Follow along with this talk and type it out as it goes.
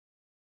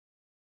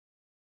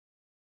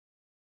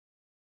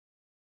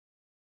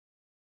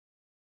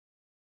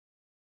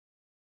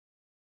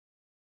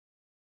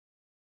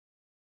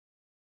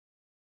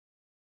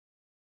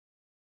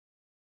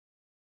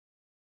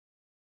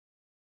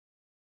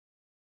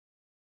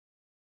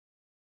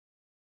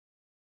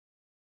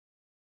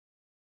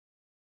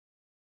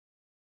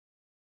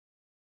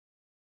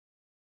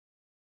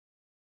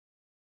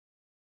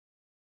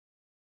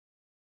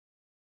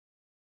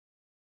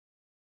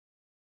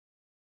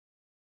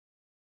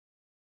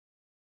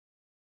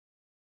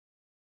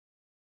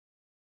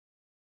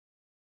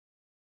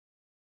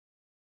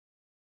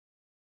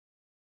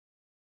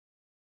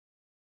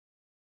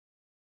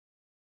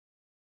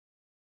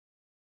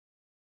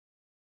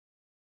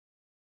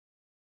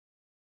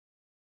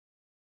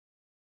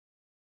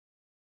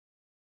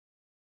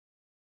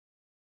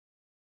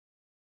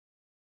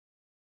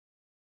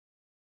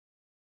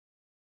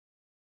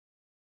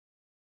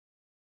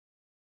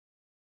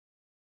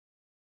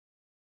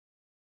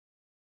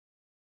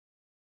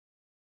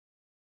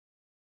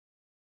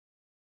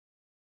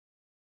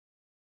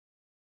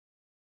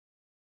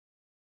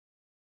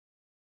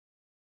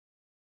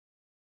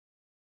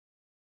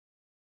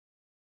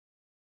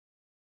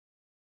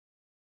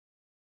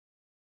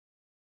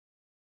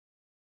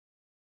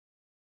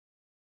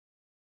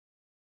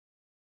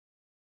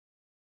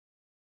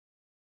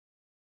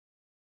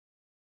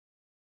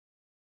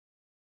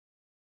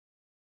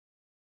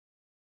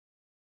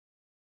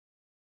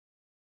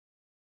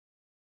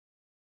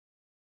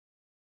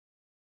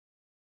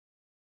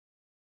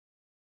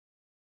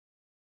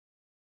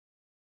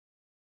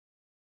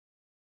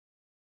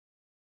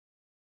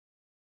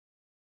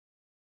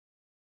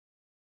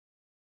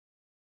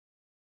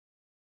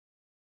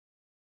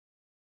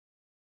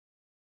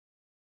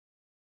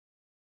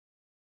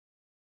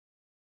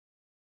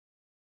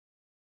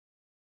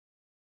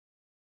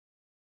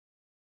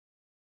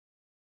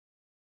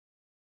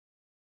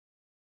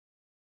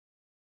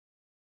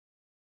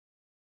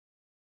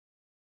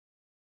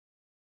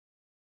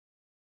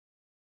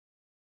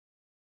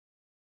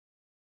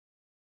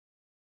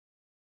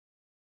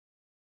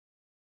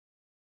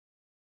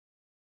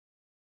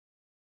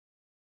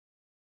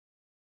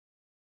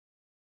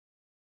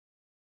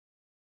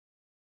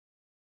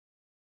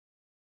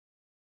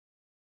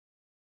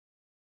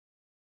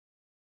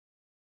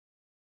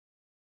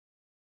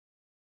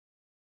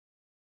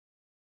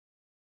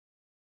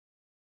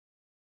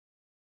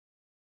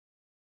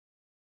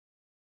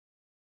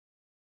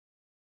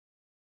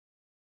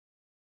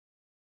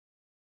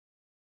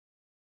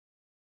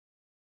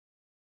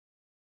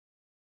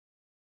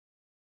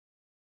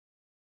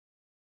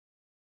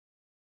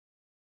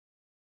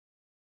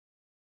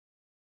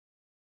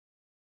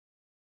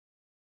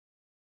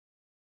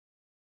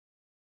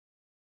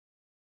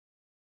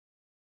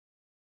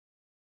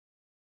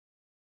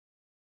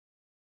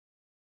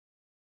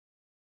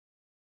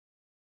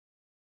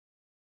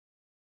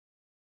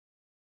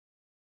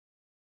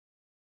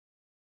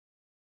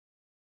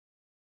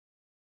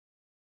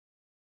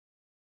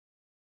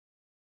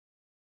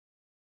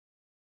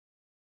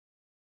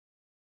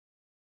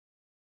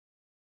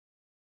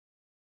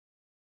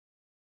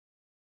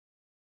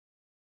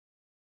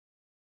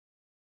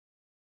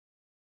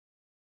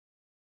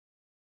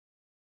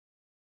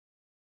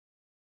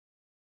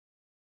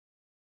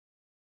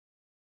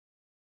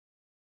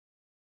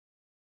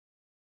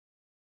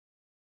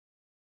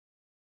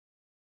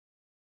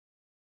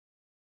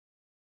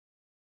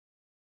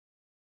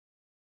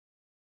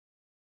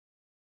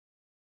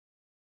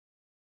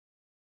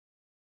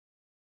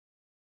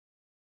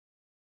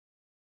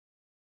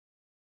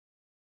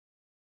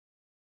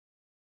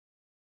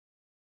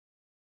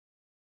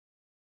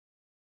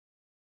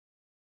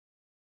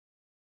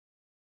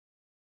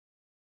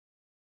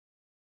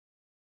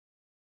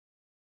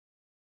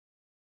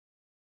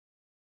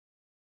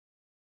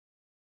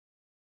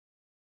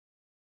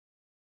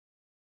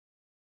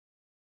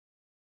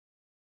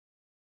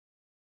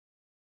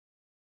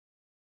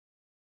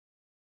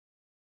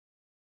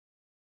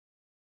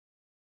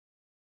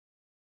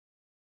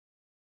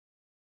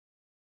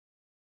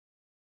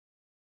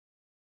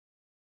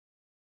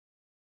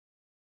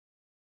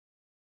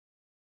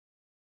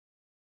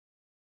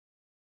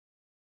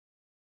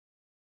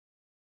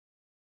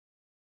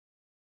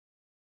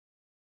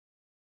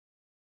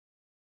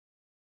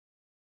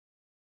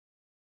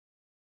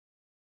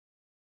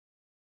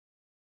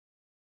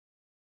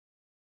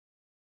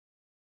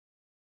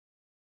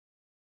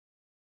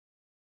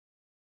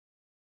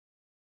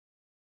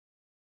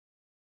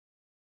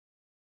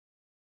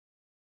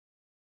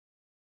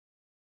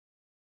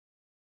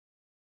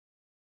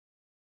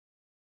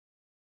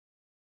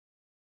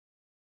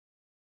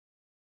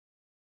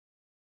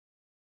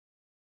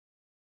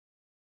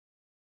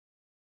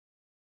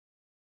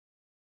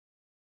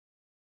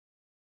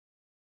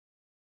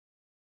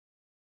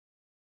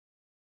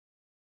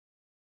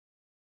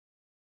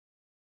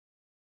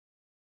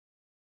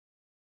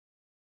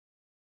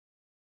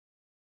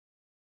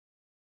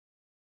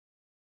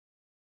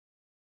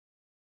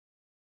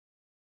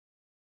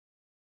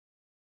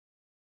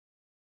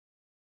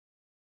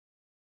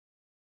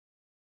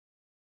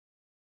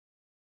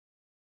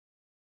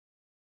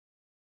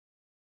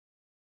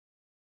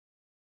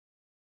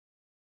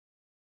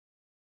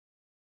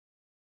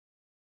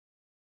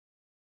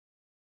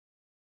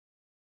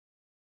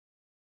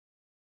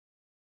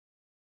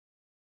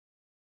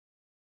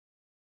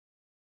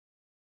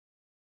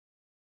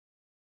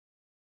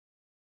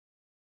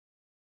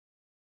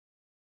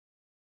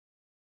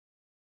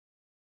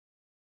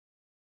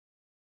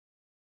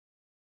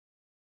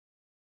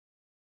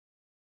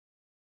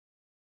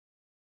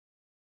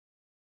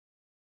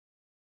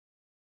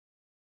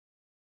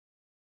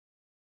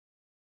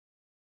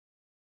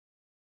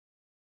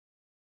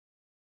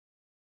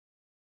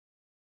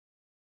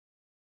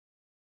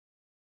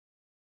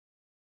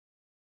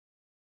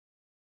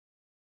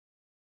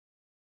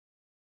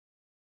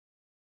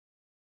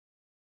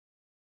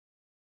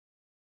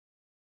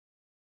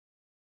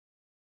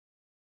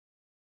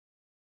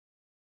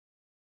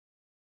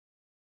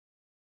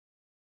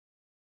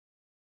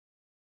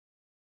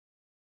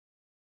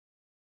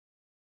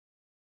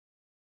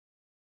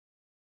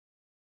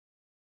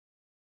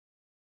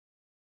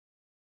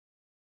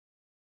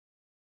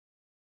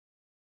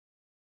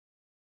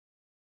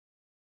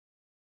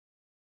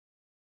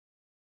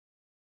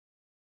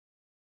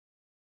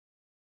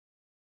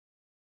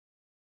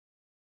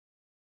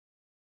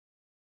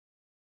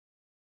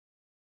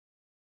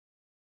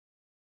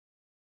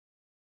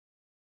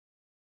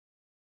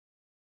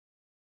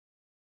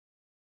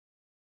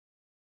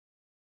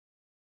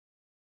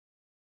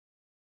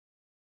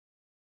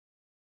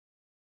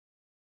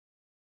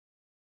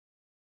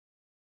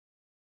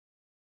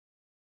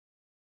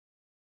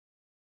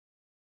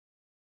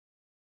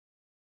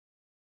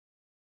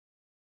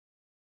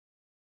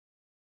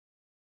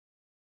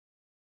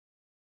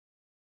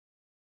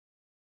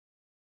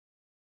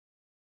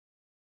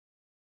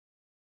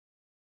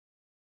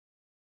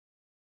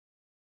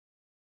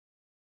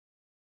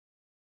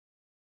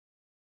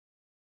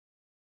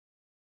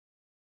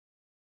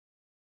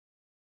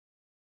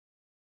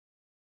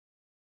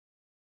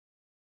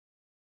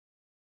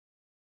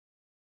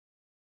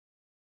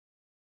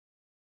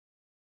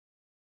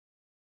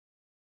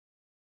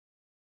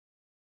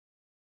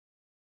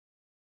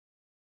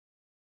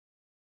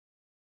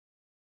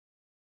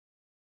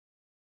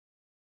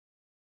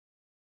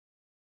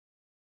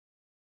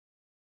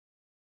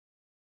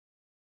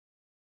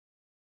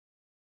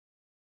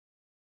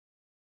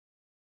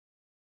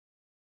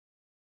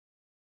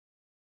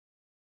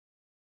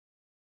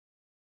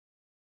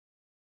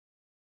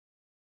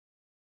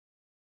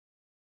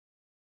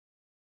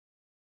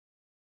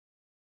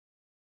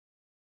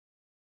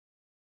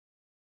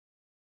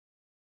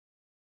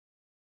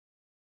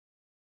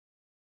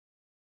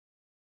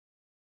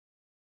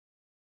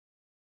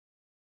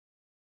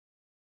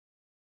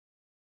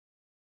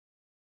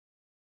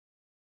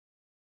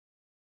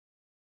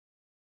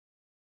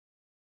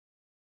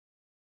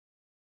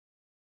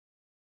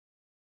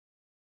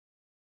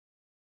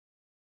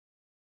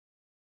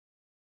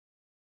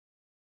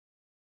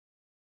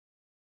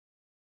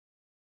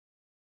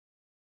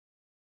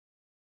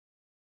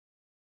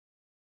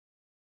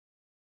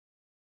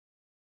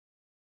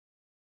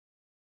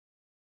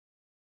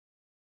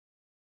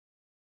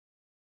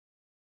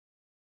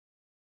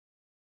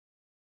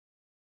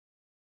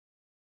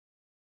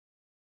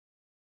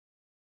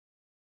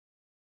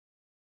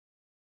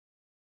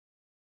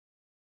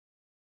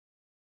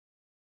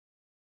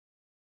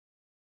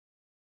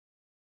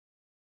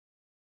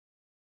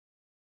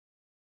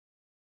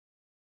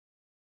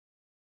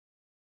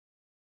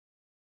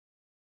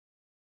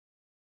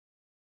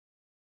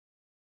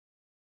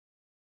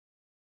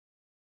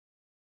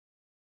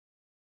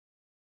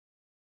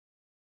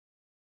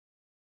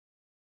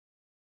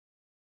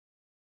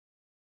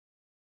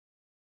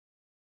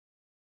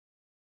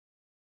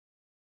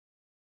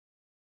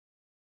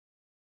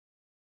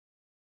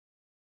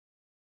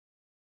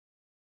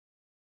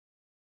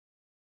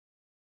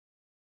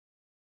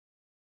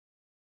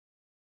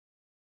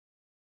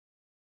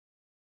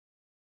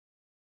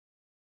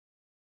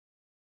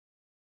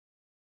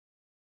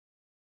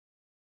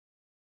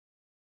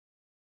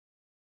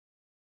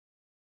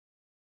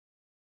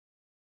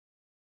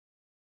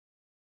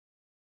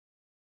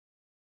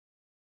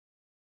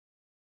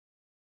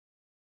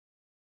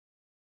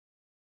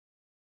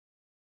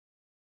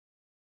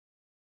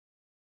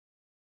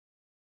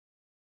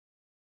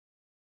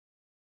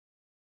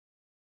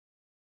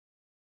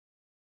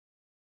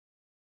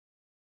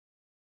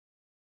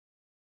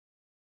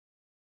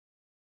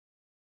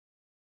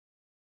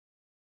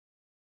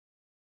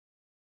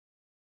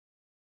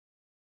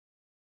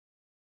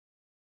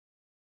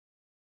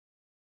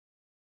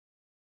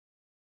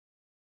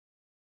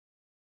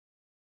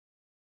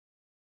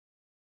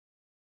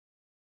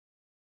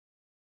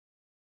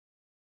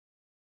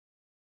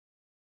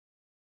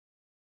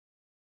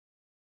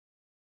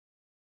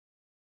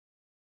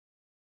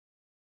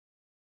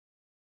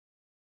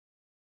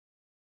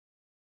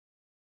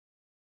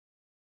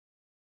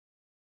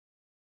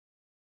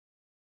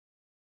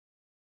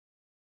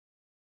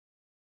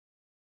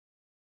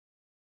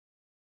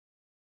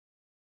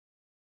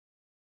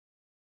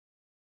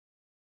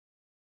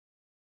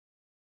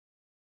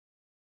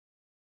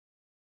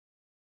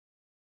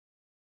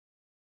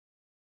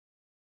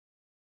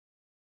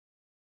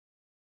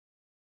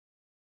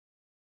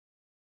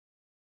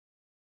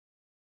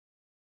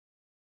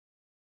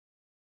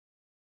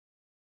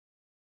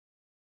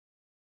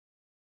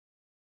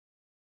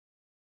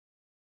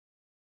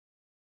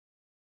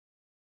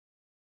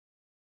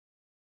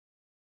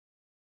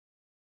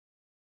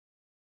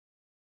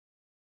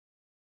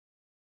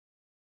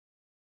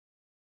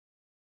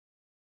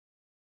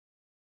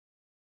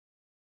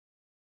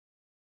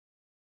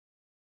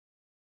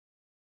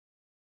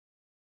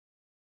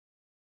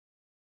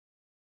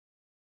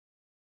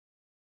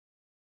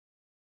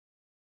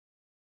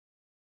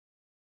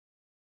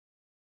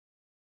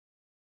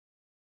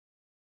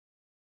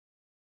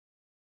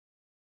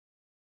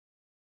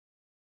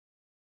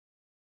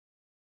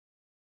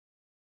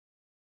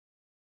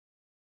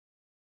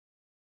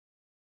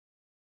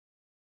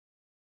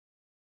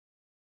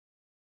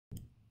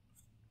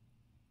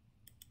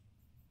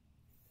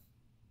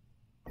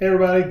Hey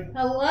everybody.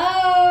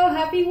 Hello,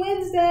 happy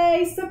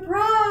Wednesday.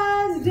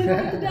 Surprise,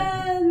 dinner with the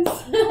Dunns.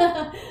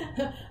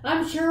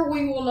 I'm sure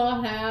we will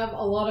not have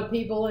a lot of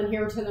people in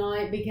here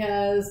tonight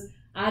because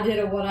I did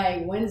a What I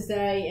Ate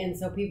Wednesday, and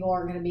so people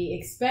aren't going to be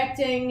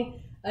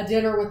expecting a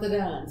dinner with the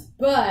Dunns.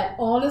 But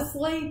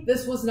honestly,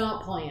 this was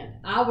not planned.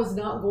 I was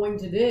not going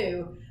to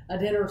do a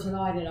dinner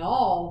tonight at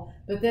all,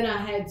 but then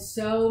I had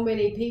so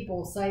many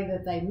people say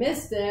that they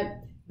missed it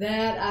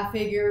that I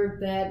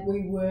figured that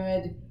we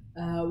would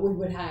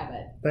have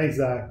it. Thanks,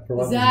 Zach, for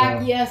letting Zach,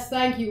 us know. yes,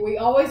 thank you. We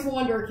always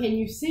wonder, can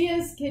you see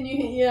us? Can you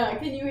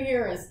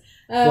hear us?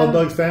 Well,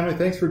 Doug's family,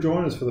 thanks for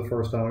joining us for the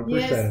first time. I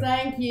appreciate it. Yes,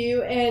 thank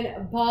you.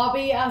 And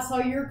Bobby, I saw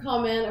your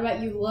comment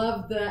about you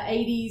loved the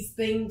 80s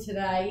theme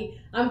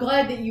today. I'm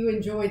glad that you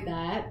enjoyed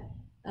that.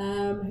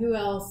 Who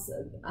else?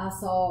 I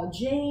saw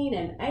Jean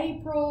and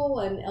April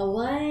and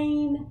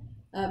Elaine,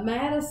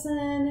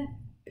 Madison,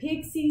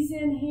 Pixie's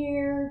in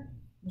here.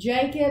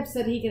 Jacob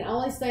said he can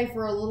only stay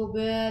for a little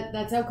bit.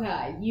 That's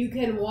okay. You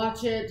can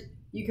watch it.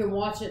 You can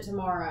watch it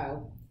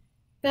tomorrow.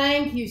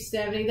 Thank you,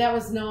 Stephanie. That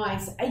was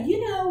nice. You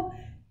know,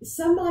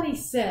 somebody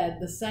said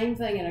the same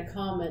thing in a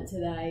comment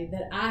today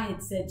that I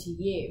had said to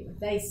you.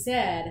 They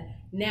said,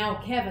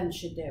 now Kevin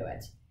should do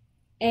it.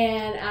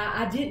 And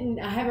I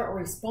haven't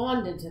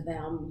responded to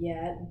them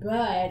yet,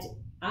 but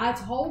I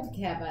told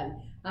Kevin,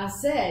 I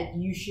said,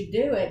 you should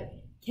do it.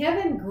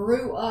 Kevin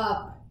grew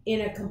up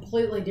in a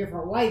completely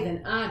different way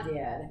than I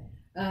did.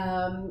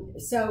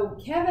 So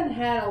Kevin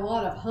had a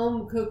lot of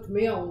home-cooked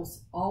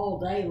meals all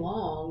day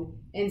long,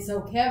 and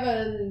so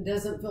Kevin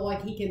doesn't feel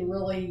like he can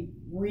really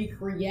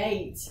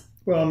recreate.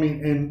 Well, I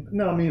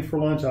mean, for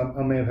lunch,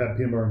 I may have had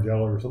peanut butter and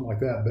jelly or something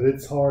like that, but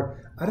it's hard.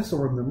 I just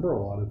don't remember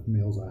a lot of the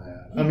meals I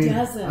had. He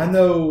doesn't. I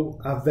know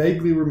I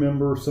vaguely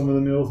remember some of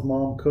the meals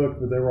Mom cooked,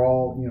 but they were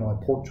all,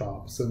 like pork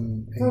chops.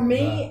 For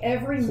me,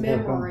 every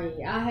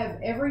memory, I have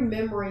every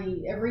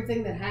memory,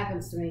 everything that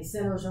happens to me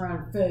centers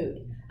around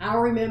food. I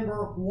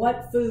remember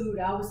what food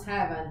I was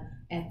having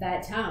at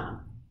that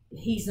time.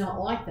 He's not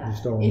like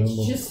that.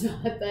 It's just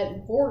not that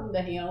important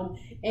to him.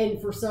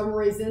 And for some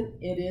reason,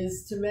 it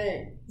is to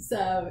me.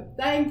 So,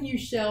 thank you,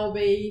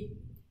 Shelby.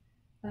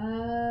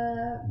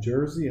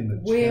 Jersey and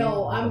the Will,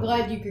 channel. I'm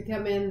glad you could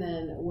come in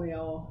then,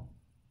 Will.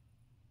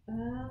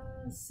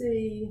 Let's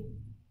see.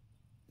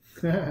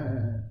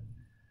 Yeah,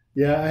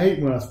 I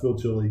hate when I spill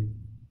chili.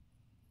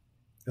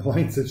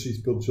 Elaine said she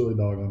spilled chili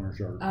dog on her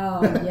shirt.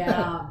 Oh,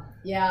 yeah.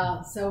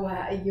 Yeah, so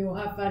you'll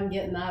have fun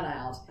getting that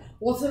out.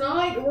 Well,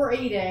 tonight we're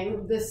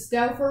eating the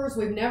Stouffer's.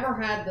 We've never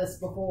had this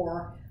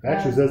before.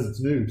 Actually, says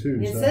it's new, too.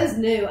 It says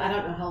new. I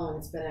don't know how long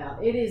it's been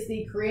out. It is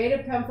the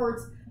Creative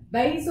Comforts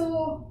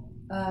Basil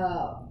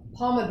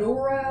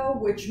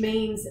Pomodoro, which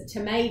means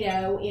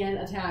tomato in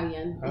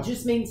Italian. It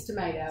just means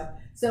tomato.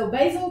 So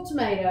basil,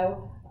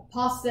 tomato,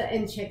 pasta,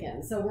 and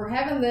chicken. So we're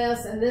having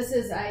this, and this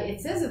is it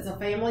says it's a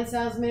family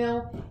size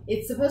meal.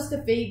 It's supposed to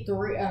have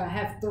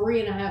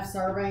 3.5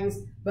 servings,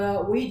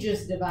 but we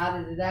just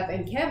divided it up.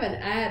 And Kevin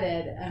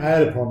added I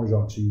added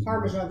Parmesan cheese.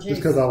 Parmesan cheese.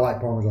 Just because I like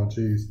Parmesan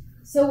cheese.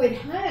 So it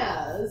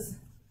has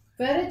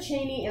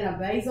fettuccine and a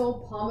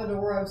basil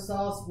pomodoro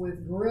sauce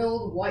with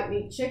grilled white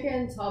meat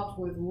chicken topped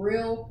with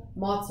real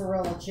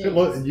mozzarella cheese.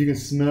 You can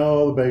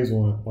smell the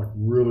basil in it, like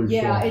really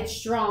strong. Yeah, it's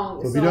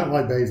strong. So if you don't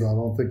like basil, I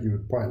don't think you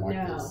would probably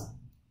like this.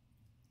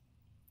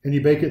 And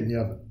you bake it in the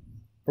oven.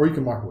 Or you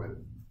can microwave it.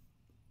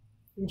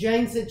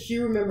 Jane said she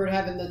remembered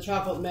having the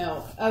chocolate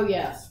milk. Oh,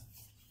 yes.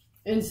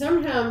 And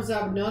sometimes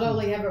I would not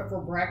only have it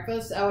for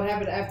breakfast, I would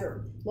have it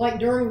after, like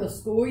during the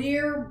school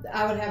year,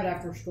 I would have it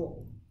after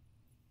school.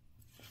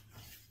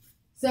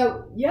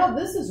 So, yeah,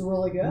 this is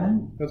really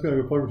good. That's got a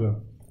good flavor to it.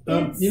 Go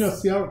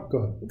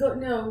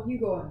ahead. No, you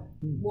go ahead.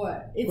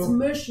 What? It's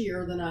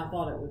mushier than I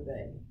thought it would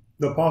be.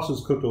 The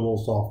pasta's cooked a little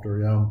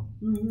softer, yeah.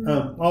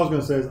 Mm-hmm. All I was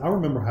going to say is I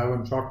remember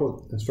having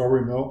chocolate and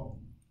strawberry milk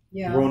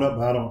growing up,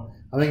 but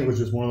I think it was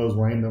just one of those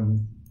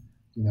random,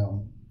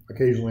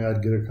 occasionally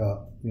I'd get a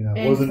cup.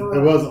 It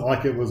wasn't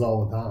like it was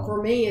all the time.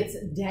 For me, it's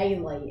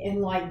daily.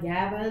 And like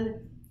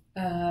Gavin,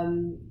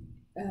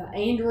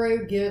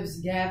 Andrew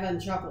gives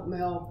Gavin chocolate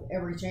milk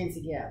every chance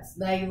he gets.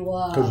 They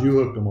love. Because you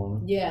hooked them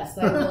on it. Yes,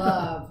 they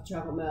love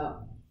chocolate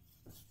milk.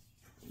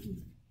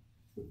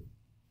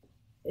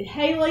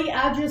 Haley,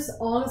 I just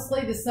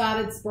honestly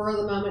decided spur of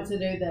the moment to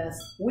do this.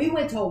 We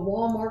went to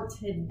Walmart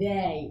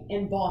today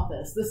and bought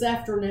this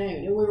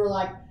afternoon. And we were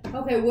like,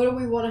 okay, what do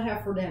we want to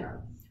have for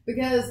dinner?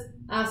 Because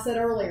I said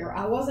earlier,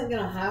 I wasn't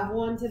going to have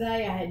one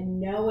today. I had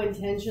no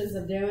intentions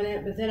of doing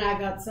it. But then I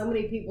got so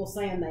many people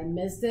saying they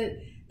missed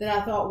it that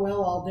I thought,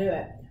 well, I'll do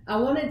it. I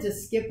wanted to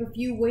skip a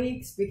few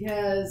weeks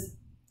because,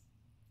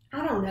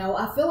 I don't know,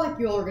 I feel like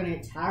you all are going to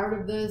get tired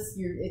of this.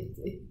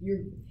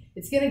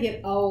 It's going to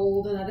get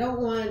old, and I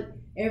don't want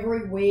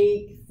every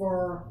week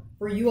for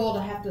you all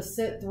to have to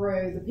sit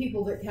through, the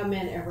people that come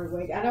in every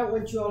week. I don't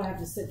want you all to have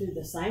to sit through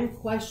the same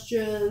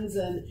questions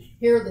and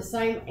hear the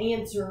same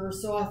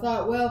answers. So I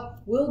thought,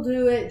 well, we'll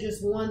do it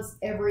just once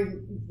in a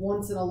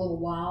little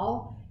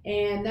while.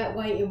 and that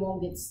way it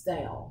won't get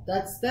stale.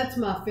 That's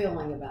my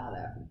feeling about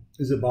it.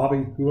 Is it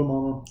Bobby Hula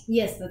Mama?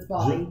 Yes, that's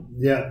Bobby.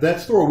 Yeah, that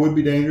store would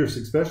be dangerous,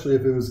 especially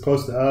if it was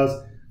close to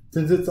us.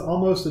 Since it's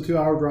almost a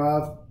 2-hour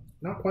drive,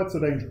 not quite so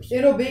dangerous.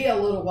 It'll be a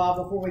little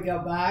while before we go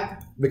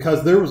back.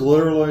 Because there was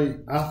literally,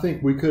 I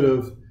think we could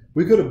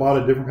have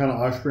bought a different kind of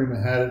ice cream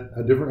and had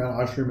a different kind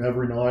of ice cream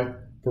every night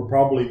for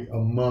probably a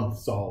month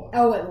solid.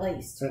 Oh, at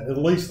least. At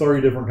least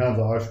 30 different kinds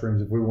of ice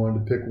creams if we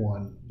wanted to pick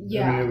one.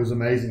 Yeah. I mean, it was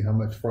amazing how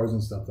much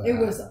frozen stuff they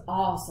had. It was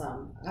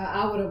awesome.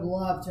 I would have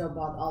loved to have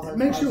bought all those. It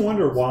makes you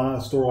wonder why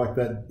a store like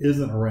that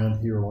isn't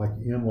around here, like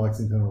in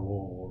Lexington or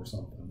Louisville or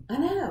something. I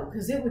know,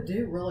 because it would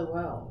do really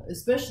well,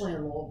 especially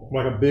in Louisville.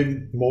 Like a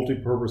big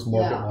multi-purpose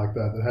market like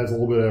that has a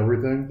little bit of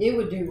everything. It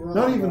would do really well.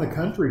 Not even the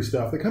country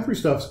stuff. The country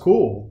stuff's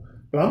cool,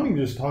 but I'm even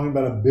just talking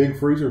about a big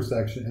freezer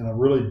section and a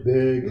really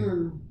big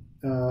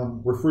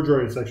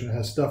refrigerated section that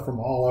has stuff from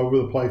all over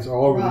the place,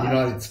 all over the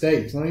United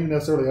States, not even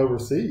necessarily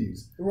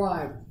overseas.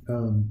 Right.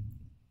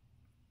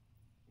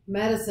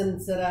 Madison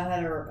said I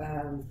had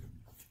her...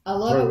 I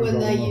love it when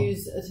they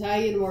use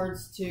Italian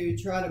words to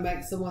try to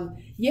make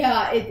someone...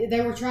 Yeah,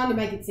 they were trying to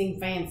make it seem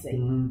fancy.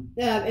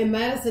 Mm-hmm. And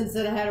Madison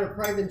said I had her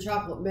craving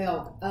chocolate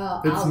milk.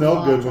 It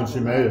smelled good when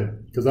she made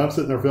it. Because I'm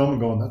sitting there filming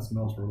going, that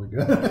smells really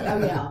good.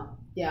 Oh, yeah.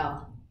 Yeah.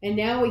 And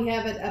now we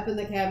have it up in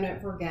the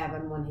cabinet for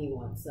Gavin when he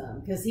wants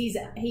some. Because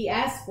he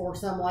asked for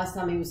some last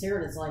time he was here,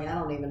 and it's like, I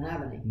don't even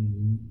have any.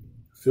 Mm-hmm.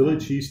 Philly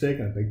cheesesteak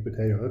and a baked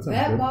potato.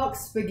 That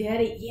box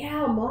spaghetti,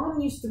 yeah,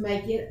 Mom used to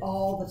make it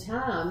all the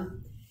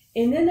time.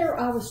 And then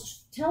I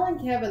was telling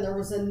Kevin there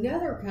was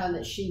another kind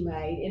that she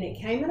made, and it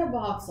came in a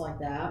box like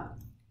that,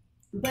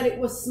 but it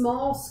was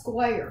small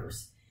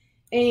squares.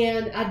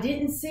 And I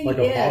didn't see like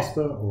a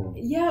pasta? Or?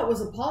 Yeah, it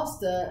was a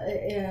pasta.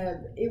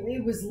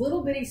 It was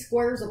little bitty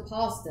squares of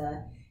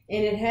pasta,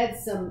 and it had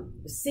some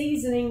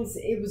seasonings.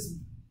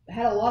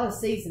 Had a lot of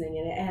seasoning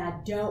in it, and I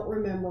don't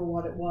remember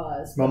what it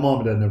was. My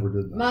mom and dad never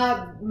did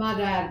that. My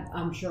dad,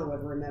 I'm sure,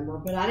 would remember,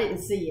 but I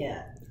didn't see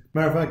it.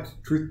 Matter of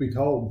fact, truth be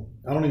told,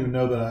 I don't even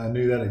know that I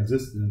knew that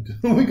existed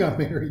until we got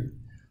married.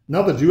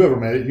 Not that you ever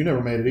made it. You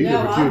never made it either.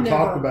 No, but you had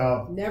talked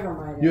about never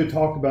made it. You had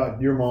talked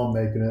about your mom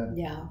making it.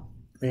 Yeah.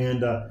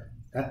 And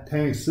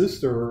Tami's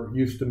sister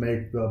used to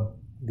make the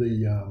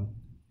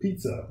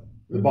pizza,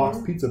 the box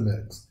pizza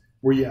mix.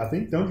 Where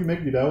don't you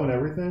make your dough and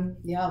everything?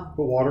 Yeah.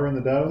 Put water in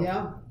the dough?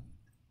 Yeah.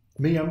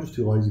 Me, I'm just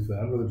too lazy for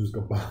that. I'd rather just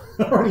go buy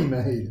it already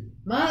made.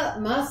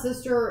 My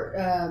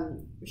sister,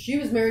 she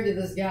was married to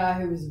this guy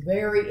who was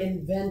very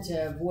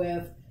inventive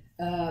with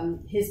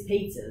his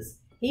pizzas.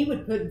 He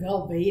would put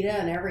Velveeta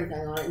and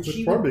everything on it, and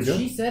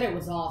she said it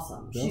was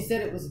awesome. Yeah. She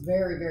said it was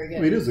very, very good. I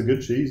mean, it is a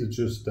good cheese. It's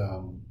just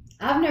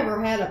I've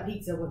never had a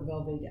pizza with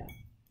Velveeta.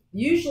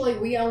 Usually,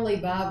 we only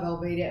buy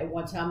Velveeta at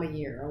one time a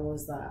year. Or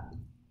was that?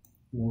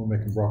 We're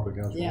making broccoli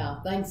casserole.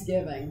 Yeah,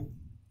 Thanksgiving.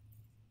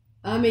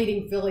 I'm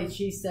eating Philly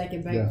cheesesteak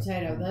and baked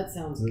potato. That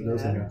sounds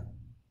good.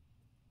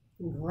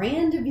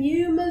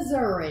 Grandview,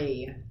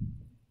 Missouri.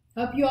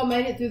 Hope you all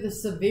made it through the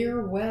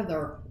severe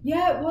weather.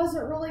 Yeah, it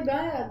wasn't really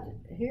bad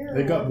here.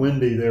 It got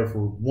windy there for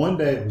one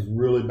day. It was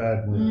really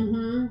bad wind.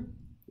 Mm-hmm.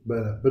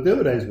 But the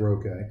other days were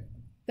okay.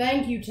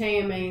 Thank you,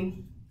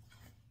 Tami.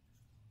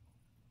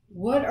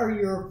 What are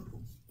your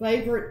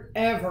favorite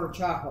ever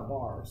chocolate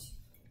bars?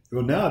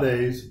 Well,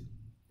 nowadays,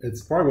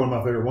 it's probably one of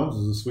my favorite ones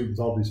is the sweet and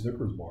salty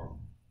Snickers bar.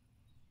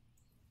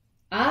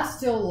 I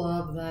still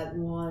love that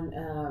one.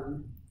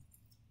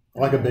 I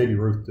like a Baby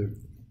Ruth too.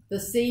 The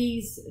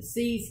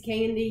C's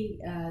candy,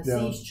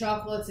 C's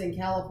chocolates in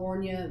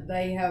California.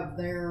 They have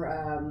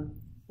their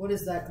what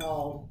is that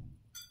called?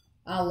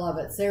 I love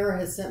it. Sarah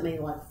has sent me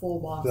like full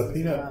boxes. The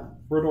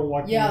peanut brittle,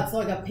 it's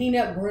like a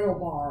peanut brittle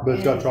bar, but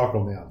it's got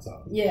chocolate on the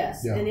outside.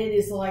 Yes, and it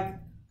is like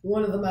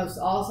one of the most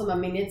awesome. I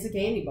mean, it's a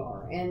candy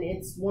bar, and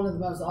it's one of the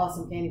most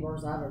awesome candy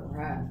bars I've ever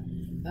had.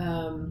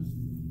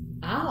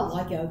 I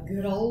like a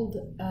good old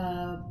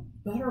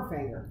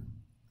Butterfinger.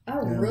 I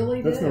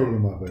really do. That's never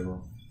been my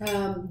favorite.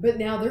 But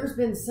now there's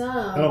been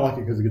some. I don't like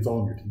it because it gets all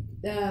in your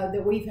teeth.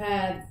 That we've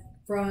had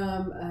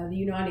from the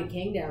United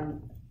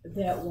Kingdom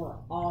that were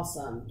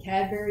awesome.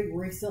 Cadbury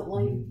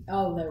recently. Mm-hmm.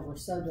 Oh, they were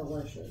so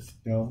delicious.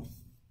 Yeah.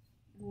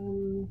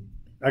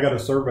 I got a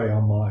survey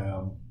on my,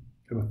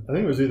 I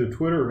think it was either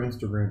Twitter or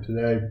Instagram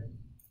today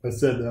that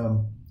said,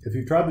 if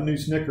you tried the new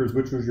Snickers,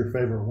 which was your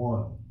favorite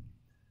one?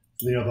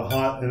 The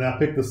hot, and I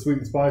picked the sweet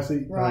and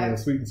spicy, the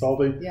sweet and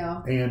salty.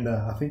 Yeah. And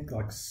I think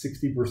like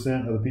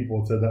 60% of the people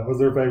had said that was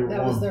their favorite one.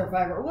 That was their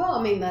favorite. Well,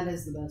 I mean, that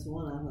is the best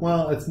one. I think.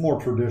 Well, it's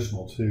more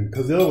traditional too,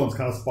 because the other one's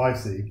kind of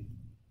spicy.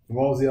 And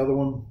what was the other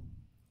one?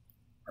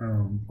 I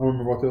don't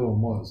remember what the other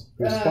one was.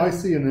 It was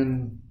spicy and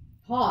then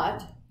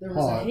hot. There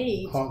was a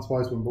heat. Hot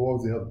spice one, but what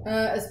was the other one?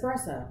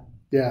 Espresso.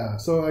 Yeah,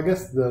 so I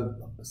guess the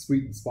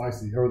sweet and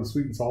spicy, or the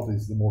sweet and salty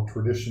is the more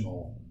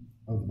traditional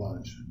of the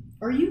bunch.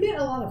 Are you getting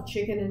a lot of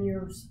chicken in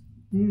yours?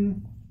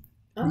 I'm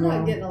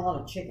not getting a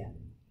lot of chicken.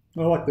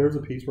 Oh, like there's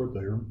a piece right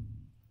there.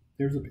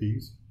 There's a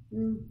piece.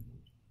 There's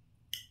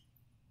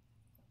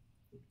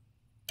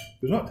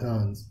not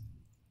tons.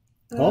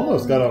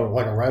 Almost got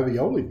like a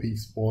ravioli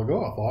piece a while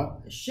ago, I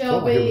thought.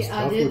 Shelby,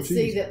 I did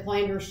see that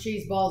Planters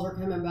cheese balls are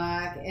coming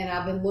back, and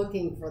I've been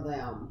looking for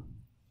them.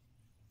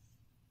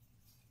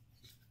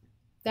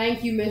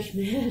 Thank you, Mish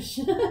Mish.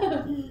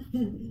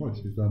 What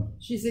she's done?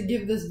 She said,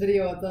 give this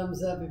video a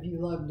thumbs up if you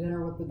love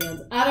dinner with the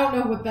Dunns. I don't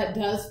know what that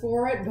does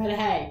for it, but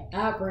hey,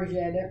 I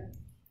appreciate it.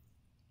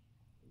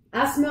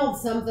 I smelled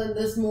something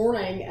this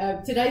morning.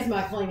 Today's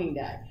my cleaning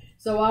day.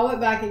 So I went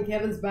back in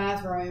Kevin's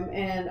bathroom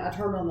and I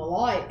turned on the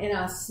light and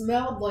I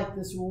smelled like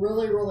this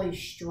really, really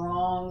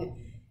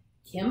strong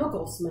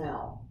chemical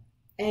smell.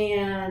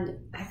 And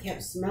I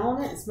kept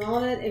smelling it,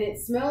 and it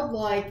smelled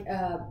like,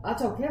 I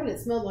told Kevin it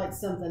smelled like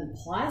something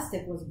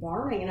plastic was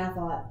burning. And I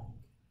thought,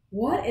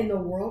 what in the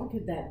world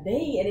could that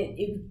be?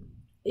 And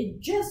it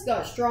just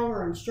got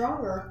stronger and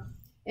stronger.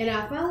 And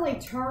I finally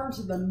turned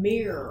to the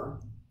mirror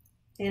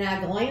and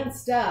I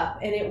glanced up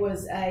and it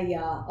was a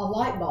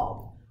light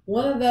bulb.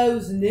 One of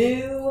those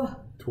new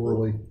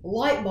twirly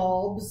light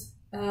bulbs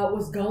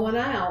was going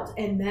out,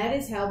 and that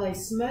is how they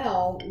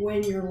smell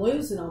when you're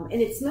losing them.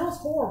 And it smells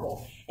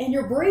horrible. And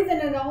you're breathing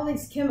in all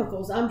these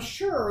chemicals. I'm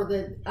sure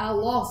that I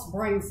lost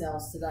brain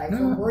cells today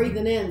from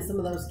breathing in some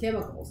of those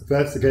chemicals. If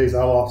that's the case,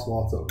 I lost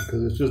lots of them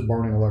because it's just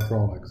burning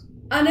electronics.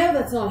 I know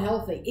that's not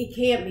healthy. It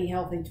can't be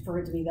healthy for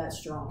it to be that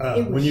strong.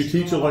 When you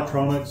teach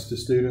electronics to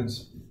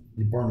students,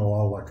 you burn a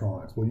lot of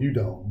electronics. Well, you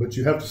don't, but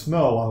you have to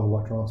smell a lot of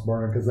electronics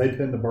burning because they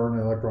tend to burn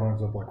the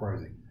electronics up like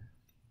crazy.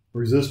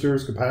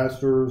 Resistors,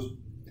 capacitors,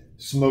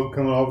 smoke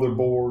coming off their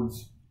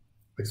boards,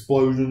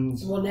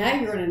 explosions. Well, now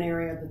you're in an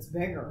area that's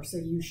bigger, so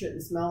you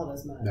shouldn't smell it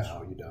as much.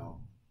 No, you don't.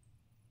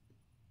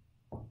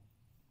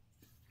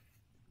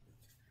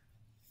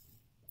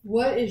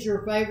 What is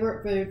your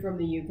favorite food from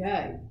the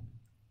UK?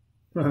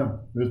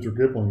 Mr.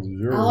 Kipling's is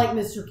yours. I like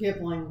Mr.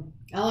 Kipling.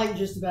 I like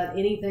just about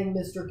anything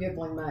Mr.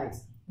 Kipling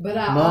makes. But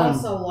I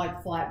also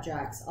like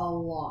flapjacks a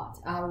lot.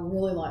 I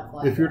really like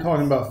flapjacks. If you're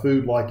talking about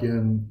food like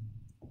in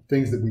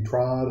things that we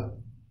tried,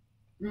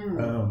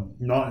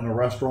 not in a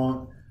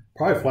restaurant,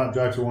 probably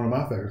flapjacks are one of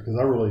my favorites because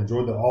I really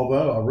enjoyed that.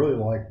 Although I really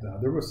liked,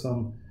 there was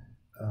some,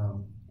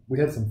 we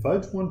had some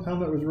fudge one time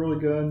that was really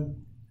good.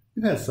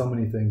 We've had so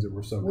many things that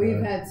were so good.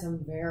 We've had some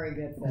very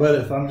good food. But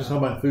if I'm just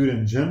talking about food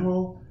in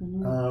general,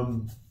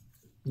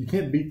 you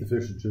can't beat the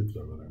fish and chips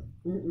over there.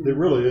 It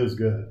really is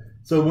good.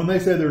 So when they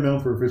say they're known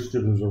for fish and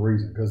chips, there's a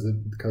reason because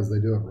they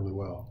do it really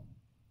well.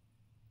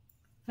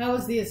 How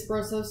was the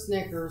espresso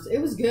Snickers? It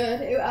was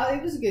good. It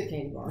was a good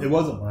candy bar. It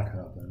wasn't my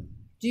kind of thing.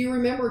 Do you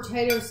remember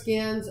Tato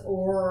Skins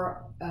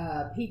or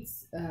pizzeria?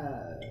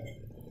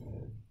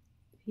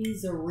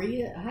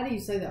 How do you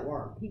say that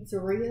word?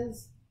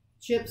 Pizzerias?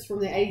 Chips from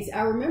the 80s.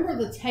 I remember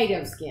the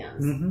Tato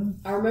Skins.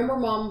 I remember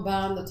Mom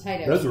buying the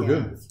Tato Skins. Those were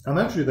good. I'm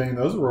actually thinking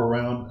those were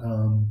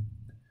around.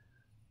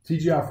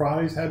 TGI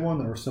Fridays had one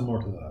that were similar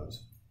to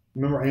those.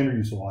 Remember, Andrew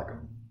used to like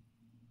them.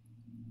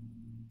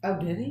 Oh,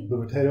 did he? The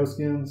potato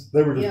skins.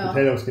 They were just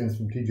potato skins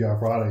from TGI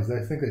Fridays.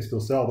 I think they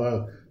still sell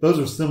those. Those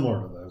are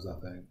similar to those, I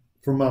think,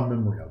 from my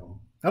memory of them.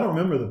 I don't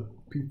remember the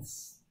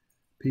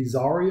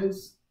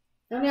pizzerias.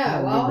 I know.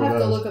 I'll have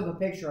to look up a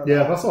picture of that.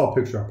 Yeah, if I saw a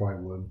picture, I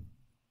probably would.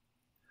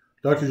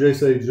 Dr. J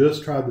said he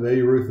just tried the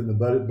Baby Ruth and the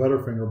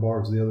Butterfinger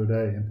bars the other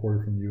day,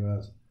 imported from the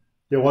U.S.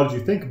 Yeah, what did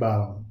you think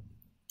about them?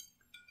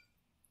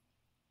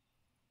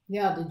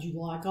 Yeah, did you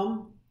like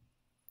them?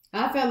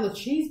 I found the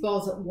cheese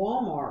balls at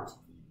Walmart.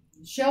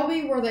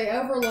 Shelby, were they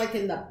over like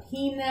in the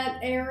peanut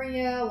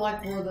area,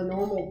 like where the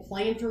normal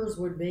Planters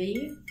would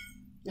be?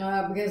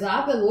 Because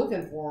I've been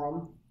looking for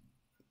them.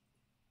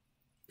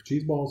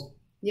 Cheese balls?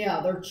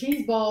 Yeah, they're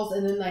cheese balls,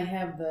 and then they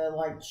have the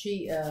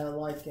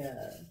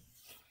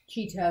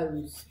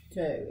Cheetos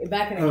too,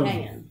 back in a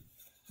can.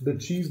 The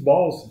cheese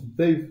balls,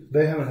 they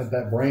haven't had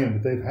that brand,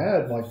 but they've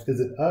had is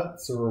it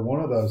Utz or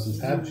one of those has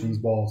had cheese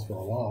balls for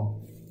a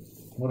while.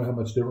 I wonder how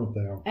much different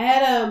they are.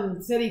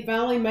 Adam said he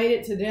finally made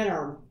it to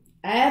dinner.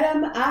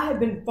 Adam, I have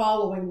been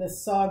following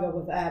this saga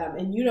with Adam,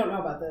 and you don't know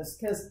about this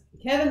because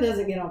Kevin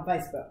doesn't get on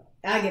Facebook.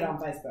 I get on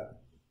Facebook.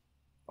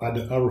 I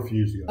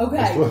refuse to go.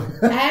 Okay.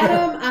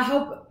 Adam, I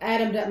hope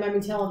Adam doesn't mind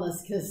me telling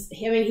this because,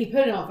 he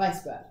put it on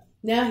Facebook.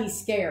 Now he's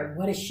scared.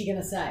 What is she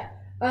going to say?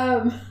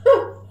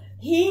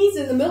 He's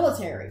in the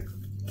military,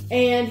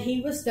 and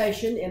he was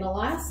stationed in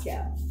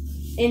Alaska.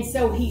 And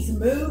so he's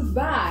moved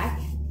back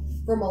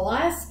from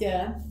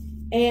Alaska,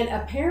 and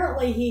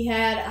apparently he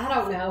had, I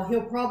don't know,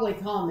 he'll probably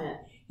comment,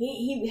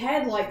 he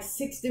had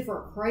 6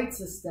 different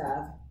crates of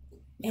stuff.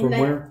 And from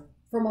where?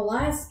 From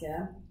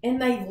Alaska,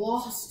 and they've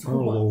lost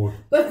one. Lord.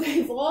 But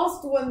they've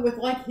lost one with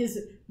his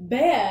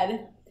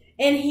bed,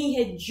 and he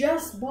had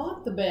just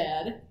bought the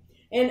bed.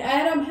 And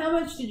Adam, how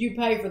much did you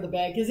pay for the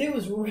bed? Because it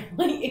was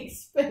really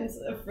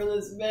expensive for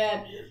this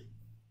bed.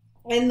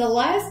 And the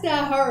last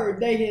I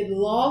heard, they had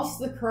lost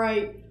the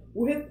crate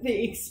with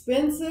the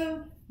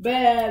expensive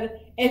bed,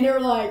 and they're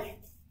like,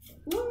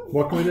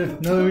 what can we do?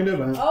 Nothing we can do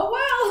about it. Oh,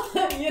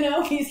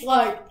 well, he's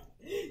like,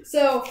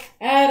 so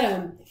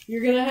Adam,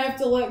 you're going to have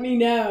to let me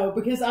know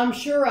because I'm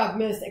sure I've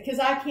missed it because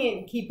I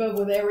can't keep up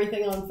with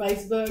everything on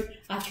Facebook.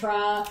 I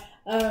try.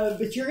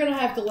 But you're going to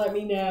have to let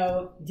me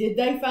know, did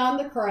they find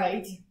the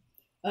crate?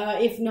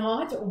 If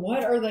not,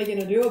 what are they going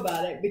to do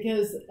about it?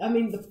 Because, I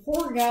mean, the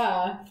poor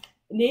guy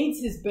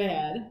needs his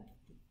bed.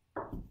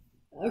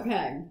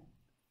 Okay.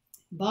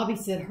 Bobby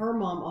said her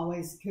mom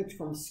always cooked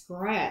from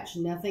scratch,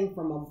 nothing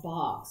from a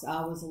box.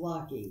 I was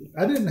lucky.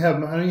 I didn't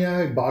have, I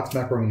had boxed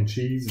macaroni and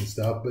cheese and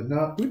stuff, but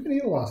we didn't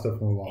eat a lot of stuff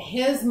from a box.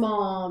 His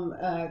mom,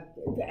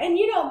 and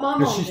you know, my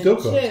mom she did still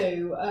cooks.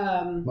 too.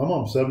 My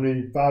mom's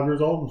 75 years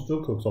old and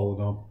still cooks all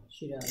the time.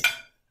 She does.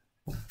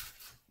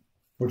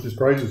 Which is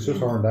crazy. It's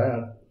just her and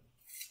Dad.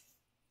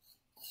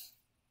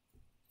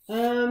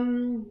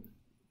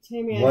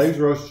 Tami Glazed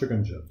roast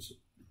chicken chips.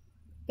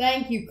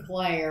 Thank you,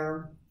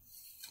 Claire.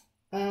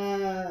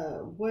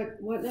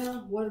 What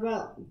now? What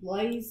about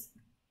Lay's?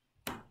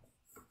 I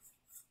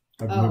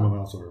can move my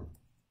mouse over.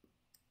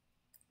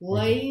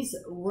 Lay's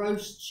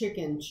roast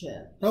chicken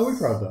chips. Oh, we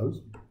tried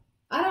those.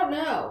 I don't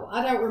know.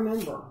 I don't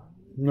remember.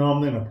 No,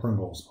 I'm thinking of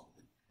Pringles.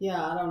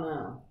 Yeah, I don't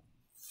know.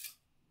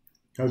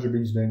 How's your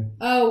bee sting?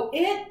 Oh,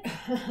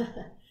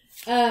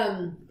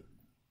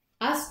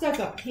 I stuck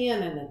a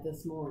pin in it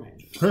this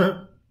morning.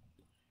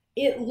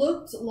 It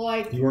looked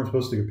like... You weren't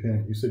supposed to stick a pin in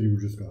it. You said you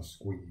were just going to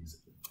squeeze.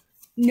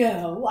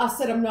 No, I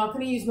said I'm not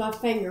going to use my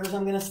fingers.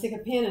 I'm going to stick a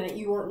pin in it.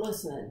 You weren't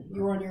listening.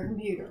 You were on your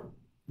computer.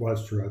 Well,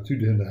 that's true. I too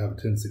tend to have a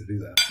tendency to do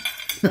that.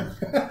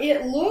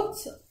 It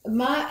looked...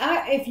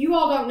 if you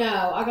all don't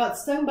know, I got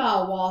stung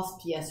by a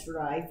wasp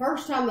yesterday.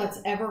 First time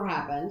that's ever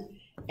happened.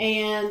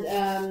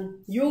 And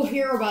you'll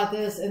hear about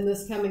this in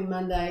this coming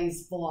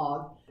Monday's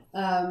vlog.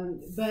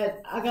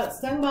 But I got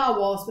stung by a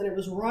wasp and it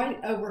was right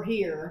over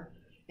here.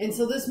 And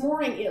so this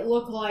morning it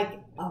looked like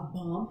a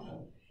bump.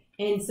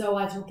 And so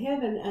I told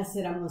Kevin, I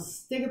said, I'm going to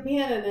stick a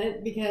pin in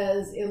it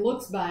because it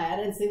looks bad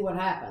and see what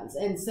happens.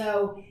 And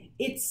so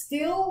it's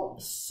still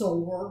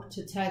sore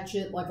to touch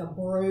it, like a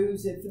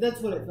bruise. That's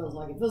what it feels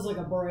like. It feels like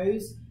a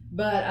bruise,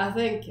 but I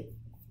think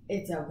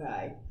it's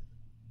okay.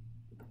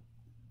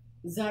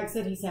 Zach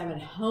said he's having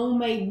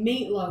homemade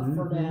meatloaf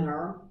for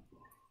dinner.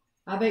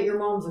 I bet your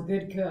mom's a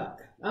good cook.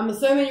 I'm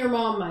assuming your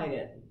mom made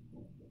it.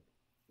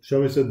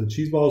 Shelby said the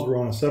cheese balls were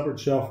on a separate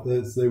shelf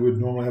that they would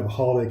normally have a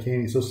holiday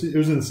candy. So it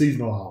was in the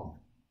seasonal aisle.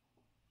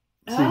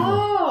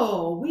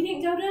 Oh, we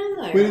didn't go down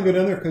there. We didn't go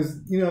down there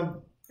because,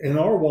 in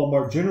our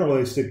Walmart,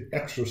 generally they stick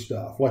extra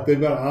stuff. Like they've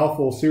got an aisle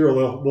full of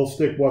cereal, they'll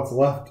stick what's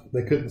left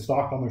they couldn't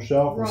stock on their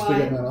shelf and stick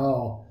it in that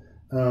aisle.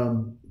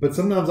 But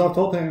sometimes I've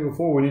told Tami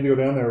before we need to go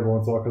down there every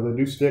once in a while because they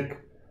do stick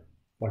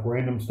like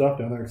random stuff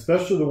down there,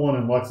 especially the one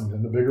in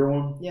Lexington, the bigger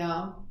one.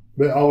 Yeah.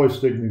 They always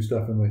stick new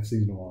stuff in the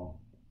seasonal aisle.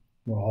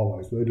 Well,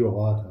 always, but they do a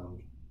lot of times.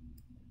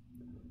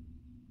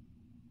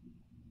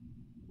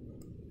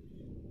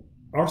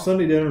 Our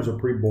Sunday dinners are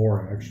pretty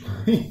boring,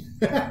 actually.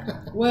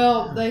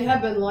 Well, they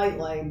have been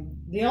lately.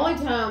 The only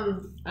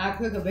time I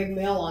cook a big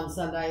meal on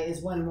Sunday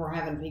is when we're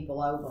having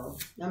people over.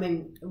 I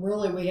mean,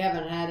 really, we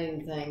haven't had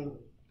anything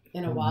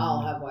in a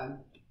while, have we?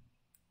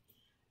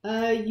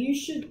 You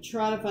should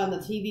try to find the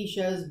TV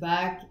shows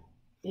Back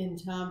in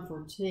Time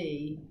for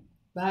Tea,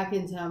 Back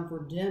in Time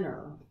for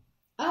Dinner.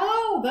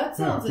 Oh, that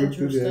sounds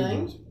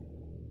interesting.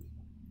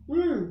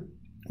 We'd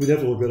have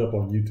to look it up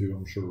on YouTube,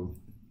 I'm sure.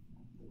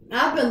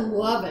 I've been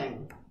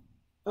loving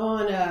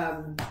on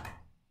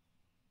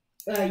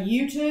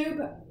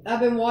YouTube. I've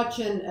been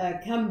watching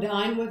Come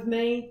Dine With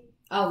Me.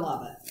 I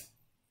love it.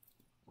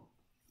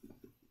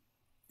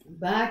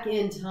 Back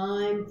in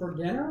Time for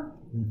Dinner?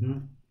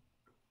 Mm-hmm.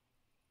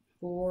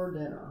 For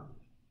dinner.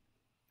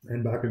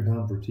 And Back in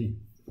Time for Tea.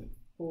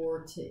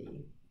 For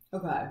tea.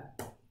 Okay.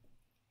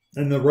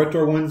 And the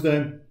Retro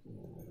Wednesday,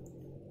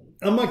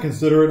 I might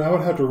consider it. I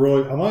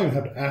might even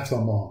have to ask my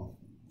mom.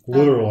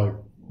 Literally.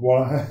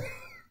 Why?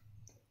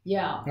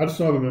 Yeah. I just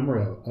don't have a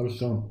memory of it.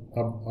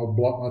 I'll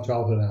block my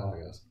childhood out, I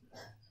guess.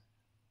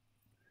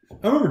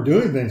 I remember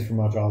doing things from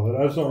my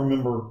childhood. I just don't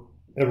remember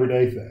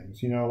everyday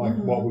things, like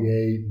what we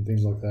ate and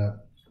things like that.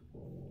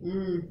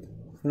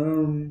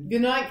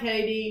 Good night,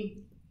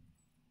 Katie.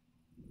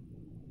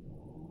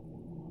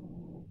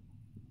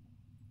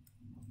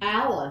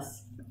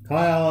 Alice.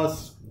 Hi,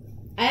 Alice.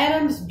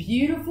 Adam's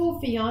beautiful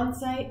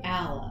fiance,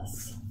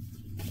 Alice.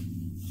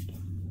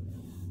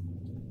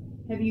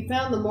 Have you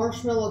found the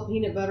marshmallow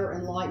peanut butter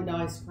enlightened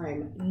ice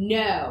cream?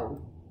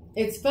 No.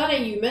 It's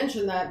funny you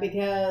mentioned that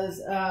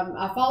because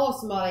I follow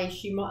somebody, I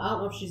don't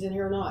know if she's in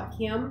here or not,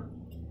 Kim,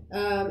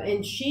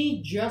 and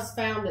she just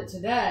found it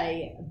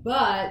today,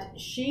 but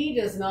she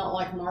does not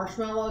like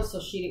marshmallows, so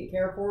she didn't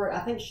care for it. I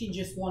think she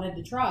just wanted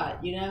to try it,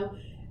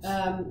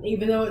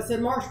 even though it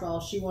said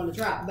marshmallows, she wanted to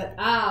try it. But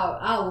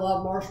I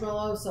love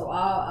marshmallows, so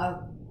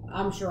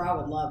I'm sure I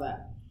would love it.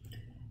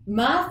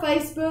 My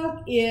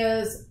Facebook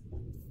is...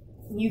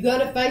 You go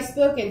to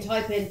Facebook and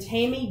type in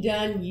Tami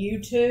Dunn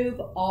YouTube,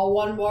 all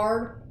one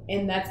word,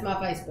 and that's my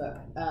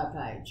Facebook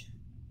page.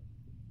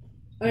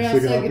 I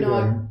gotta say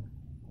goodnight.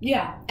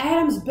 Yeah,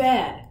 Adam's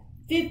bed,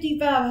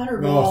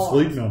 $5,500. Oh,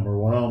 Sleep Number,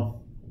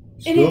 wow.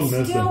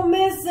 Still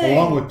missing.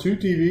 Along with 2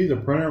 TVs, a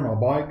printer, and my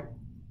bike.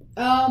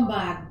 Oh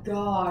my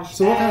gosh.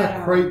 So what kind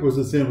of crate was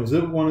this in? Was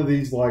it one of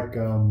these like...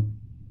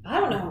 I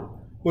don't know.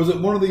 Was it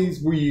one of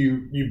these where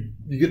you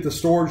get the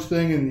storage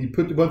thing and you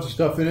put a bunch of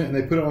stuff in it and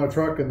they put it on a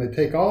truck and they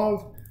take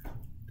off?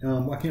 I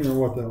can't remember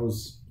what that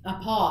was. A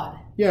pod.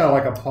 Yeah,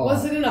 like a pod.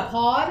 Was it in a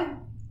pod?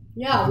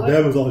 Yeah. The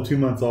Deb was only 2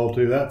 months old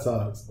too. That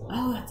sucks.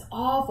 Oh, that's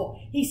awful.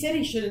 He said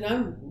he should have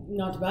known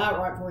not to buy it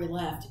right before he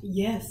left.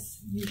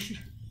 Yes, you should.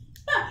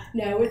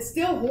 No, it's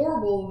still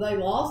horrible that they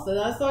lost it.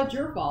 That's not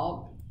your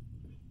fault.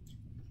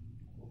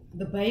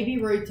 The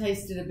baby root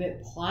tasted a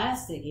bit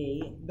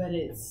plasticky, but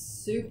it's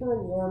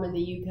super warm in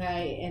the UK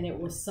and it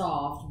was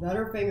soft.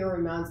 Butterfinger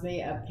reminds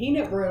me of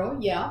peanut brittle,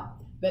 yeah,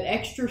 but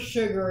extra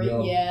sugary,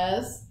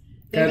 yes.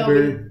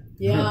 Cadbury.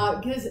 Yeah,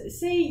 because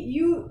see,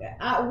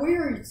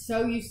 we're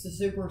so used to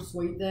super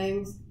sweet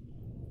things.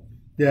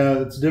 Yeah,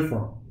 it's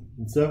different.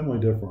 It's definitely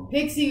different.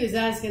 Pixie was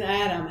asking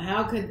Adam,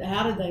 how did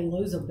they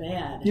lose a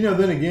bed? You know,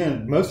 then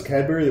again, most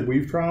Cadbury that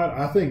we've tried,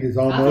 I think is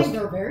almost. I think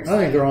they're very sweet. I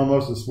think they're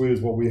almost as sweet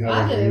as what we have.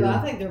 I do. Here.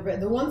 I think they're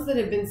the ones that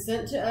have been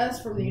sent to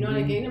us from the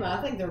United Kingdom.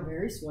 I think they're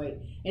very sweet,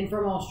 and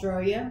from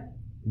Australia.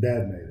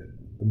 Dad made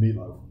it, the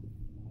meatloaf.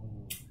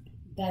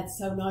 That's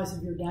so nice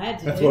of your dad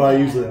to That's do what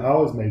that. I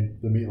always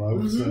made the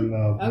meatloafs and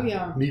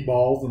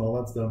meatballs and all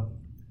that stuff.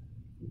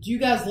 Do you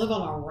guys live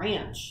on a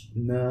ranch?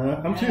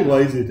 No, I'm too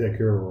lazy to take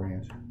care of a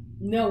ranch.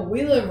 No,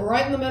 we live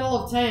right in the middle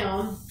of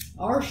town.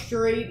 Our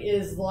street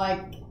is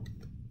like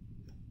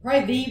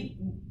probably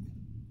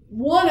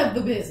one of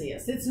the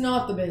busiest. It's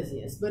not the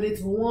busiest, but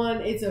it's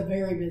a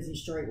very busy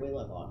street we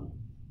live on.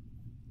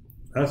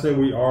 I say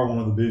we are one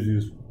of the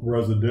busiest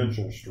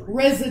residential streets.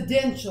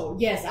 Residential,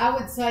 yes. I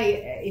would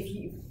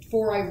say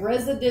for a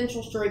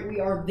residential street, we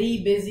are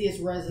the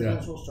busiest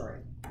residential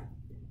street.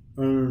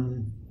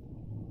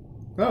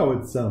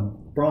 It's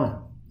Brian.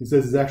 He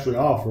says he's actually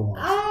off for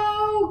once.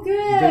 Oh,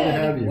 good. Good to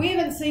have you. We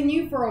haven't seen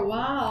you for a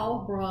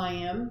while,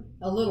 Brian.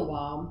 A little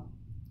while.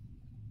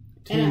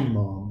 Teen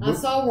mom. I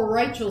saw where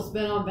Rachel's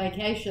been on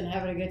vacation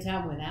having a good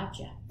time without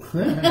you.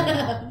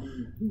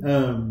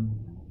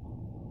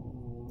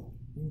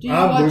 Do you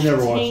watch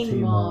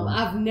Teen Mom?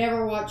 I've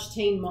never watched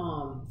Teen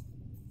Mom.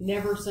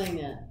 Never seen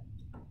it.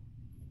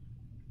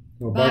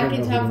 Well, Back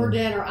in Time for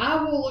Dinner.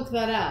 I will look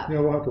that up. Yeah,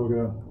 we'll have to look it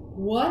up.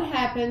 What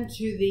happened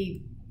to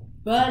the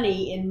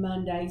bunny in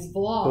Monday's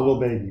vlog? The little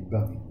baby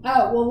bunny.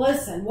 Oh, well,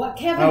 listen.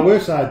 I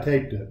wish I'd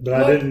taped it, but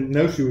I didn't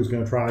know she was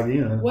going to try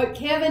again. What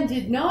Kevin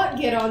did not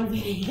get on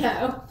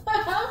video.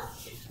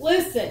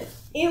 Listen,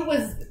 it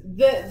was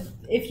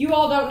if you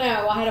all don't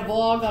know, I had a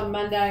vlog on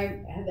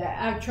Monday.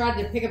 I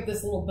tried to pick up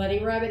this little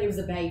bunny rabbit. It was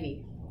a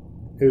baby.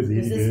 It was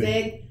this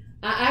big.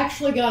 I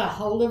actually got a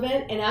hold of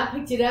it, and I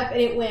picked it up, and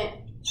it went.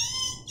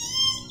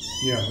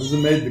 Yeah,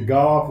 it made the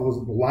golf. It was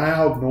a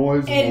loud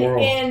noise in the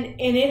world. And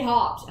it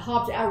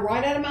hopped out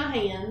right out of my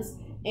hands,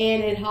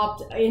 and it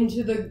hopped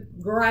into the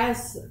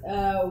grass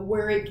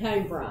where it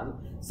came from.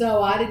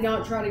 So I did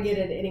not try to get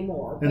it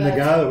anymore. And the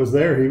guy that was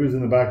there, he was in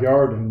the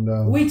backyard.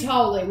 And we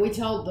told him. We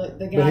told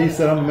the guy. But he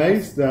said, I'm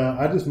amazed.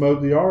 I just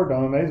mowed the yard.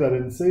 I'm amazed I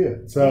didn't see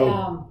it.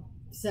 So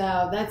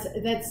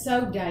that's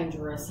so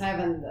dangerous,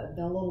 having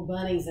the little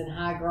bunnies in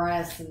high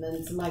grass, and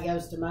then somebody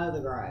goes to mow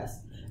the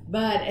grass.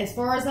 But as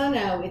far as I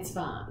know, it's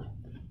fine.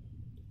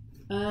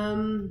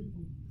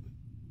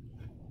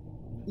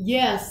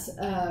 Yes,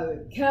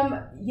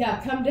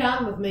 come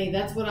down with me.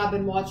 That's what I've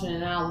been watching,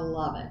 and I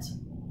love it.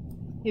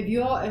 Have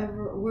you all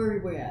ever, where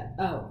are we at?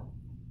 Oh.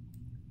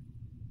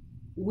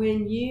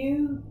 When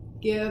you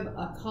give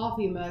a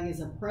coffee mug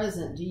as a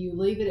present, do you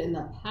leave it in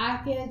the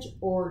package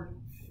or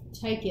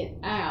take it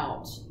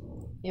out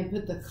and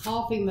put the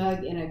coffee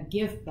mug in a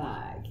gift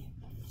bag?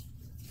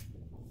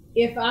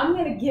 If I'm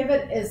going to give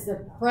it as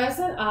the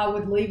present, I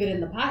would leave it in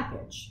the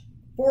package.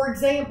 For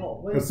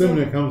example,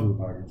 assuming it comes with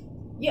a package.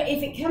 Yeah,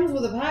 if it comes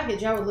with a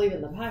package, I would leave it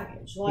in the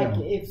package. Like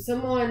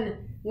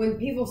when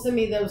people send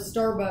me those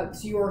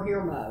Starbucks You Are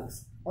Here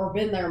mugs or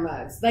Been There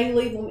mugs, they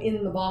leave them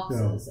in the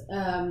boxes.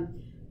 Yeah.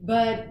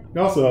 But it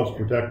also helps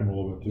protect them a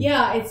little bit too.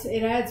 Yeah,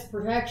 it adds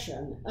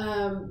protection.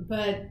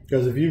 But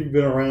because if you've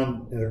been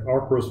around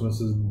our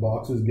Christmases,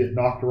 boxes get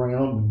knocked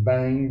around and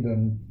banged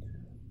and.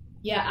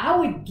 Yeah, I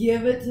would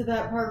give it to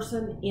that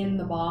person in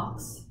the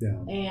box.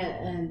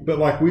 Yeah. But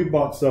like we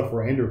bought stuff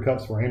for Andrew,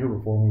 cups for Andrew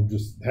before, and we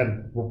just had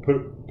to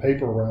put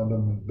paper around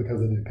them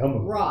because they didn't come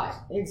with it. Right,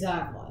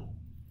 exactly.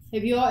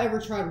 Have you all ever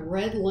tried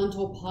red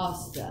lentil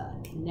pasta?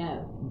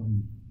 No.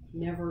 Mm-hmm.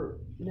 Never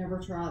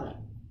tried it.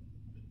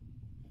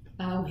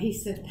 Oh, he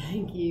said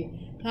thank you.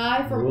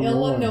 Hi from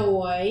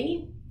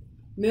Illinois.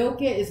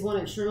 Milka is one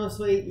extremely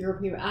sweet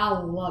European. I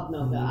love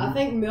Milka. Mm-hmm. I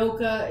think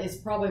Milka is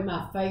probably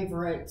my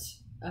favorite.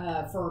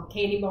 For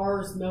candy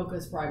bars, Milka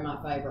is probably my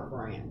favorite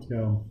brand.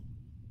 Yeah.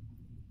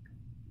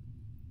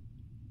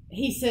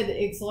 He said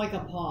it's like a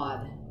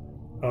pod.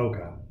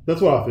 Okay. That's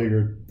what I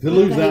figured. To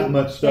lose that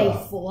much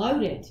stuff. They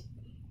float it.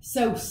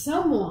 So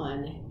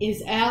someone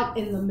is out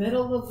in the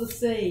middle of the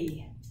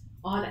sea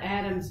on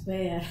Adam's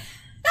bed.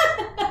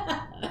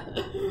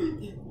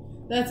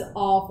 That's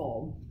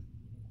awful.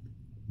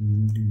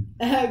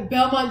 Mm-hmm.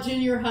 Belmont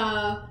Junior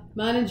High,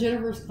 mine and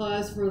Jennifer's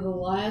class for the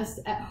last...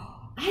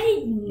 I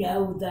didn't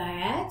know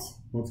that.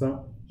 What's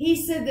that? He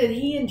said that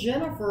he and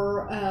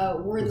Jennifer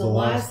were in the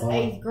last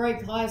 8th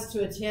grade class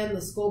to attend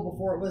the school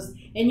before it was.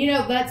 And,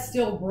 that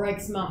still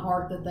breaks my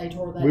heart that they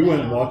tore that down. We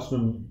went and watched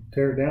them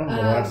tear it down in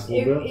the last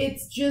little bit.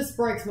 It just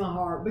breaks my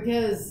heart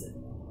because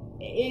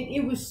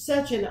it was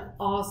such an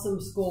awesome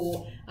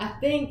school. I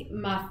think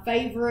my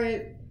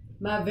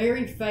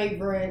very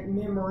favorite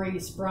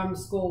memories from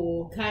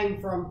school came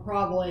from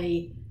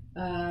probably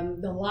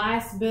the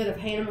last bit of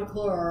Hannah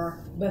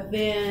McClure, but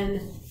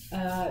then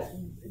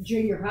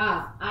junior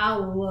high. I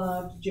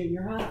loved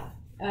junior high.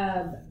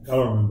 I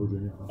don't remember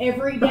junior high.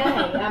 Every day.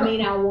 I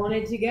mean, I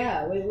wanted to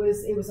go. It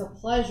was a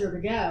pleasure to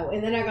go.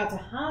 And then I got to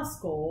high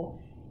school,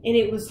 and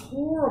it was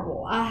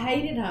horrible. I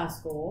hated high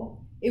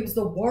school. It was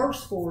the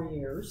worst 4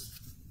 years.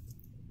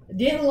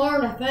 Didn't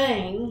learn a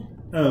thing.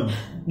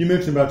 You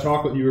mentioned about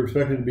chocolate. You were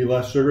expecting it to be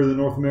less sugar than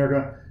North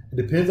America. It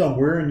depends on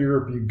where in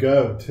Europe you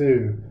go,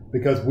 too,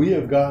 because we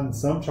have gotten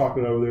some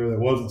chocolate over there that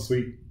wasn't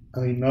sweet. I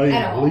mean, not even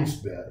the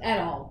least bit. At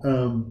all.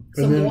 Some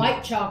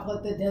white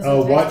chocolate that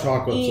doesn't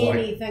taste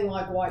anything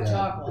like white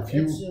chocolate.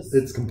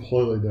 It's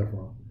completely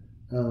different.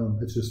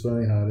 It's just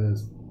funny how it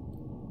is.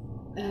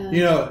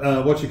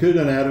 What you could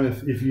have done, Adam,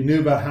 if you knew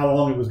about how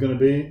long it was going to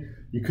be,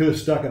 you could have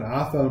stuck an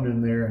iPhone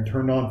in there and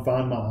turned on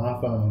Find My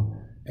iPhone,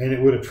 and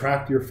it would have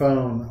tracked your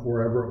phone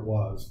wherever it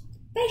was.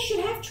 They should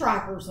have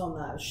trackers on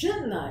those,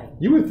 shouldn't they?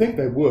 You would think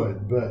they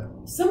would,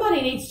 but...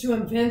 Somebody needs to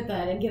invent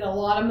that and get a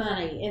lot of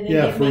money and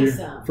then give me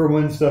some. For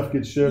when stuff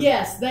gets shipped.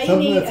 Yes, they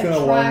need a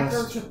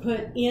tracker to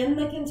put in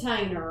the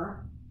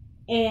container.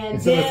 And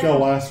something that's going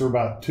to last for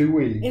about 2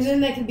 weeks. And then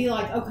they can be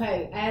like,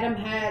 okay, Adam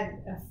had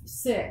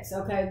 6.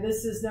 Okay,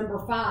 this is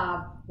number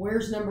 5.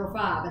 Where's number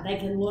 5? And they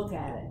can look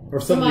at it. Or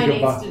somebody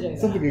needs to do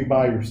something you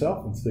buy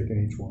yourself and stick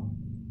in each one.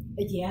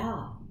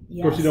 Yeah.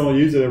 Yes. Of course, you don't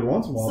use it every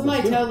once in a while.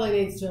 Somebody totally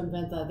needs to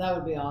invent that. That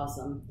would be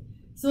awesome.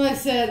 Somebody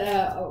said,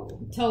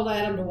 told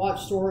Adam to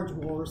watch Storage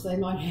Wars. They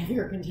might have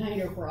your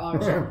container for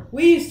auction.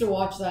 We used to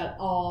watch that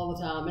all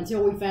the time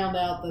until we found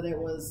out that it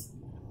was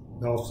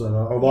all set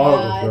up. A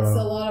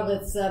lot of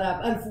it's set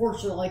up,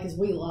 unfortunately, because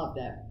we loved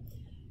it.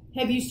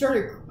 Have you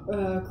started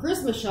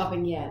Christmas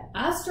shopping yet?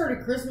 I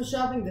started Christmas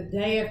shopping the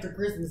day after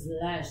Christmas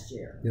last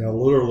year. Yeah,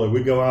 literally.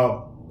 We go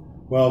out.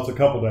 Well, it's a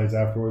couple days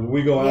afterwards.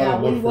 We go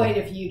out and look wait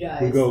a few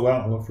days. We go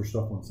out and look for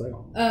stuff on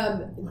sale. Let's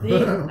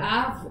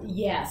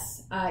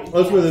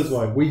put it this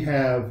way. We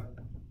have,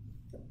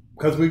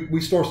 because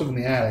we store stuff in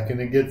the attic and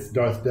it gets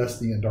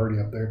dusty and dirty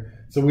up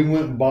there. So we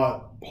went and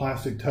bought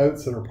plastic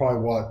totes that are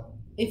probably what?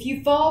 If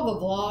you follow the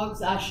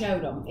vlogs, I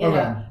showed them.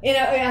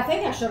 I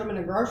think I showed them in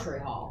a grocery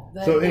haul.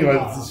 So anyway,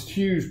 it's this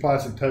huge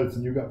plastic totes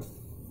and you got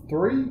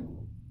 3?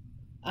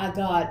 I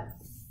got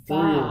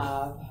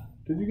 5.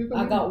 Did you get that?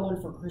 I got one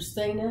for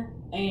Christina,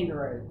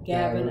 Andrew,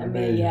 Gavin,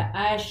 Amelia,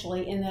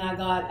 Ashley, and then I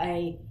got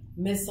a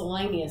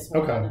miscellaneous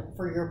one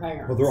for your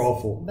parents. Well, they're all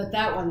full. But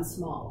that one's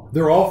small.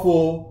 They're all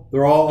full.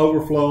 They're all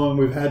overflowing.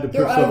 We've had to put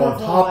stuff on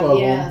top of them.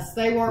 Yes,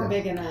 they weren't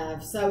big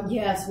enough. So,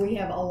 yes, we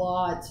have a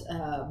lot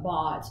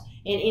bought.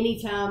 And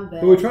anytime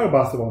that... But we try to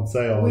buy stuff on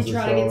sale. We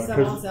try to get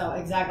stuff on sale.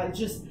 Exactly.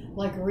 Just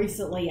like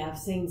recently I've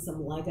seen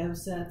some Lego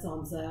sets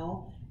on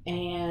sale.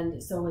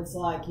 And so it's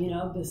like,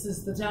 this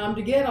is the time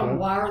to get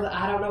them.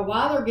 I don't know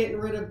why they're getting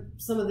rid of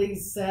some of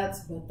these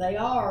sets, but they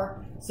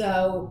are.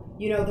 So,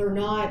 they're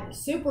not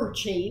super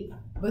cheap,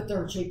 but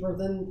they're cheaper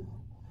than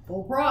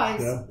full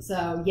price. Yeah.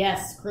 So,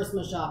 yes,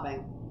 Christmas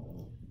shopping.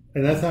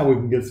 And that's how we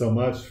can get so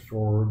much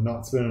for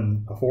not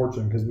spending a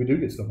fortune, because we do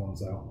get stuff on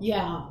sale.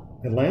 Yeah.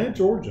 Atlanta,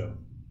 Georgia.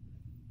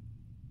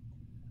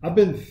 I've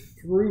been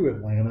through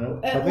Atlanta.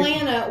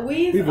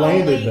 We've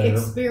only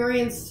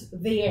experienced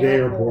the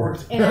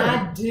airport. And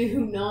I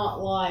do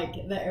not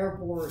like the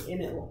airport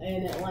in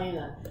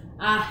Atlanta.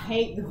 I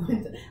hate the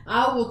winter.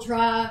 I would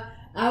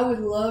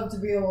love to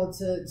be able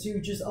to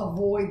just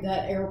avoid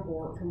that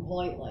airport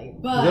completely.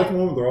 But is that the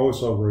one where they're always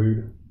so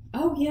rude?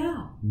 Oh,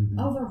 yeah. Mm-hmm.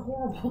 Oh, they're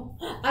horrible.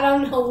 I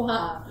don't know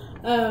why.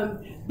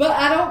 But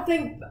I don't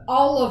think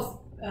all of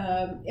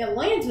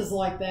Atlanta's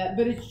like that,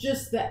 but it's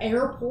just the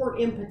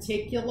airport in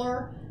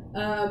particular.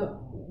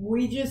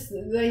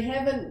 They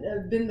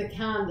haven't been the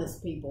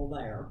kindest people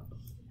there.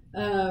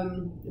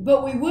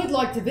 But we would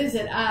like to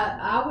visit.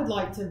 I would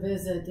like to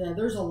visit.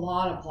 There's a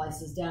lot of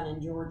places down in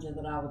Georgia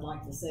that I would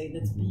like to see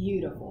that's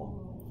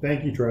beautiful.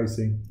 Thank you,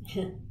 Tracy.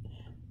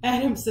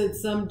 Adam said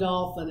some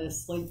dolphin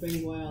is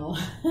sleeping well.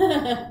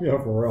 Yeah,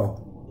 for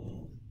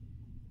real.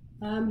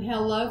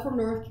 Hello from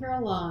North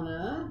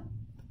Carolina.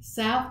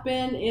 South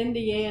Bend,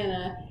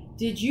 Indiana.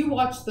 Did you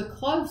watch The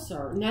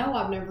Closer? No,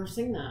 I've never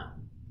seen that.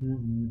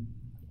 Mm-hmm.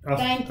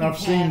 Thank you,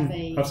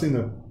 Kathy. I've seen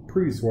the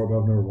previews for it, but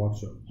I've never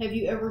watched it. Have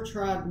you ever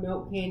tried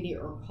milk candy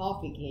or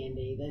coffee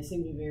candy? They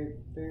seem to be very,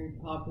 very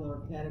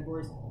popular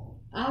categories.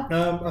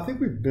 I think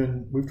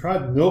we've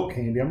tried milk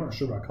candy. I'm not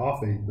sure about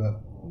coffee,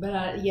 but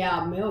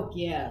milk,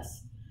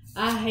 yes.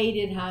 I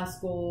hated high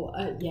school.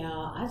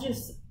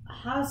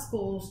 High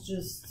school's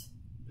just,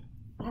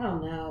 I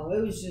don't know.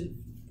 It was just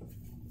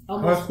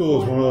high school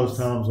was one of those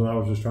times when I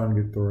was just trying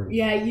to get through.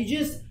 Yeah,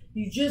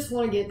 you just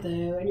want to get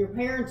through, and your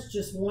parents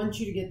just want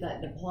you to get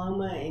that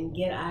diploma and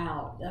get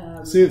out.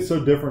 See, it's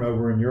so different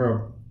over in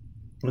Europe,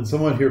 and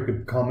someone here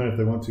could comment if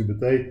they want to, but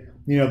they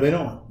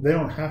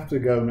don't have to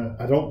go.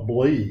 I don't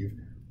believe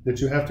that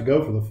you have to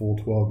go for the full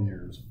 12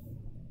 years.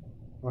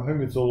 I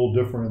think it's a little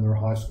different in their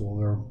high school,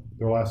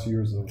 their last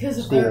years of school. Because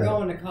if they're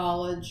going to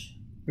college.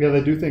 Yeah,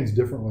 they do things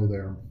differently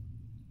there.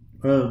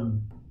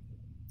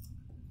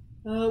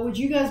 Would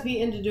you guys be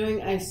into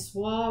doing a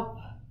swap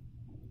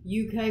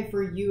UK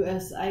for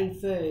USA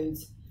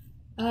foods?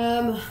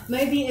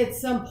 Maybe at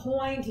some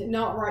point,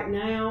 not right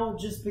now,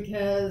 just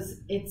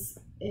because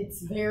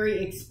it's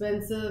very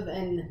expensive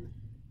and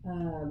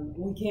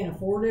we can't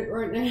afford it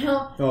right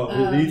now. Oh,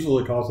 it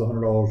easily costs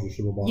 $100 to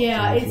ship a box.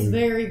 Yeah, it's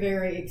very,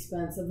 very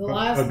expensive. The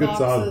last a good boxes,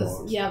 size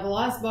box. Yeah, the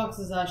last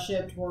boxes I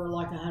shipped were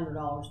like $100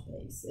 a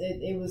piece.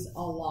 It was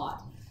a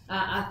lot.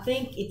 I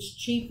think it's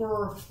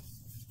cheaper.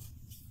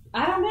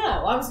 I don't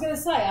know. I was going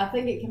to say I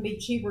think it can be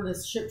cheaper to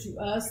ship to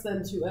us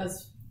than to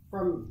us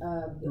from.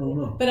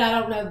 But I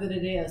don't know that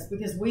it is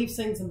because we've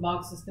seen some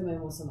boxes come in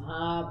with some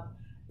high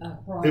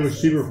prices. It was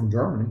cheaper from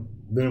Germany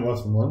than it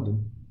was from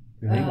London.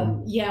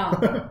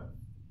 Yeah.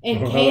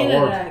 And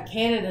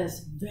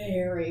Canada's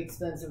very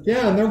expensive.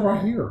 Yeah, and they're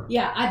right here.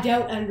 Yeah, I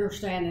don't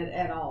understand it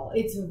at all.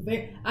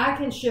 I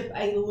can ship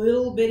a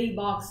little bitty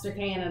box to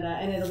Canada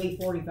and it'll be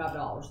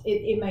 $45.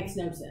 It makes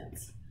no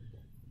sense.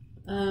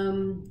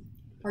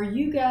 Are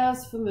you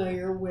guys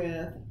familiar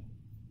with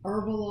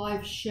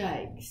Herbalife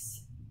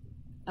shakes?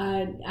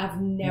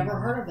 I've never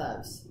heard of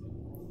those.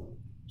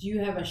 Do you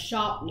have a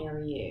shop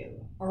near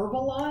you?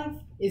 Herbalife?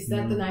 Is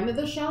that the name of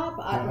the shop?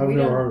 I've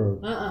never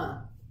heard of it.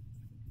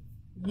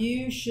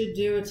 You should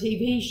do a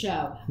TV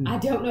show. I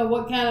don't know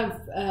what kind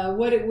of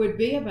what it would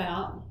be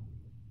about.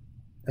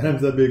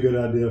 That'd be a good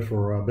idea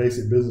for a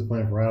basic business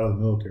plan for out of the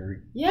military.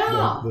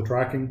 Yeah, the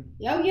tracking.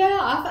 Oh yeah,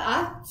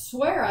 I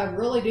swear I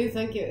really do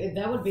think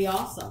that would be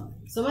awesome.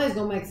 Somebody's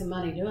gonna make some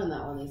money doing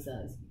that one these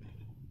days.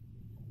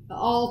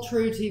 All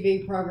true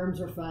TV programs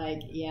are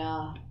fake.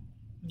 Yeah.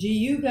 Do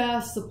you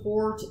guys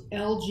support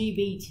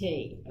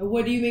LGBT?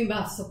 What do you mean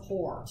by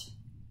support?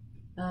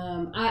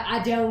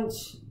 I don't.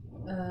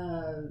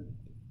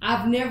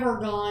 I've never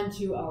gone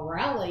to a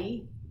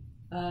rally,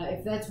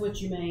 if that's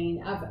what you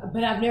mean.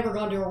 But I've never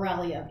gone to a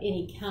rally of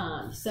any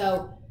kind.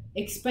 So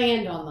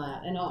expand on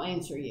that, and I'll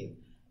answer you.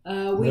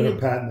 Better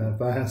patent that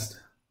fast.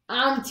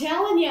 I'm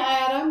telling you,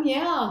 Adam.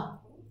 Yeah.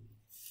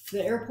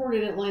 The airport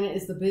in Atlanta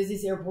is the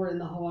busiest airport in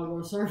the whole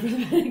world. Sorry for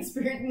that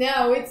experience.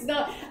 No, it's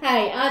not.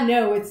 Hey, I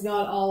know it's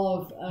not all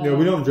of. Yeah,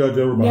 we don't judge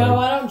everybody. No,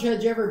 I don't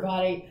judge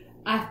everybody.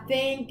 I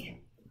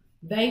think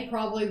they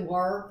probably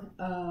work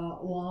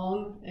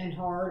long and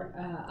hard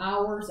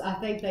hours. I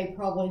think they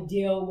probably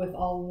deal with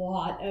a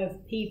lot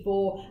of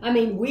people. I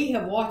mean, we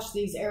have watched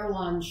these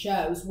airline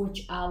shows,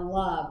 which I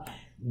love.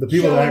 The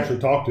people that I actually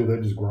talk to,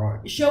 they just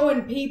grind.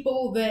 Showing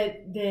people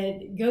that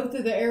go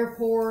through the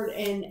airport,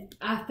 and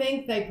I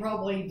think they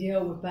probably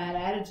deal with bad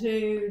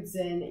attitudes,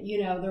 and,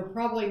 they're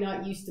probably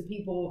not used to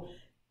people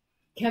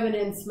coming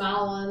in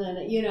smiling,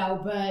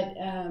 and, but,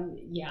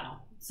 yeah.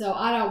 So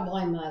I don't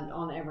blame that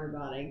on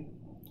everybody.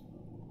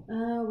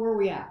 Where are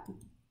we at?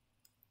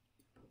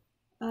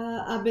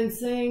 I've been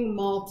seeing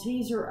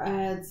Malteser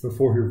ads.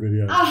 Before your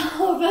video.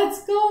 Oh,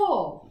 that's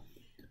cool.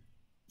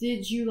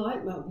 Did you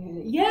like milk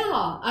candy? Yeah,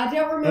 I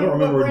don't remember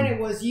what brand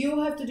it was.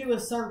 You'll have to do a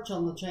search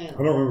on the channel.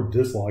 I don't remember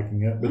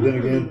disliking it, but then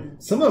again,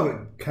 some of it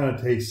kind of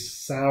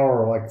tastes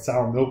sour, like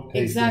sour milk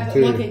tasting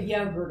exactly, too. like a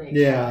yogurt.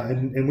 Yeah,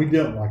 and we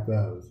didn't like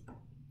those.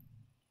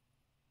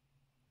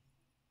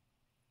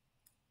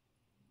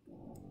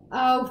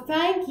 Oh,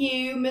 thank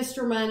you,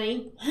 Mr.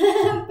 Money.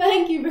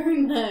 Thank you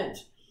very much.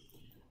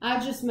 I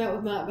just met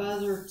with my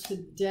advisor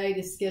today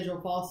to schedule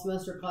fall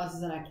semester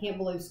classes, and I can't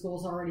believe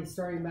school's already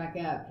starting back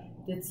up.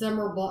 Did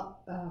summer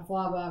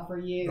fly by for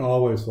you?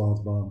 Always flies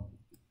by.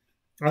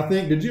 I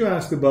think, did you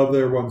ask above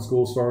there when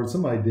school started?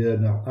 Somebody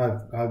did. No,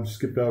 I've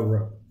skipped over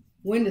it.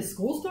 When does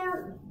school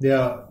start?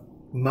 Yeah,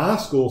 my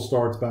school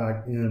starts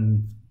back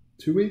in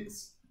 2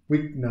 weeks.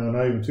 No,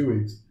 not even 2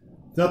 weeks.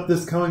 Not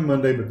this coming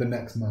Monday, but the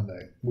next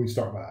Monday we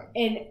start back.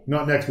 And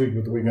not next week,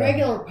 but the week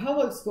regular after.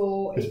 Public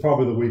school. It's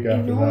probably the week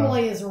after that. It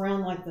normally is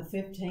around like the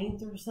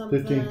 15th or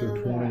something. 15th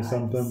or 20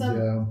 something,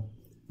 yeah.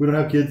 We don't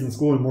have kids in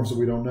school anymore, so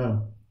we don't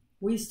know.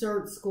 We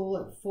start school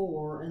at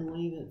 4 and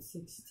leave at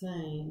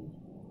 16.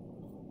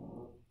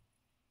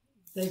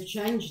 They've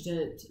changed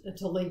it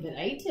to leave at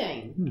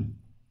 18.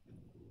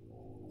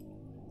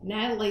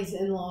 Natalie's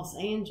in Los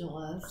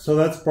Angeles. So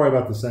that's probably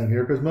about the same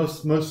here,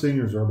 because most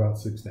seniors are about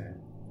 16.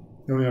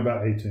 I mean,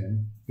 about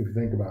 18, if you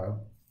think about it.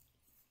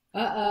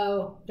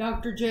 Uh-oh.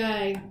 Dr.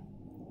 J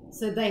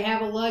said they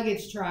have a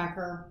luggage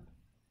tracker.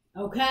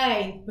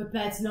 Okay, but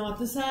that's not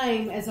the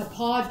same as a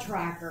pod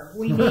tracker.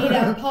 We need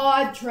a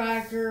pod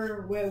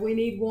tracker. We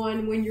need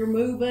one when you're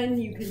moving.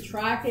 You can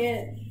track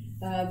it.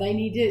 They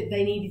need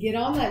to get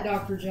on that,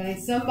 Dr. J.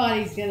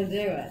 Somebody's going to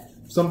do it.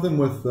 Something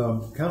with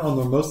kind of on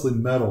the mostly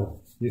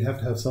metal. You'd have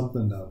to have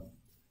something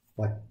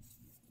like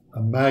a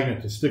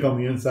magnet to stick on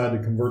the inside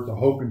to convert the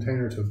whole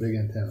container to a big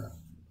antenna.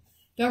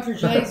 Dr.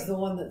 J's the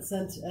one that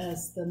sent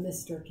us the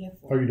Mr.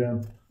 Kiffer. Are you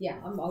done? Yeah,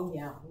 I'm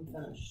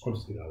finished.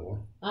 Let's see that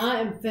one.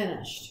 I am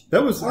finished.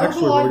 That was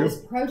actually really good.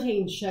 Herbalife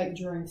protein shake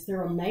drinks.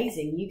 They're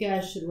amazing. You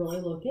guys should really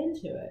look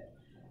into it.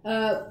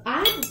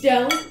 I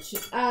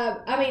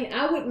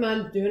wouldn't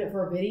mind doing it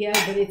for a video,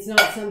 but it's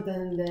not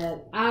something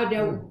that I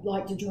don't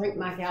like to drink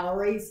my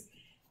calories.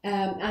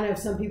 I know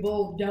some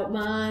people don't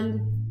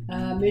mind.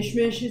 Mish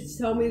has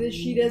told me that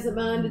she doesn't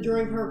mind to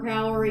drink her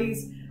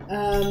calories.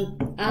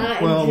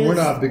 We're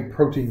not a big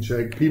protein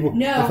shake people.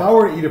 No. If I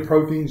were to eat a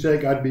protein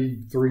shake, I'd be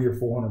 300 or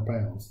 400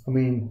 pounds. I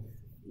mean,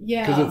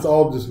 yeah, because it's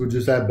all would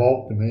just add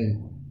bulk to me.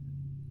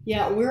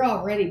 Yeah, we're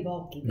already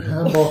bulky people.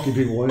 I'm bulky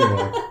people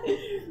anyway.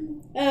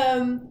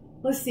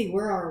 Let's see,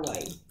 where are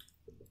we?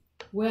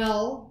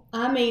 Well,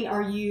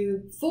 are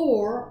you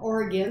for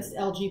or against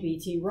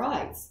LGBT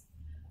rights?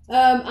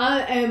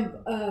 I am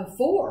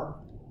for.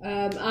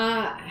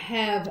 I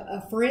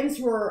have friends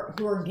who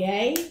are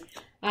gay.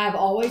 I've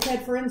always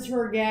had friends who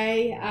are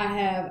gay. I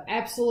have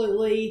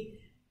absolutely,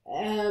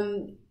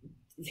 to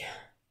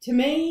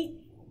me,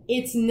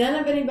 it's none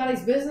of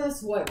anybody's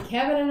business what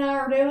Kevin and I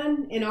are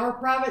doing in our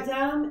private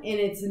time, and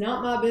it's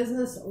not my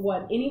business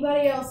what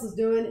anybody else is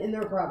doing in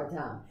their private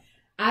time.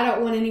 I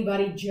don't want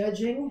anybody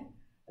judging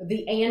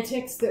the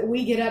antics that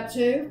we get up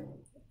to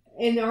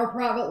in our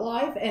private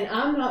life, and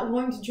I'm not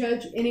going to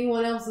judge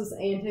anyone else's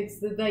antics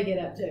that they get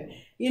up to.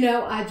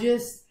 I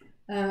just,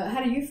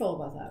 how do you feel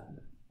about that?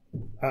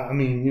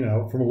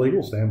 From a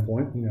legal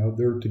standpoint,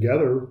 they're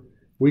together.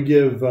 We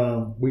give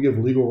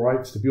legal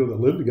rights to people that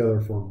live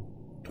together for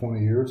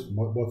 20 years.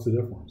 What's the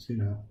difference?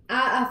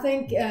 I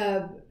think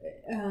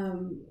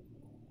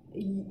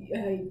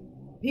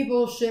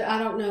people should. I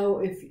don't know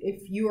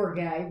if you are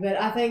gay, but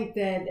I think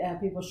that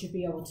people should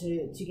be able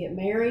to get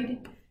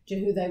married to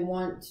who they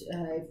want.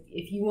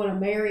 If you want to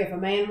marry, if a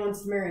man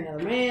wants to marry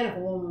another man, if a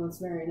woman wants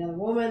to marry another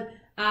woman,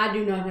 I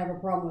do not have a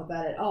problem with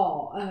that at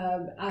all.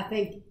 I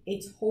think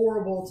it's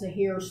horrible to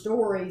hear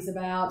stories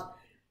about,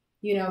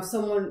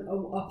 someone,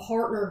 a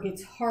partner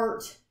gets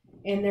hurt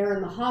and they're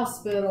in the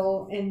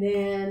hospital, and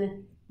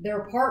then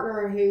their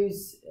partner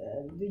who's,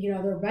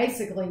 they're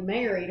basically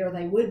married, or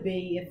they would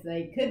be if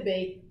they could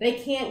be, they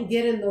can't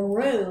get in the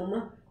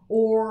room,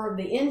 or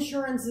the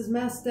insurance is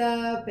messed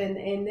up, and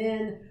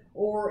then,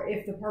 or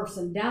if the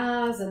person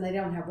dies and they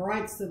don't have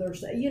rights to their,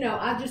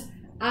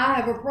 I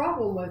have a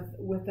problem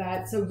with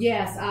that. So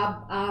yes,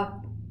 I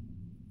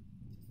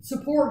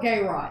support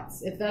gay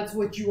rights, if that's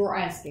what you were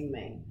asking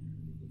me.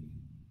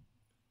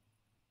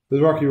 The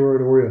Rocky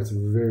Road Oreos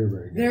are very,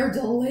 very good. They're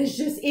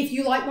delicious. If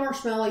you like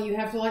marshmallow, you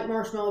have to like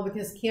marshmallow,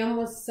 because Kim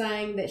was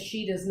saying that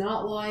she does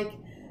not like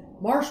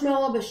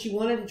marshmallow, but she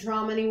wanted to try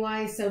them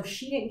anyway, so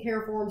she didn't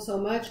care for them so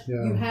much.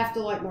 Yeah. You have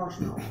to like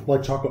marshmallow.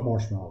 Like chocolate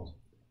marshmallows.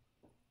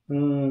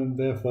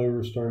 They have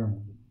flavors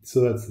starting.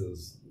 So that's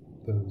those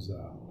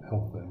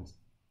health things.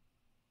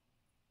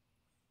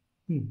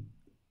 Do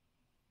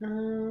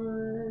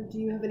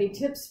you have any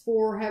tips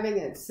for having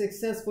a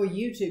successful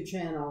YouTube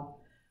channel?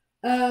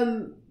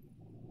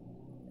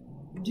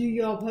 Do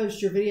y'all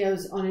post your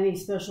videos on any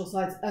special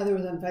sites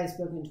other than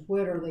Facebook and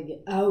Twitter?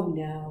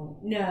 No.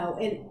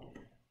 And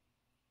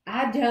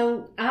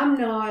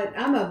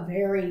I'm a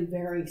very,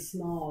 very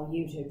small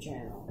YouTube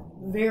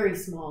channel. Very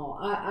small.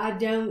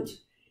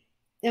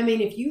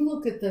 If you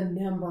look at the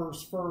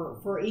numbers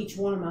for each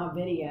one of my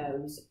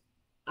videos,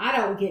 I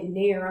don't get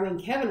near.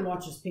 Kevin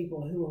watches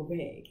people who are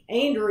big.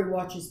 Andrew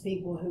watches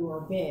people who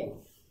are big.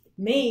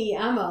 Me,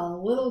 I'm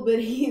a little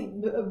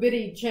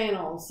bitty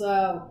channel.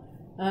 So,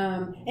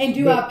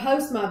 I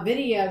post my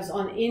videos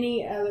on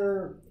any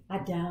other? I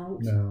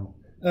don't. No.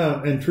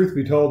 And truth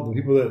be told, the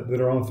people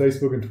that are on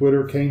Facebook and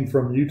Twitter came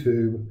from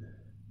YouTube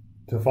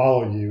to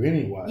follow you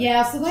anyway.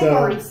 Yeah, so they've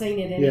already seen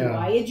it anyway.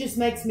 Yeah. It just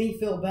makes me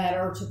feel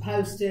better to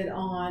post it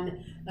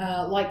on,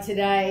 like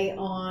today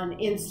on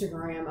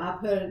Instagram.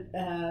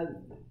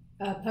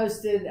 I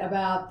posted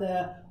about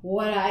the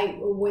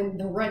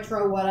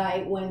retro What I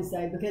Ate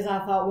Wednesday, because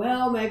I thought,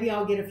 well, maybe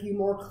I'll get a few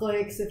more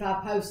clicks if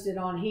I post it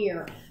on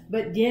here.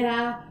 But did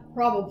I?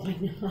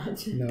 Probably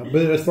not. No,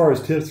 but as far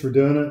as tips for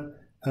doing it,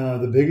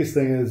 the biggest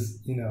thing is,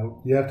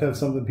 you have to have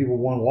something people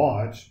want to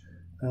watch,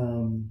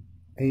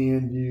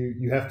 and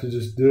you have to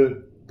just do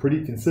it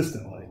pretty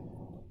consistently.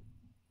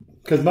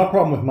 Because my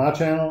problem with my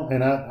channel,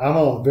 and I'm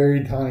a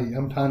very tiny,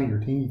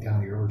 teeny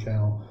tinier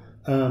channel.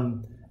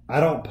 I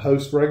don't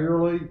post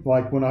regularly.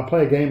 Like when I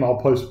play a game, I'll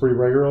post pretty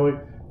regularly.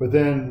 But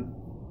then,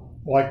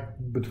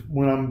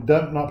 when I'm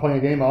done not playing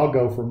a game, I'll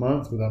go for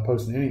months without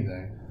posting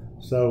anything.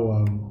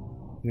 So,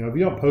 if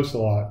you don't post a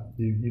lot,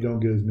 you don't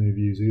get as many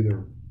views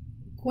either.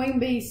 Queen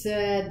Bee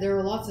said there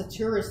are lots of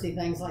touristy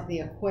things like the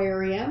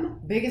aquarium,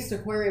 biggest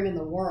aquarium in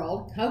the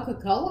world,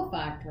 Coca-Cola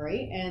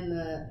factory, and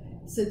the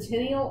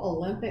Centennial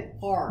Olympic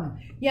Park.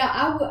 Yeah,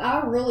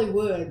 I really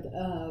would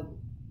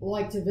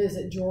like to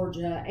visit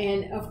Georgia,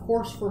 and of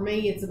course for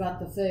me it's about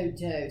the food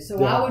too. So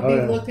yeah, I would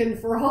be looking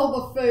for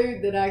all the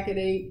food that I could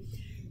eat.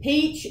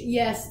 Peach,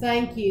 yes,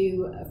 thank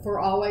you for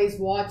always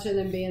watching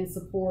and being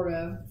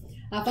supportive.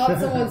 I thought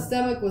someone's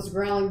stomach was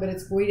growling, but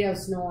it's Guido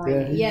snoring.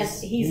 Yeah,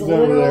 yes, he's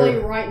literally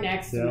right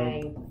next to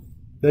me.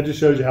 That just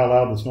shows you how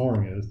loud the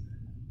snoring is.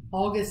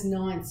 August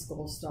 9th,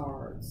 school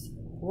starts.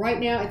 Right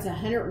now, it's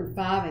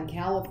 105 in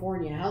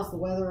California. How's the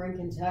weather in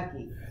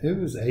Kentucky? It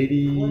was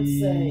 80. Let's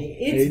see.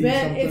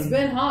 It's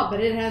been hot, but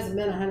it hasn't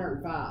been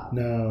 105.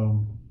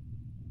 No.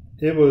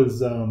 It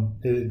was,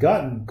 it had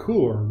gotten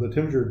cooler. The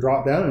temperature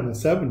dropped down in the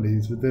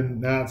 70s, but then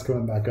now it's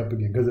coming back up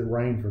again because it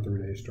rained for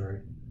 3 days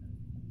straight.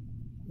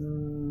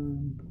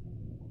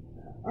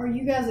 Are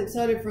you guys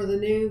excited for the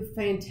new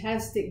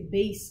Fantastic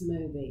Beasts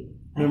movie?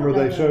 Remember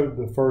they showed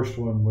the first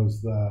one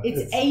was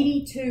it's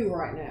 82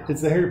 right now.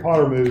 It's the Harry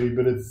Potter movie,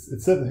 but it's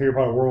set in the Harry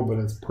Potter world, but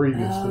it's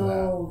previous to that.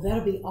 Oh,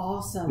 that'll be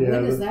awesome. Yeah,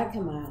 when does that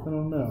come out? I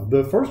don't know.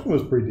 The first one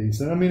was pretty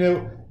decent. I mean,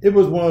 it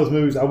was one of those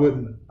movies I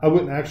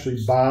wouldn't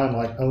actually buy and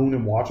like own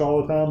and watch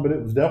all the time, but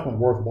it was definitely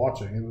worth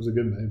watching. It was a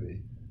good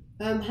movie.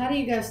 How do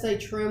you guys stay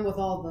trim with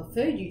all the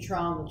food you try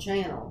on the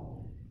channel?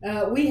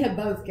 We have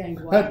both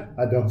gained weight.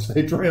 I don't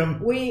stay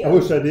trim. I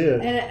wish I did.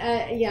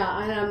 And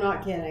I'm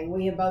not kidding.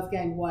 We have both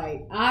gained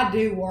weight. I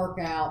do work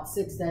out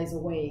 6 days a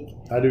week.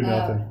 I do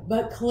nothing.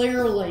 But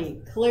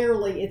clearly,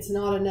 it's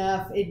not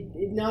enough.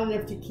 Not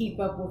enough to keep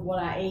up with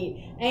what I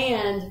eat.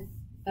 And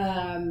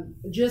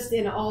just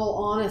in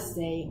all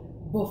honesty,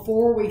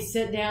 before we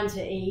sit down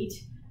to eat,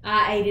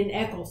 I ate an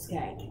Eccles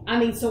cake. I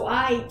mean, so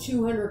I ate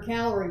 200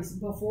 calories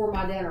before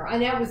my dinner.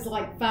 And that was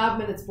like 5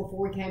 minutes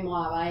before we came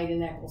live. I ate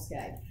an Eccles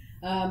cake.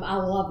 I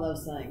love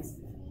those things.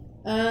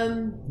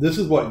 This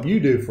is what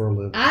you do for a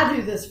living. I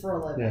do this for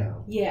a living. Yeah.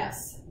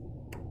 Yes.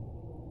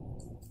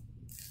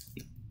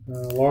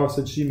 Laura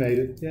said she made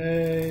it.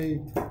 Yay.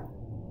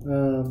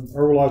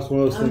 Herbalife's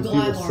one of those things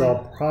people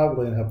sell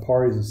privately and have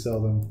parties and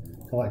sell them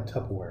kind of like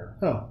Tupperware.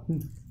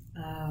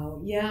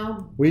 Oh, yeah.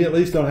 We at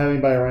least don't have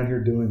anybody around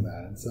here doing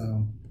that.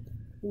 So,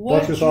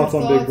 what's your thoughts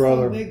on Big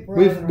Brother?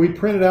 We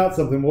printed out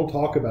something. We'll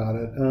talk about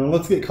it.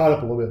 Let's get caught up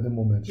a little bit, and then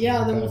we'll mention it.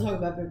 Yeah, then we'll talk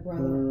about Big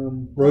Brother.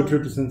 Road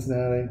trip to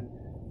Cincinnati.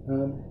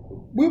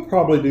 We'll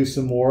probably do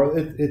some more.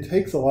 It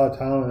takes a lot of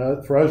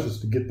time for us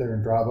just to get there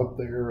and drive up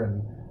there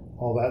and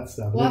all that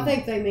stuff. Well, I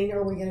think they mean,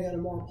 are we going to go to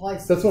more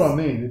places? That's what I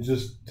mean. It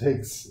just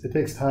takes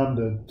time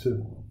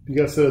to you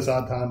got to set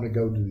aside time to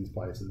go to these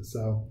places.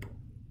 So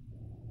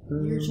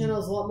your channel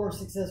is a lot more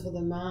successful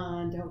than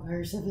mine. Don't compare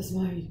yourself as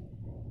mine.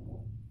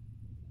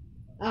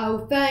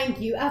 Oh,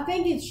 thank you. I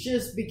think it's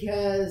just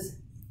because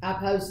I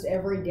post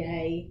every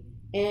day,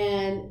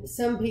 and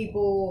some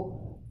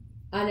people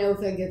I know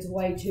think it's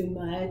way too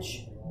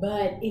much.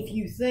 But if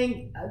you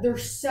think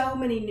there's so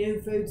many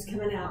new foods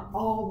coming out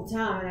all the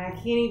time, and I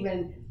can't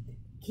even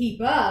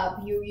keep up,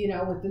 you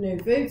know, with the new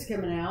foods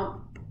coming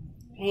out,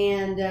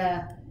 and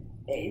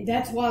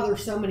that's why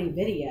there's so many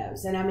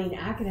videos. And I mean,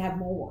 I could have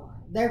more.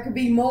 There could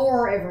be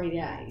more every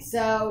day.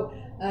 So,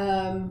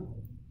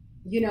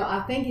 you know,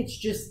 I think it's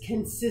just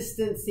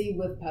consistency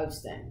with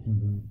posting.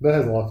 Mm-hmm. That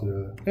has a lot to do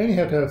with it. And you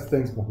have to have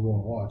things people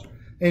want to watch.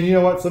 And you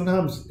know what?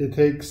 Sometimes it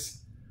takes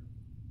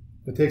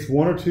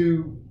one or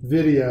two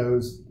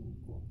videos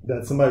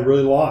that somebody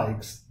really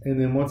likes, and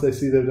then once they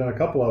see they've done a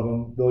couple of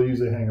them, they'll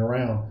usually hang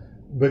around.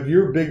 But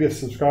your biggest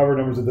subscriber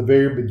numbers at the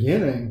very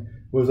beginning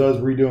was us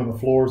redoing the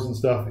floors and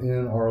stuff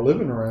in our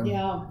living room.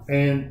 Yeah.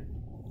 And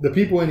the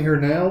people in here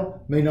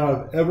now may not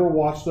have ever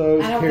watched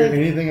those, care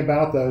anything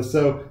about those.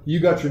 So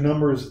you got your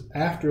numbers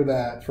after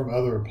that from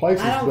other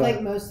places. I don't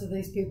think most of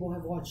these people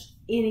have watched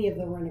any of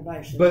the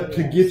renovations. But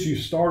to get you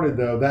started,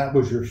 though, that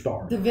was your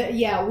start.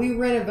 Yeah, we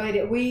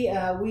renovated. We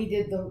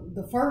did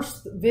the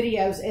first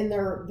videos, and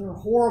they're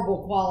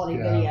horrible quality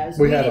videos.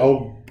 We had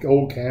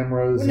old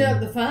cameras. No,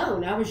 the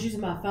phone. I was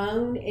using my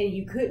phone, and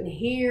you couldn't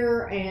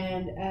hear.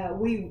 And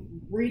we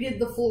redid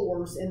the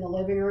floors in the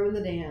living room and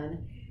the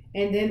den.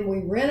 And then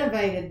we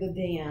renovated the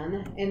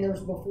den, and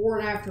there's before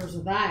and afters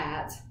of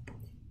that.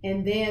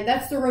 And then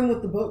that's the room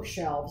with the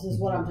bookshelves is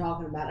what I'm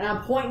talking about. And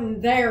I'm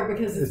pointing there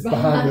because it's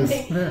behind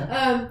me.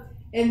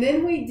 And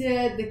then we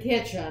did the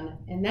kitchen,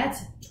 and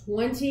that's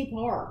 20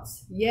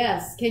 parts.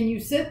 Yes. Can you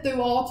sit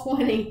through all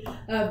 20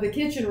 of the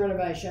kitchen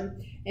renovation?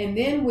 And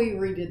then we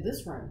redid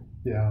this room.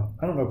 Yeah.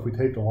 I don't know if we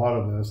taped a lot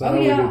of this. I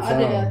did.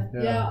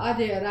 Yeah, I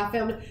did. I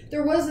found it.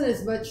 There wasn't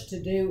as much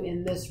to do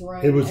in this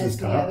room. It was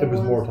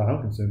more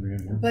time consuming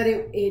in here. But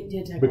it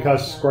did take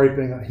because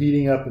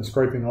heating up and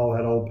scraping all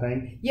that old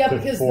paint. Yeah,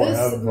 because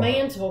this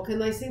mantle, can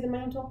they see the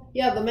mantle?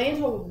 Yeah, the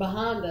mantle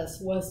behind us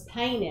was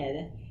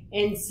painted.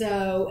 And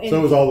so it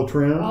was all the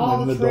trim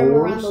and the trim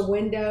doors around the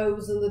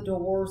windows and the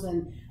doors,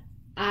 and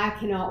I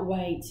cannot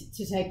wait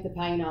to take the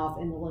paint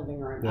off in the living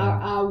room. Yeah.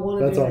 I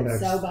want to do it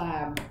so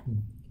bad.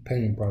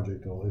 Painting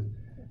project, always.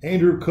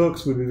 Andrew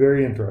cooks would be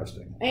very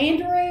interesting.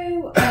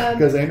 Andrew,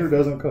 because Andrew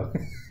doesn't cook.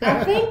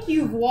 I think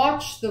you've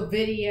watched the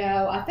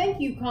video. I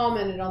think you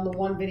commented on the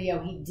one video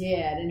he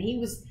did, and he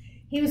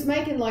was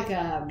making like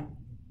an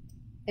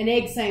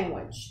egg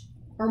sandwich,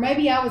 or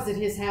maybe I was at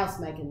his house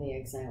making the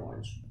egg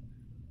sandwich.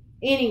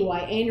 Anyway,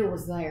 Andrew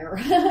was there.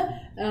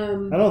 I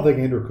don't think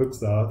Andrew cooks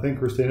though. I think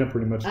Christina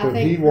pretty much cooks.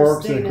 He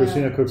works and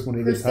Christina cooks when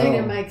he gets home.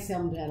 Christina makes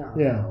him dinner.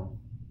 Yeah.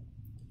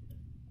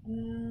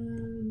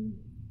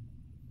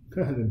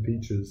 And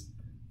Peaches.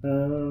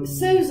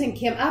 Susan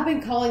Kim. I've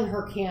been calling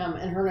her Kim,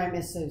 and her name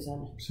is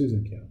Susan.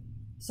 Susan Kim.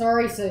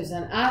 Sorry,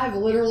 Susan. I have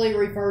literally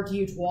referred to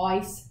you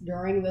twice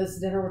during this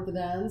dinner with the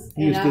Dunns,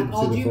 and I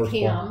called you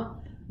Kim.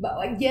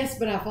 But yes,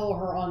 but I follow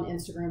her on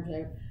Instagram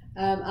too.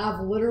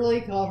 I've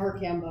literally called her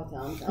Kim both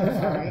times. I'm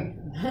sorry.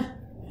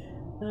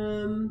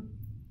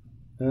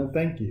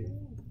 Thank you.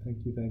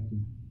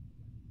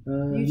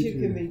 YouTube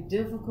can be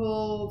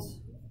difficult.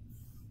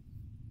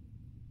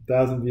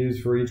 1,000 views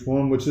for each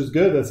one, which is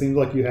good. That seems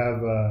like you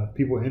have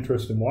people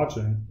interested in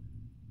watching.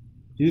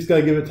 You just got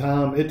to give it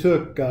time. It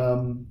took.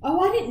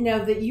 I didn't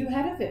know that you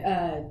had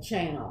a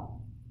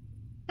channel.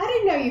 I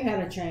didn't know you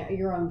had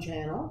your own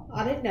channel.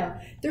 I didn't know.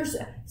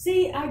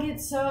 I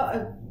get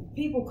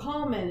people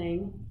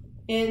commenting,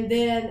 and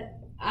then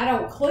I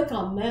don't click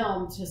on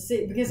them to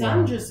see because I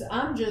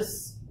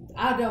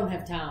don't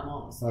have time,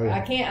 honestly.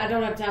 I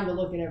don't have time to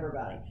look at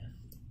everybody.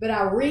 But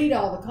I read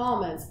all the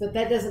comments, but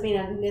that doesn't mean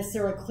I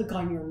necessarily click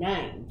on your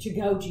name to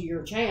go to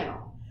your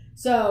channel.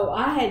 So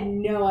I had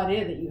no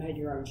idea that you had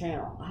your own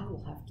channel. I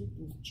will have to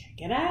check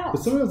it out.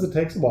 But sometimes it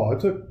takes a while. It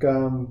took,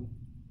 2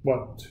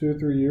 or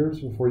 3 years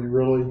before you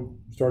really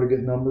started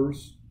getting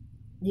numbers?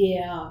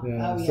 Yeah.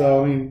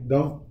 So, I mean,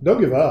 don't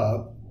give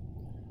up.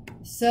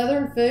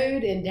 Southern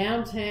food in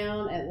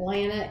downtown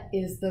Atlanta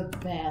is the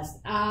best.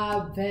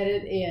 I bet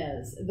it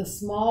is. The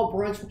small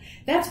brunch.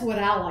 That's what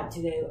I like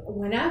to do.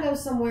 When I go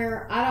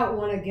somewhere, I don't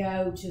want to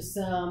go to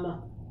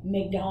some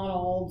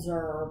McDonald's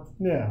or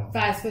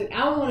fast food.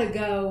 I want to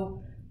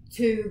go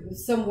to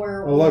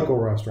somewhere. A local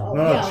restaurant.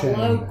 Not a chain.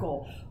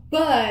 Local.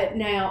 But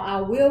now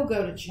I will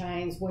go to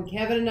chains. When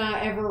Kevin and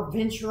I ever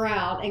venture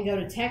out and go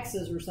to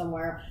Texas or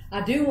somewhere, I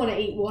do want to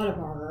eat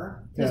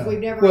Whataburger because we've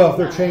never. Well, if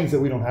they're chains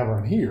that we don't have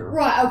around here,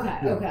 right?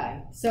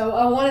 Okay. So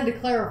I wanted to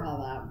clarify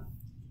that.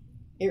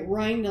 It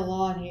rained a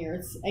lot here.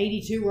 It's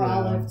 82 where I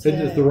live too.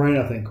 The rain,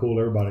 I think, cooled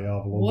everybody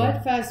off a little bit.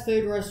 What fast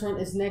food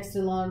restaurant is next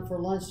in line for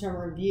lunchtime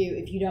review?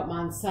 If you don't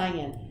mind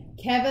saying.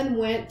 Kevin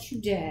went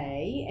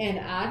today, and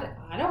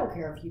I don't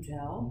care if you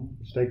tell.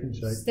 Steak and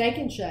Shake. Steak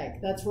and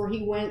Shake. That's where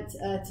he went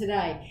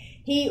today.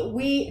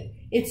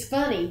 It's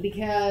funny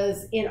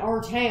because in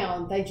our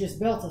town they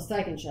just built a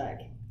Steak and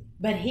Shake,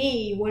 but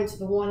he went to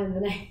the one in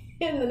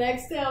the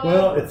next town.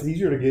 Well, it's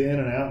easier to get in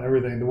and out and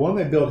everything. The one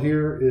they built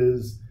here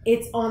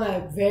it's on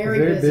a very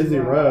busy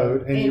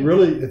road, and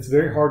it's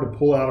very hard to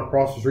pull out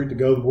across the street to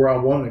go where I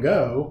wanted to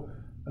go.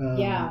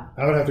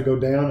 I would have to go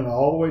down and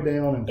all the way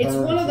down and turn. It's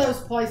one of those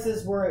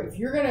places where if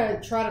you're going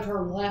to try to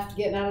turn left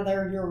getting out of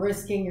there, you're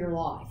risking your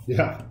life.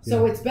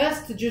 So it's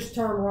best to just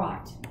turn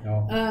right.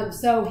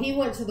 So he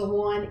went to the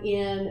one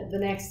in the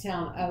next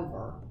town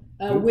over,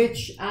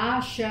 which I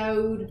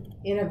showed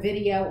in a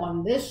video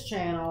on this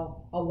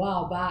channel a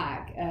while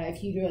back.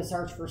 If you do a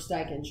search for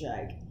Steak and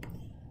Shake.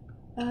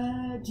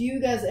 Do you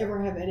guys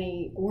ever have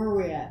any... Where are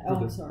we at? Oh,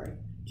 I'm sorry.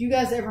 Do you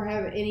guys ever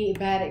have any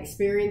bad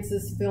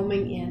experiences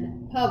filming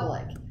in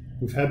public?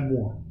 We've had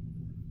one.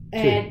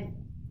 At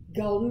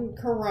Golden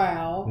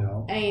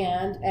Corral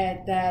and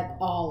at that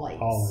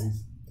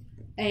Ollie's.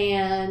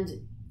 And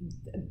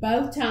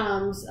both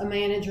times a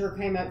manager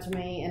came up to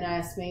me and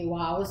asked me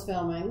why I was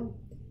filming.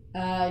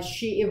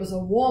 It was a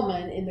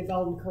woman in the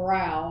Golden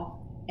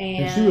Corral.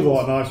 And she was a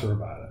lot nicer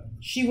about it.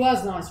 She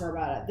was nicer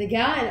about it. The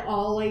guy at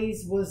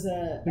Ollie's was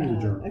a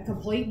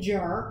complete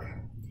jerk.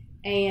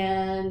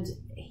 And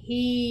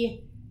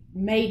he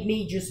made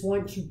me just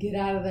want to get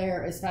out of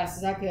there as fast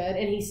as I could.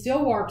 And he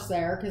still works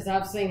there because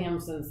I've seen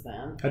him since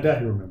then. I doubt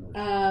he remembers.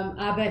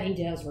 I bet he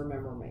does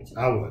remember me too.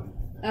 I would.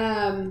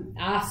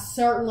 I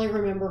certainly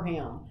remember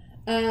him.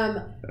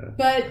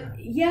 But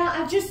yeah,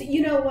 I just,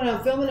 when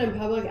I'm filming in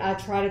public, I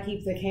try to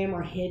keep the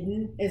camera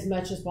hidden as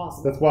much as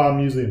possible. That's why I'm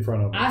usually in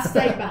front of him. I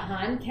stay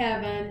behind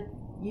Kevin.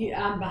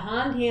 I'm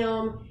behind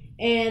him.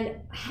 And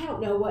I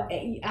don't know what,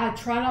 I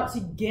try not to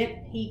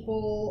get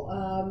people,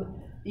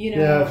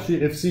 Yeah,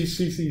 if she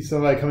sees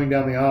somebody coming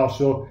down the aisle,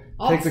 she'll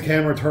take the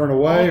camera, turn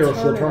away, or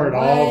she'll turn it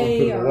off and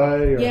put it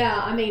away.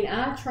 Yeah, I mean,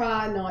 I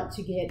try not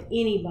to get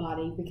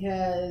anybody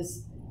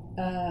because,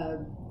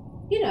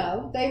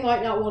 they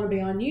might not want to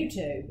be on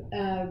YouTube.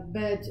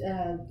 But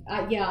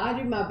I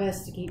do my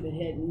best to keep it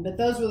hidden. But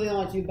those were the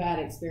only 2 bad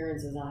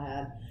experiences I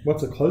had.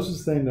 What's the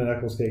closest thing to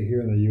knuckle skate here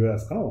in the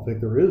U.S.? I don't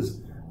think there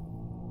is.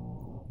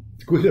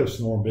 Guido's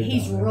snoring big.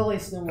 He's really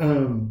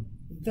snoring.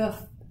 The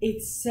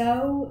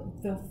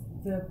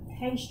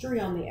pastry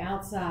on the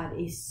outside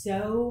is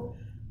so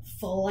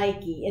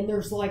flaky, and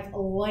there's like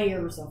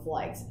layers of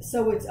flakes.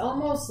 So it's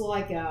almost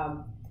like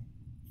a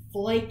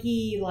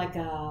flaky, like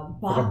a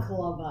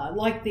baklava,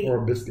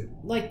 or a biscuit.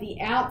 Like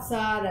the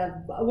outside of.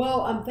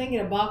 Well, I'm thinking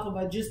of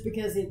baklava just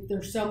because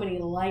there's so many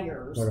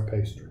layers. Like a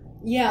pastry.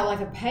 Yeah,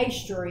 like a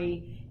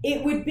pastry.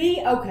 It would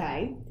be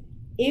okay.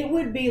 It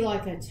would be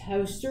like a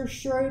toaster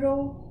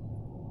strudel.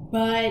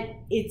 But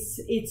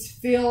it's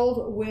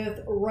filled with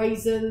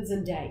raisins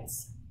and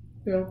dates.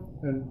 Yeah,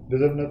 and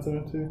does it have nuts in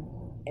it too?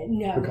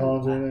 No.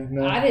 Pecans or anything?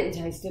 No? I didn't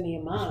taste any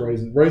of mine.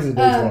 Just raisins and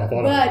dates what I thought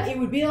it was. But it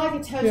would be like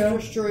a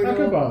toaster strudel. I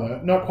could buy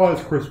that. Not quite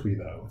as crispy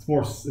though.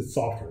 It's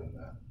softer than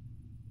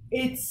that.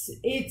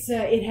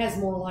 It has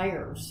more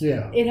layers.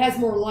 Yeah. It has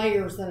more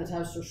layers than a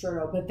toaster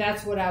strudel, but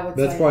that's what I would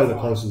say. That's probably the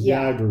closest.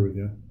 Yeah, I agree with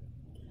you.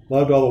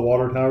 Loved all the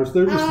water towers.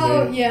 They're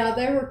just neat. Yeah,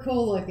 they were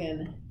cool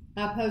looking.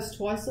 I post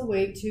twice a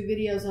week, 2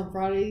 videos on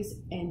Fridays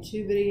and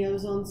 2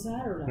 videos on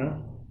Saturday. Yeah.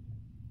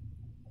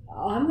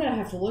 I'm gonna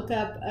have to look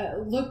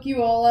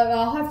you all up.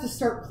 I'll have to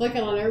start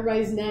clicking on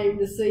everybody's name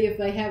to see if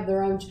they have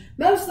their own.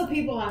 Most of the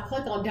people I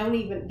click on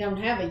don't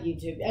have a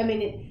YouTube. I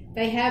mean,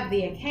 they have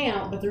the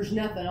account, but there's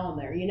nothing on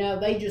there. You know,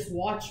 they just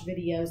watch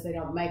videos. They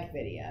don't make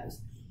videos.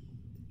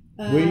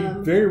 We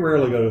very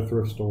rarely go to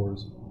thrift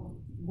stores.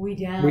 We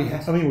don't. We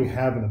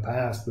have in the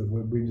past, but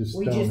we just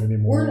don't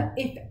anymore.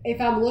 If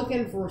I'm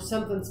looking for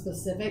something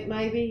specific,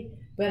 maybe,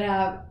 but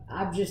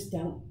I just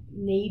don't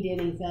need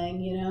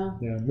anything, you know.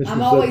 Yeah,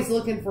 I'm always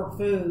looking for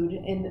food,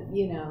 and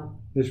you know.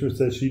 Mishmish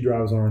says she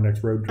drives on her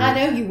next road trip. I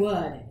know you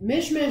would.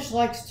 Mishmish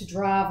likes to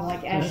drive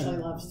like Ashley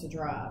loves to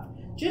drive.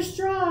 Just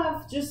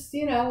drive,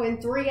 in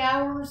 3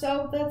 hours.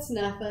 Oh, that's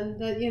nothing.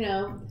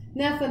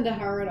 Nothing to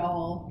her at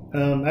all.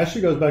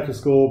 Ashley goes back to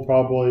school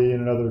probably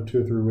in another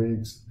 2 or 3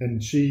 weeks,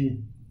 and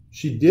she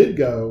did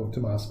go to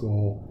my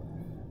school.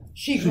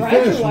 She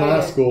finished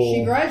my school.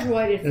 She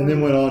graduated and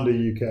then went on to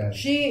UK.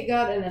 She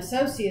got an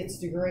associate's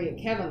degree at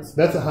Kevin's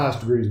school. That's the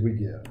highest degrees we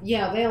give.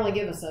 Yeah, they only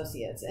give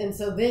associates, and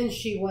so then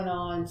she went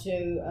on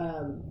to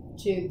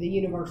the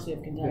University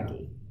of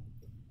Kentucky.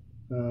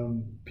 Yeah.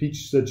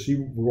 Peach said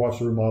she watched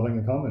the remodeling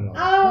and commented on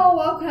it.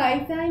 Oh,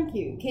 okay, thank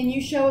you. Can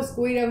you show us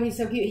Guido? He's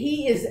so cute.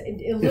 He is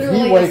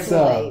literally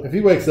asleep. If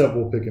he wakes up,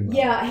 we'll pick him up.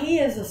 Yeah, he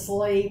is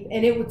asleep,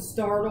 and it would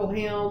startle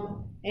him.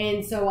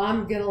 And so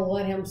I'm going to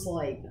let him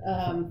sleep.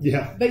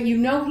 Yeah. But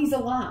he's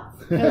alive.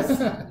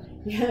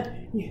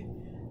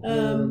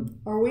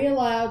 Are we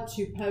allowed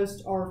to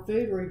post our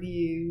food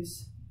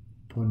reviews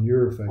on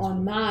your Facebook?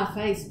 On my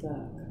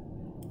Facebook.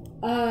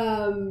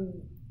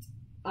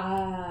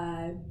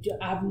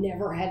 I've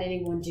never had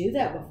anyone do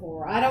that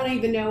before. I don't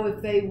even know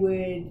if they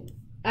would.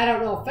 I don't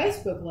know if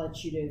Facebook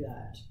lets you do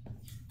that.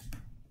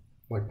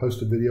 Like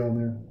post a video on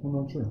there? I'm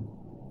not sure.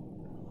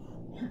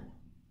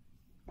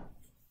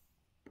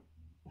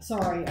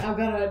 Sorry, I've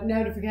got a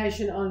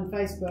notification on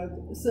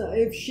Facebook. So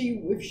if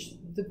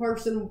the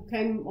person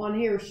came on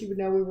here, she would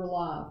know we were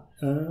live.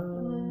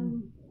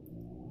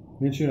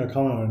 Mentioned a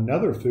comment on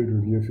another food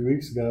review a few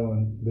weeks ago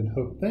and been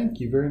hooked.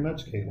 Thank you very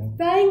much, Caitlin.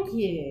 Thank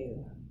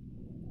you.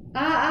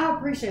 I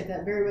appreciate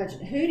that very much.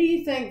 Who do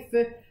you think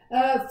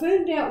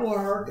Food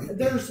Network?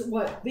 There's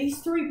these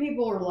 3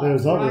 people are left.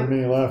 There's not very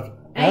many left.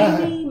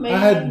 Amy, I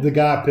had the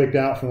guy picked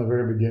out from the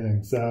very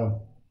beginning.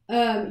 So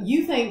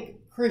you think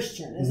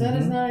Christian? Is that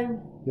his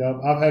name? Yeah,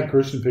 I've had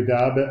Christian picked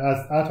out. But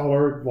I told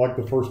her like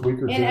the first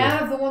week or two. And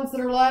out of the ones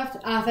that are left,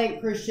 I think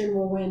Christian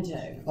will win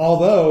too.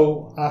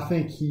 Although I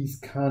think he's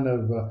kind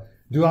of.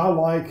 Do I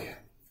like?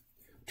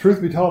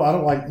 Truth be told, I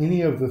don't like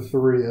any of the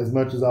 3 as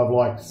much as I've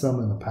liked some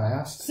in the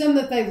past. Some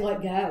that they've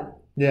let go.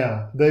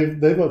 Yeah, they've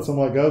let some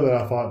let go that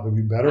I thought would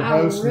be better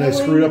hosts, and they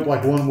screwed up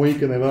like 1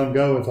 week and they let them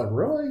go. It's like,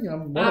 really?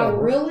 I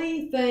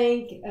really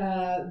think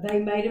they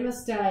made a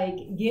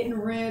mistake getting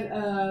rid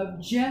of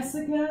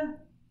Jessica.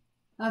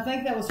 I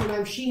think that was her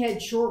name. She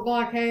had short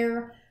black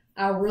hair.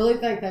 I really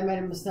think they made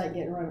a mistake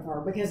getting rid of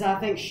her because I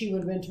think she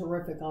would have been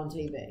terrific on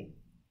TV.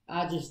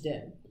 I just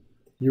did.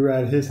 You were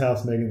at his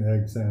house making the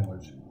egg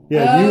sandwich.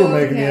 Yeah, you were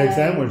making the egg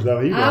sandwich, though.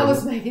 I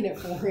was making it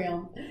for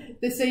him.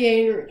 To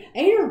see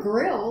Andrew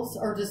grills,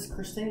 or does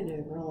Christina do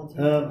the grilling?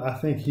 I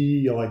think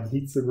he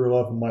heats the grill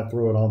up and might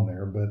throw it on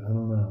there, but I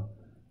don't know.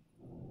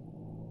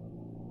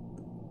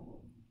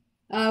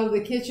 Oh,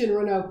 the kitchen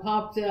Renault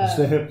popped up.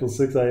 Stay up till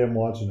 6 a.m.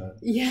 watching it.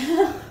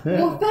 Yeah.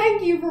 Well,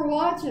 thank you for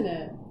watching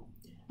it.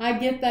 I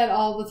get that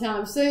all the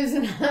time.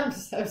 Susan, I'm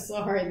so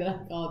sorry that I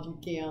called you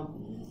Kim.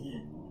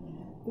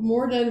 The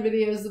more done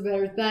videos, the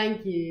better.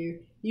 Thank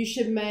you. You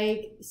should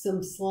make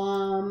some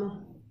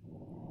slime.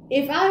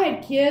 If I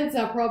had kids,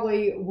 I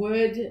probably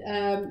would.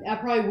 I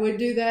probably would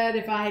do that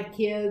if I had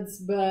kids.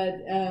 But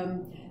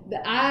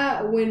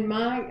when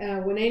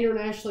Andrew and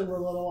Ashley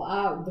were little,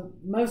 the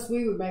most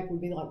we would make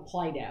would be like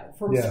Play-Doh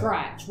from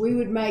scratch. We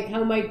would make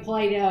homemade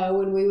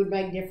Play-Doh, and we would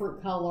make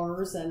different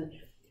colors. And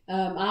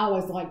I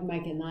always liked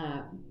making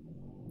that.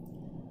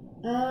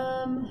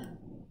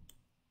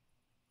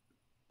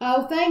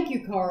 Oh, thank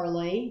you,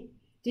 Carly.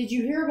 Did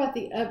you hear about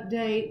the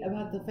update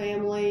about the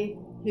family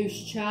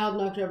whose child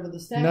knocked over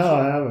the statue? No,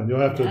 I haven't. You'll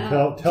have to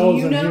tell us in here. Do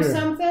you know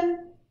something?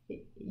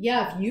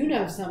 Yeah, if you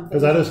know something.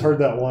 Because I just heard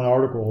that one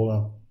article and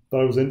I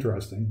thought it was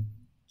interesting.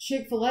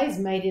 Chick-fil-A's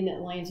made in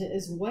Atlanta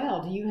as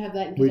well. Do you have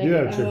that in Kentucky? We do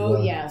have Chick-fil-A.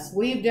 Oh, yes.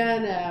 I've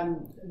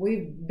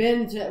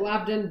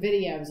done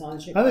videos on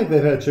Chick-fil-A. I think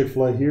they've had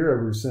Chick-fil-A here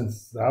ever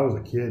since I was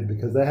a kid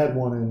because they had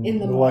one in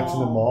the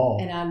Lexington Mall.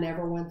 And I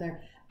never went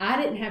there.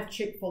 I didn't have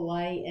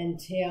Chick-fil-A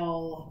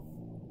until...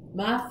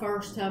 My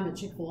first time at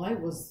Chick-fil-A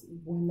was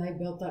when they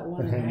built that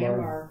one in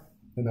Hamburg.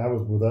 And that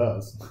was with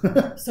us.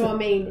 So, I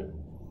mean,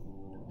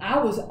 I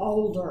was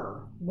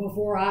older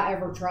before I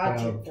ever tried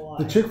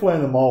Chick-fil-A. The Chick-fil-A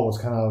in the mall was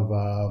kind of,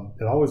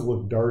 it always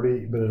looked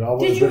dirty, but it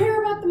always... Did you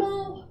hear about the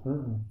mall?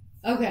 Mm-mm.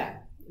 Okay.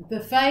 the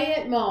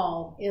Fayette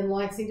Mall in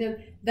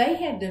Lexington, they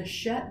had to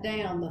shut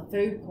down the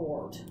food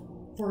court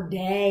for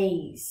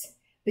days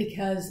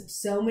because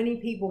so many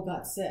people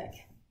got sick.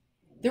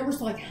 There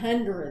was like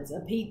hundreds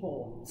of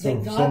people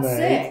that got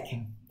sick.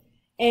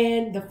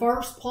 And the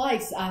first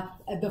place,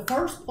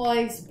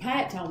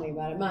 Pat told me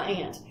about it, my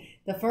aunt.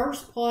 The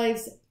first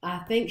place I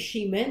think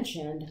she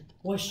mentioned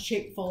was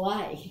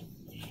Chick-fil-A.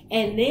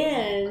 And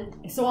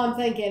then, so I'm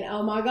thinking,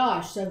 oh my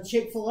gosh, so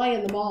Chick-fil-A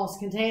in the mall is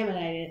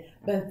contaminated.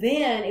 But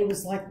then it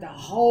was like the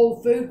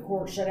whole food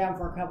court shut down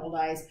for a couple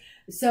of days.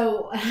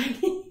 So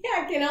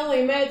I can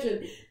only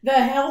imagine the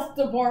health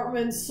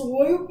department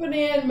swooping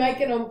in,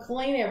 making them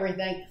clean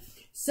everything.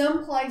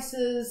 Some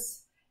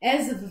places,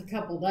 as of a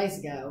couple of days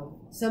ago,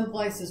 some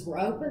places were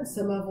open,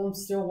 some of them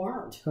still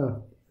weren't. Huh.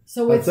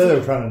 So I'd say they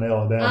were trying to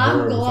nail it down.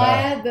 I'm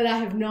glad that I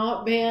have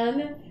not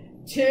been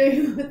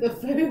to the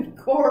food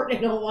court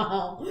in a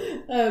while.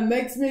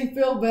 Makes me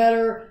feel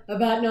better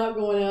about not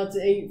going out to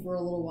eat for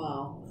a little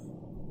while.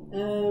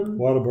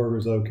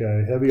 Whataburger's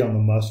okay. Heavy on the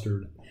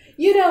mustard.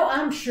 You know,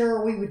 I'm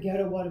sure we would go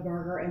to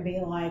Whataburger and be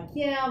like,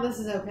 yeah, this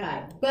is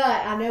okay. But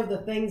I know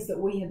the things that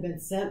we have been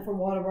sent from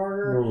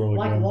Whataburger, really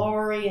like good.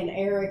 Laurie and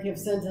Eric have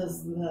sent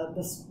us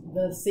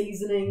the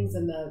seasonings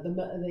and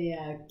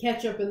the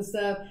ketchup and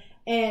stuff.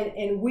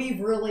 And we've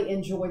really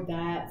enjoyed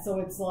that. So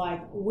it's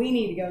like, we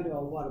need to go to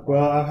a Whataburger.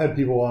 Well, I've had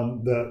people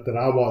on that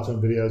I watch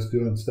on videos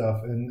doing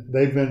stuff, and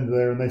they've been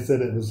there, and they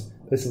said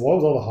what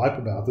was all the hype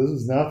about? This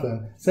is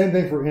nothing. Same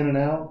thing for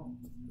In-N-Out.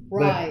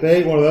 Right. They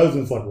ate one of those,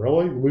 and it's like,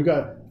 really? We've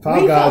got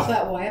Five Guys. Felt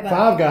that way about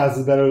Five Guys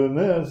is better than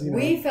this. You know?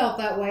 We felt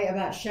that way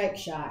about Shake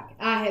Shack.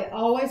 I had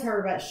always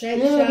heard about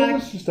Shake Shack. It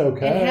was just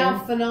okay. And how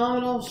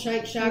phenomenal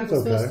Shake Shack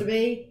was supposed to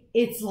be.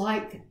 It's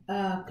like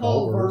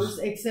Culver's,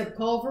 except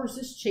Culver's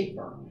is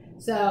cheaper.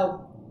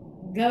 So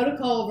go to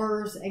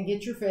Culver's and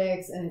get your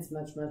fix, and it's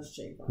much, much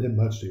cheaper. It's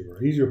much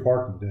cheaper. Easier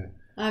parking too.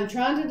 I'm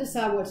trying to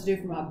decide what to do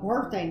for my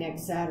birthday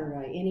next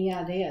Saturday. Any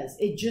ideas?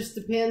 It just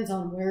depends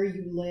on where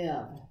you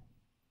live.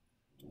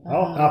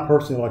 I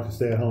personally like to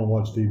stay at home and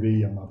watch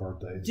TV on my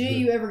birthdays. Do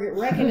you ever get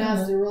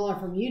recognized in real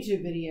life from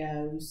YouTube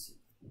videos?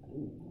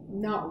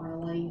 Not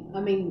really. I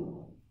mean,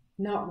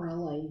 not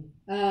really.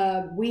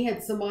 We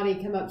had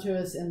somebody come up to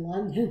us in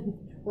London,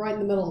 right in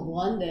the middle of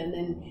London,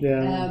 and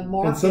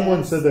and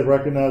someone said they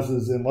recognized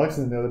us in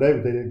Lexington the other day,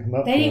 but they didn't come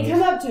up. They didn't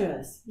come up to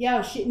us.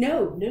 Yeah,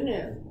 no.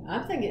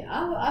 I'm thinking.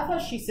 I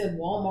thought she said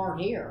Walmart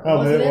here. Oh,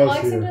 was it in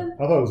Lexington? Here.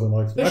 I thought it was in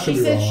Lexington. But she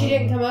said she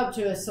didn't come up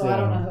to us, so I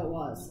don't know who it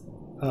was.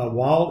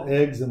 Wild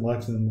Eggs in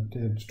Lexington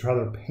to try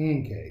their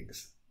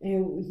pancakes.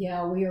 And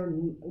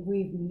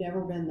we've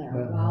never been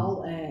there.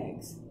 Wild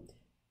Eggs.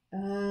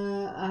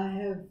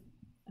 I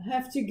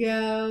have to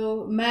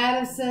go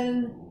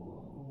Madison.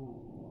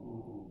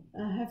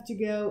 I have to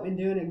go and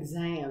do an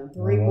exam.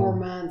 3 more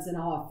months, and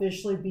I'll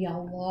officially be a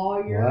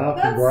lawyer. Wow,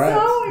 that's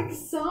congrats. so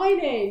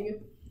exciting.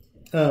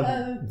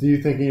 Do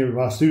you think any of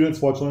my students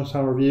watch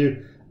Lunchtime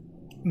Review?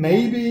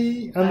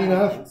 Maybe. I mean,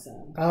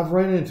 I've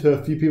run into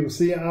a few people.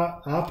 See,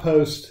 I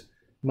post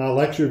my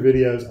lecture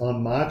videos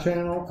on my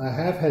channel. I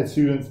have had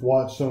students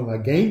watch some of my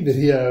game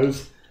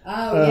videos.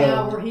 Oh,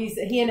 yeah, where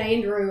he and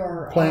Andrew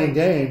are playing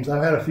games.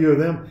 I've had a few of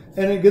them,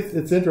 and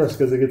it's interesting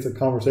because it gets a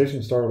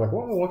conversation started. Like,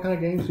 well, what kind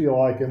of games do you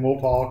like? And we'll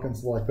talk and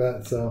stuff like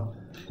that. So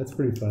that's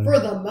pretty fun. For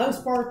the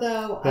most part,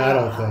 though, I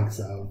don't think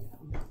so.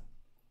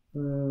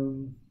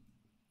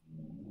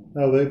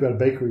 No, they've got a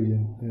bakery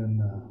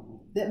in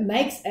that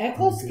makes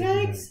Eccles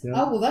cakes. Yeah.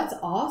 Oh, well, that's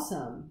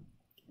awesome.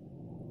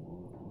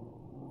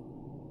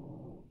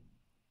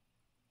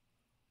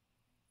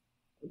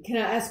 Can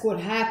I ask what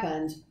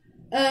happened?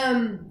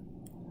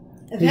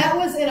 That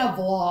was in a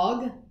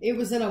vlog. It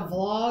was in a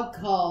vlog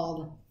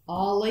called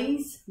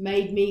Ollie's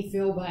Made Me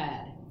Feel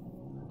Bad.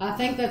 I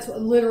think that's what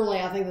I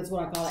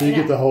call it. So you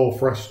get the whole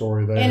fresh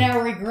story there. And I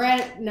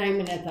regret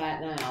naming it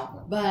that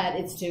now, but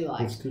it's too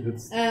late.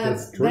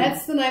 That's true.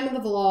 That's the name of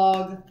the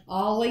vlog.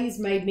 Ollie's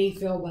Made Me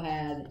Feel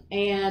Bad.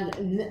 And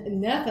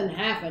nothing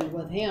happened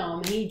with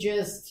him. He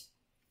just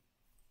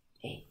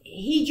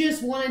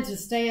wanted to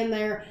stand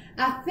there.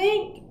 I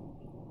think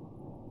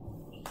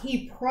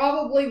he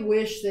probably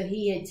wished that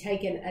he had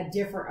taken a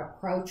different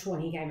approach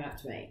when he came up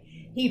to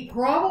me. He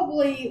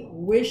probably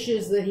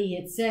wishes that he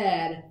had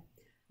said,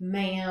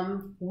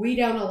 "Ma'am, we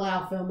don't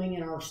allow filming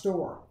in our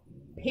store,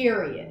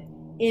 period."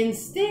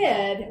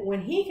 Instead,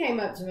 when he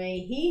came up to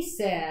me, he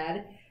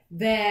said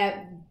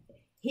that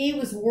he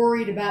was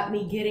worried about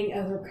me getting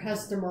other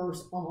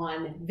customers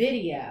on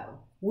video,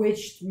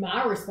 which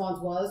my response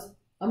was,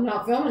 I'm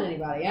not filming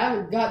anybody. I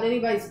haven't gotten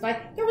anybody's face.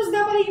 There was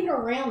nobody even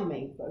around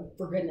me,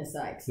 for goodness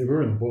sakes. You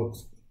were in the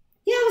books.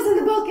 Yeah, I was in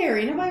the book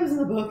area. Nobody was in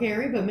the book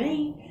area but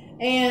me.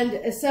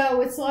 And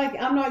so it's like,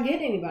 I'm not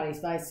getting anybody's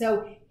face.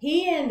 So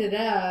he ended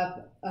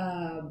up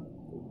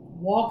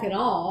walking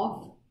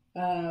off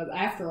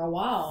after a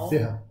while.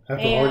 Yeah,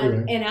 after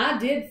arguing. And I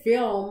did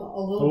film a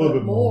little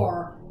bit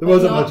more. There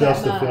wasn't much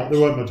else to film. There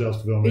wasn't much else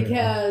to film.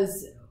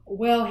 Because,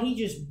 well, he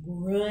just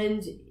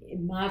ruined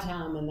my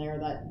time in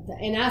there.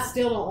 And I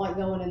still don't like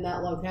going in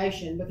that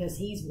location because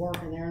he's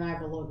working there and I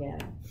have to look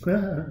at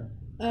him.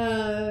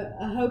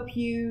 I hope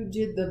you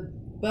did the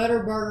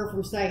butter burger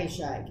from Steak and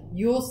Shake.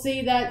 You'll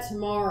see that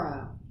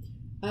tomorrow.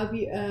 I hope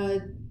you,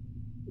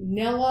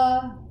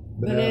 Nella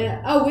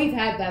banana. Oh, we've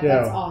had that. Yeah.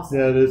 That's awesome.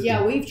 Yeah, it is.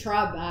 Yeah, we've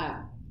tried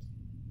that.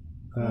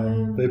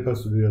 They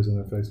posted videos on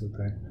their Facebook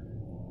page.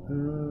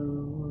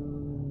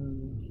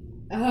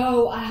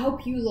 Oh, I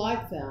hope you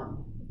like them.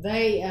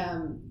 They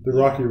the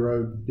Rocky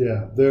Road,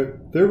 yeah,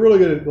 they're really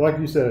good at, like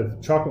you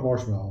said, chocolate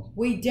marshmallows.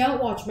 We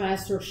don't watch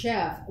Master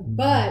Chef,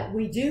 but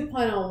we do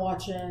plan on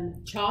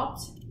watching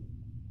Chopped.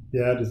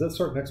 Yeah, does that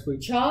start next week?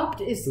 Chopped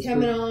is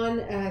coming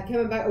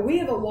back. We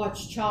haven't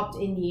watched Chopped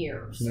in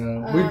years.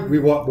 No, we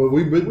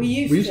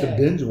used to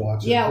binge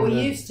watch it. Yeah, we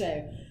used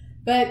to,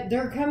 but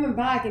they're coming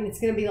back, and it's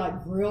going to be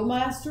like Grill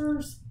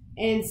Masters.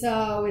 And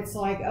so it's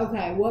like,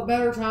 okay, what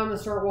better time to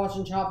start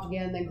watching Chopped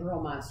again than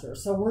Grill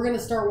Masters? So we're going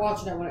to start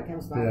watching it when it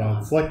comes back on. Yeah,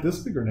 it's like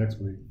this week or next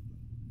week.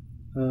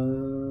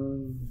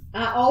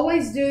 I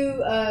always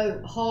do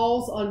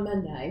hauls on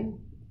Monday.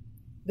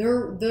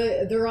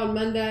 They're on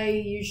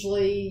Monday,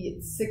 usually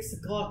it's 6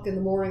 o'clock in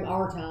the morning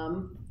our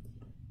time.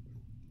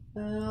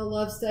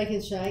 Love Steak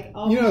and Shake.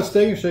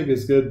 Steak and Shake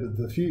is good,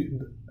 but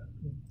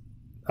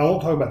I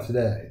won't talk about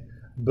today,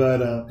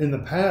 but in the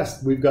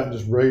past we've gotten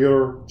just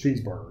regular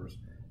cheeseburgers.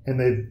 And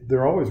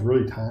they're always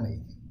really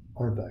tiny,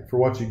 aren't they? For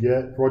what you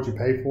get, for what you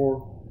pay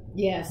for.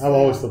 Yes. I've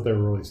always thought they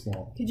were really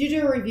small. Could you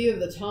do a review of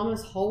the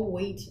Thomas whole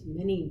wheat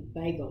mini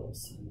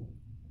bagels?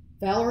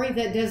 Valerie,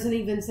 that doesn't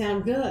even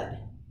sound good.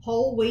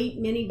 Whole wheat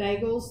mini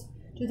bagels.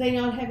 Do they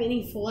not have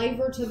any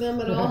flavor to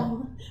them at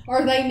all?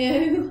 Are they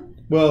new?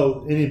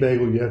 Well, any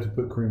bagel you have to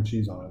put cream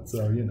cheese on it,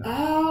 so you know.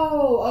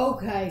 Oh,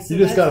 okay. So you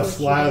just got to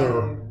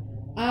slather.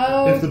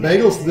 Okay. If the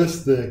bagel's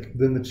this thick,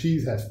 then the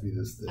cheese has to be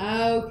this thick.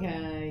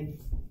 Okay.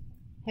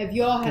 Have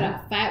you all had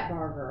a fat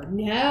burger?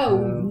 No,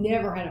 we've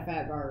never had a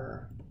fat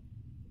burger.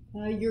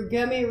 Your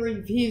gummy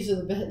reviews are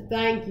the best.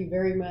 Thank you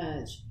very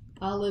much.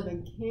 I live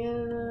in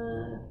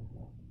Canada.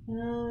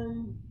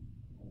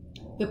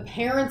 The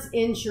parents'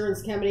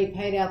 insurance company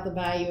paid out the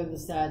value of the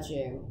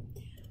statue.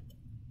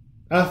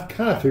 I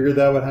kind of figured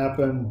that would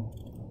happen.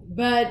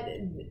 But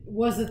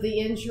was it the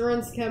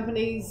insurance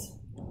companies?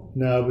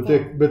 No, but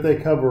they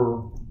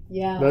cover.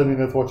 Yeah. I mean,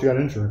 that's what you got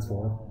insurance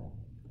for.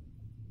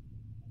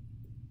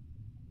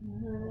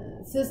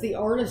 It says the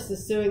artist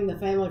is suing the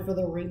family for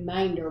the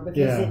remainder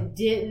because it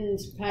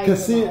didn't pay.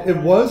 Because it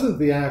wasn't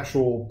the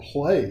actual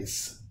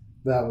place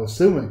that was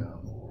suing them,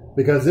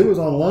 because it was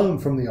on loan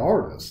from the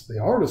artist. The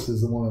artist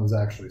is the one that was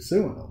actually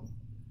suing them,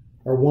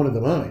 or wanted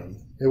the money.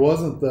 It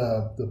wasn't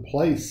the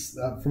place.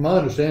 From my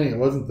understanding, it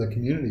wasn't the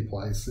community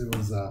place. It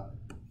was the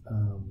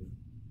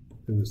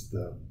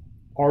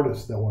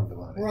artist that wanted the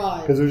money,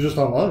 right? Because it was just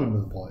on loan to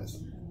the place.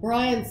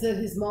 Brian said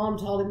his mom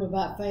told him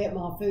about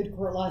Fayetteville food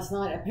court last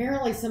night.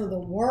 Apparently, some of the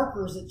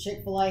workers at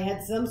Chick-fil-A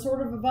had some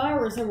sort of a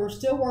virus and were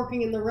still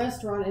working in the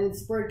restaurant, and it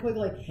spread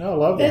quickly. I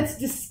love that. That's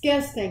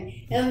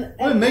disgusting. And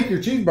make your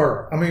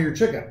cheeseburger. I mean, your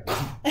chicken.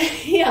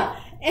 Yeah,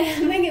 and I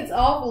think it's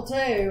awful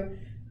too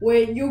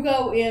when you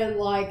go in,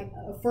 like,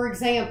 for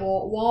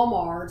example,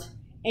 Walmart,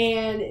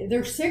 and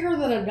they're sicker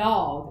than a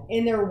dog,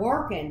 and they're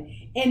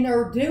working, and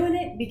they're doing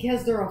it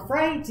because they're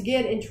afraid to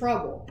get in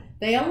trouble.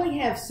 They only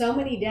have so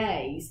many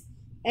days.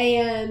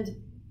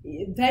 And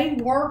they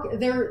work,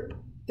 their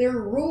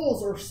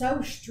rules are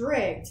so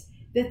strict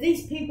that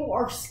these people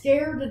are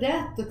scared to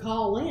death to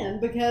call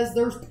in because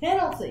there's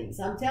penalties.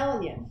 I'm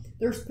telling you,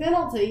 there's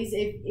penalties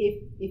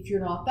if you're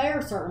not there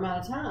a certain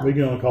amount of time. We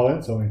can only call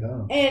in so many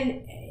times.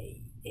 And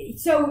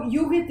so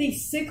you'll get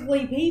these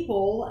sickly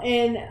people,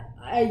 and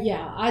I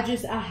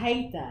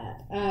hate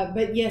that.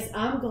 But yes,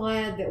 I'm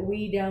glad that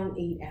we don't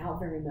eat out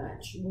very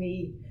much.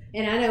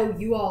 And I know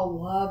you all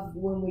love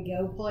when we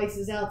go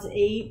places out to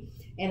eat.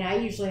 And I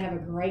usually have a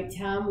great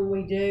time when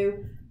we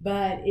do,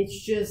 but it's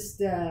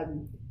just,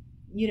 you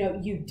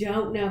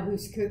don't know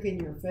who's cooking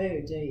your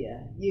food, do you?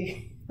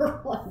 You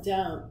really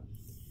don't.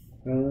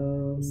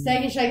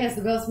 Steak and Shake has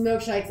the best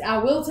milkshakes. I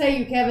will tell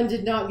you, Kevin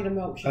did not get a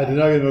milkshake. I did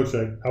not get a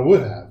milkshake. I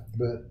would have,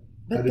 but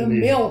I didn't the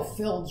meal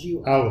filled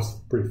you up. I was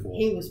pretty full.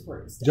 He was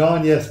pretty stuffed.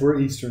 John, yes, we're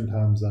Eastern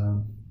time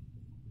zone.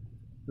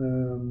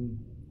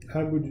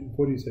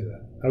 What do you say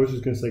that? I was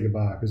just going to say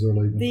goodbye because they're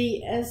leaving.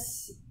 The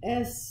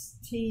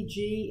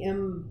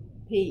STGMP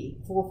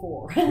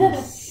 44.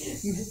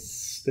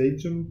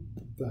 Stagem?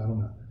 I don't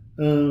know.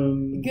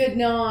 Good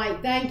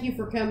night. Thank you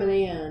for coming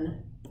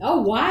in.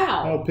 Oh,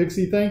 wow. Oh,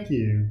 Pixie, thank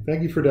you.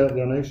 Thank you for that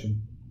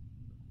donation.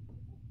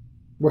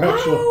 We're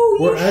actually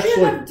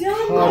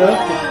caught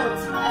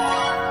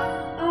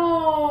up.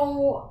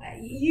 Oh,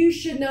 you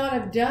should not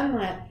have done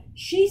that.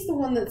 She's the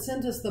one that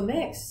sent us the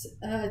mix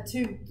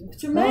to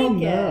make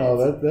it.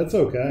 No, that's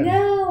okay.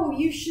 No,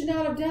 you should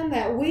not have done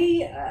that.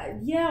 We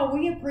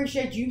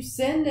appreciate you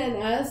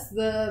sending us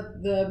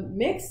the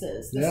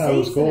mixes, the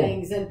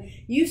seasonings, cool. And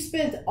you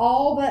spent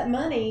all that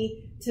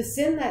money to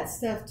send that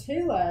stuff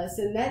to us,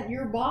 and that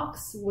your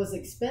box was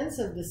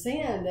expensive to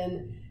send,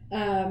 and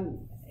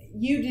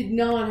You did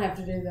not have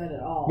to do that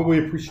at all. But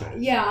we appreciate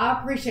it. Yeah,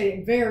 I appreciate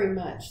it very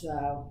much,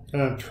 though.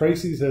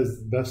 Tracy's has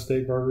the best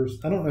steak burgers.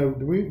 I don't know.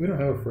 We don't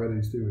have a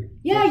Freddy's, do we?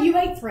 Yeah, you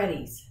ate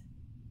Freddy's.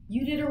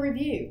 You did a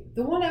review.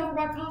 The one over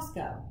by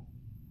Costco.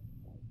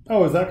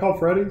 Oh, is that called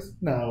Freddy's?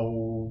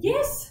 No.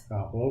 Yes.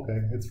 Oh, well, okay.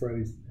 It's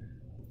Freddy's.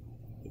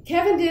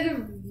 Kevin did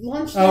a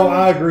lunchtime. Oh,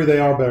 I agree. They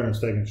are better than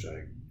Steak and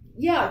Shake.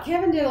 Yeah,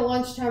 Kevin did a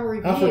lunchtime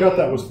review. I forgot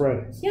that was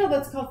Freddy's. Yeah,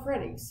 that's called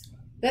Freddy's.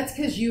 That's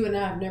because you and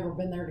I have never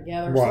been there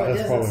together, right, so it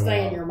doesn't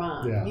stay in your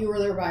mind. Yeah. You were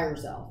there by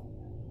yourself.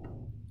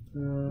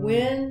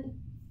 When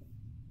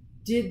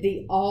did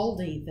the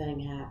Aldi thing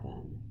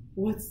happen?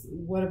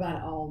 What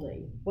about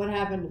Aldi? What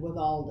happened with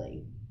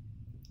Aldi?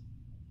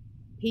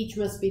 Peach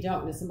must be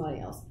talking to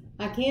somebody else.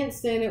 I can't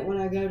stand it when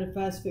I go to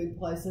fast food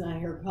place and I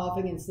hear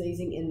coughing and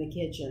sneezing in the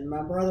kitchen.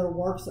 My brother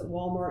works at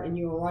Walmart, and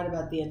you were right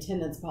about the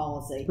attendance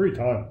policy. Pretty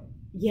tight.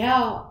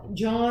 Yeah,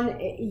 John.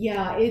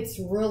 Yeah, it's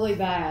really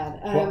bad.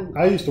 Well,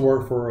 I used to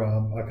work for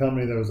a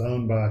company that was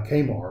owned by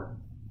Kmart,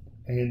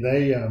 and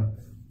they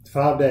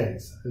 5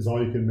 days is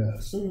all you can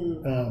miss.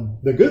 Mm-hmm.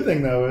 The good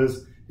thing though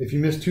is if you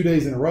miss 2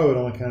 days in a row, it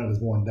only counted as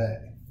 1 day.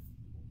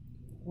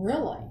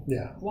 Really?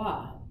 Yeah.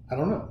 Why? I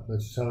don't know.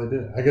 That's just how they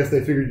did it. I guess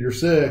they figured you're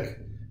sick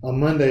on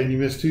Monday and you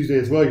miss Tuesday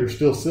as well. You're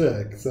still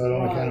sick, so it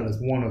only counted as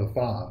 1 of the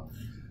 5.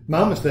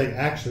 My mistake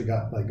actually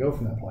got let go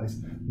from that place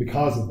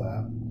because of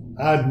that.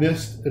 I'd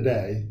missed a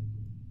day,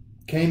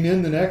 came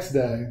in the next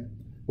day,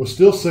 was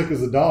still sick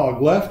as a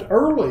dog, left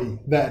early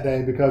that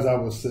day because I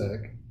was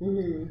sick,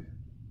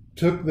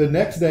 took the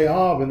next day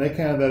off, and they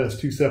counted that as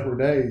 2 separate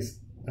days.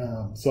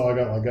 So I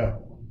got let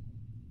go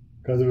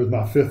because it was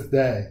my 5th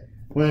day.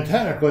 When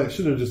technically it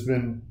should have just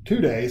been 2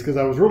 days because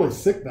I was really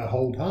sick that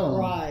whole time.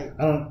 Right.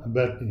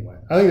 But anyway,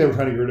 I think they were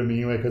trying to get rid of me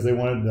anyway because they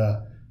wanted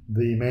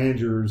the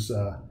manager's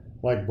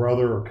like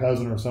brother or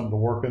cousin or something to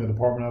work in the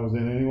department I was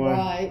in anyway.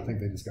 Right. I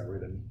think they just got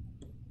rid of me.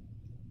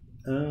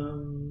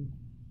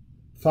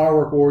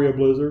 Firework Oreo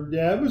Blizzard.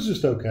 Yeah, it was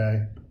just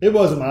okay. It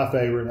wasn't my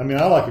favorite. I mean,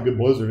 I like a good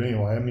blizzard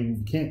anyway. I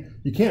mean,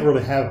 you can't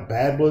really have a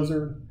bad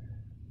blizzard,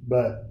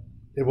 but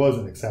it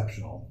wasn't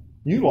exceptional.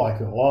 You liked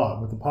it a lot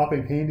with the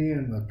popping candy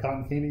and the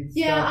cotton candy stuff.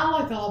 Yeah, I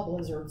like all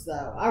blizzards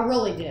though. I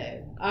really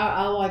do.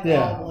 I like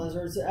all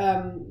blizzards.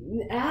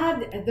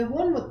 The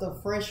one with the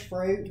fresh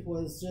fruit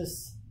was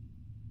just,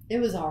 it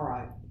was all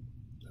right.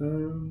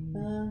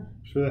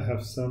 Should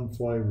have some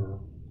flavor.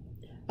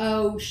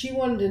 Oh, she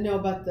wanted to know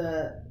about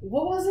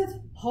what was it?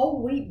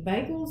 Whole wheat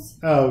bagels?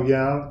 Oh,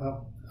 yeah.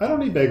 I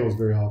don't eat bagels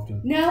very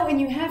often. No,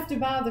 and you have to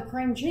buy the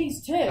cream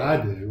cheese too. I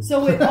do.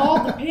 So it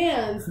all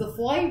depends. The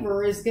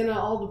flavor is going to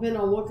all depend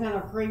on what kind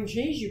of cream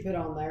cheese you put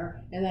on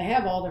there. And they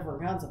have all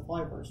different kinds of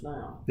flavors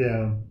now.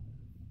 Yeah.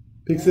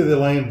 Pig of the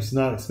Lamb's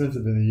not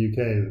expensive in the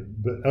UK,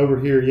 but over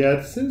here, yeah,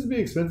 it seems to be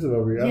expensive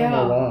over here. I don't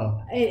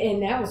know why.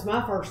 And that was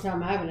my first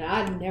time having it.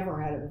 I'd never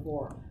had it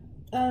before.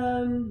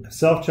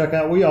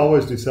 Self-checkout. We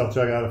always do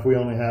self-checkout if we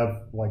only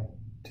have like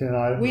 10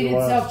 items. We did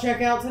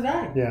self-checkout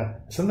today. Yeah.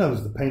 Sometimes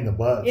it's a pain in the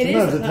butt.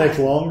 Sometimes it takes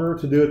longer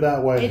to do it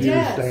that way. It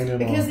does.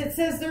 Because it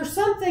says there's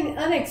something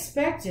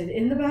unexpected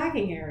in the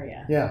bagging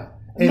area. Yeah.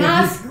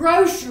 Mass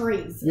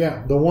groceries.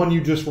 Yeah. The one you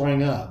just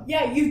rang up.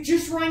 Yeah. You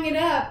just rang it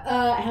up.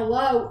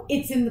 Hello.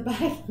 It's in the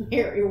bagging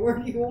area. Where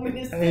do you want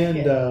me to stick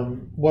it?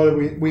 And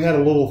we had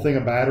a little thing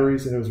of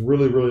batteries, and it was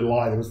really, really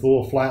light. It was the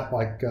little flat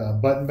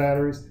button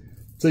batteries.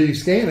 So you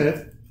scan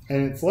it,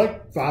 and it's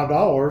like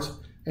 $5,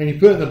 and you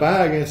put it in the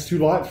bag, and it's too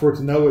light for it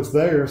to know it's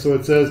there. So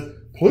it says,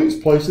 please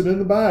place it in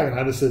the bag. And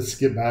I just said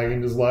skip bag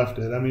and just left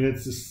it. I mean,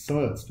 it's just some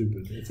of that's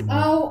stupid.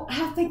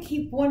 I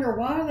keep wondering,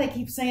 why do they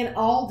keep saying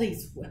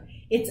Aldi's?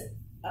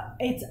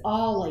 It's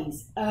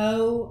Ollie's.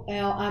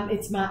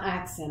 It's my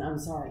accent. I'm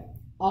sorry.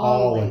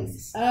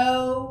 Ollie's.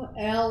 Ollie.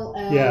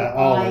 Yeah,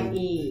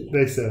 Ollie.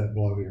 They said it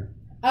below here.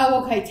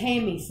 Oh, okay.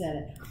 Tammy said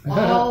it.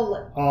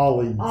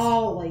 Ollie's.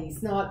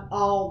 Ollie's, not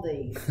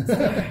Aldi's.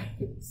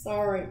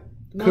 Sorry.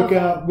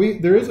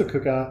 Cookout. There is a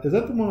cookout. Is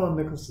that the one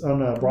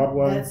on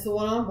Broadway? That's the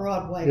one on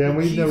Broadway. Yeah,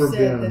 we've never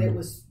been. You said that it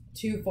was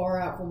too far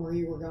out from where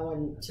you were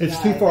going today.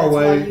 It's too far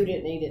away. That's why you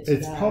didn't eat it today.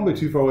 It's probably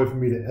too far away for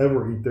me to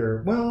ever eat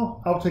there.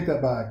 Well, I'll take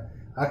that back.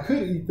 I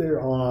could eat there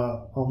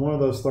on one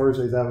of those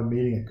Thursdays. I have a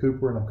meeting at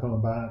Cooper, and I'm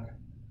coming back.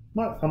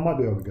 I might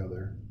be able to go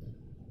there.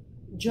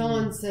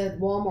 John said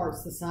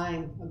Walmart's the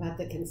same about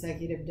the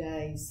consecutive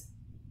days.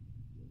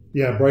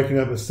 Yeah, breaking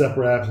up as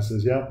separate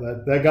absences. Yep,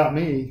 that got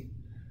me.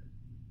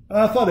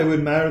 I thought it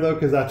wouldn't matter though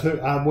because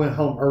I went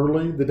home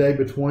early the day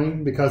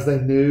between because they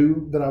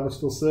knew that I was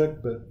still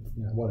sick. But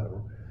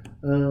whatever.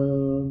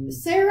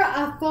 Sarah,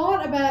 I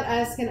thought about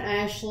asking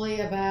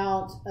Ashley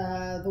about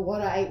the What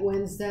I Ate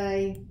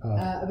Wednesday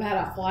about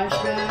a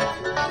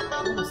flashback.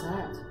 What was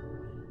that?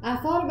 I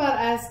thought about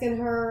asking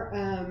her.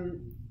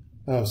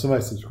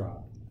 Somebody subscribed.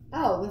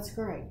 Oh, that's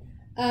great.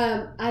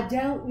 I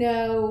don't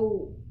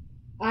know.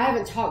 I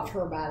haven't talked to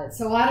her about it,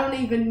 so I don't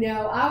even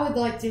know. I would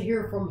like to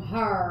hear from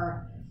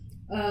her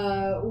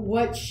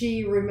what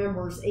she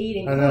remembers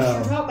eating. I know.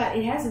 You're talking about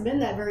it hasn't been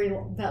that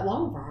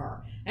long for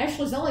her.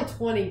 Ashley's only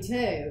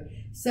 22,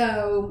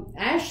 So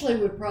Ashley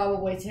would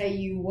probably tell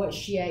you what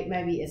she ate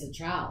maybe as a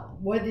child.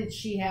 What did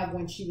she have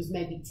when she was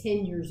maybe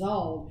 10 years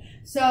old?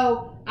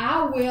 So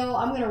I'm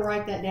going to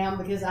write that down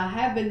because I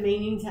have been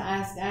meaning to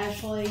ask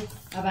Ashley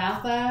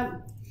about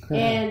that.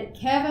 And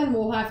Kevin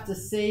will have to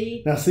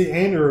see. Now, see,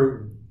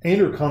 Andrew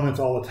comments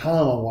all the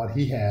time on what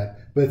he had,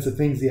 but it's the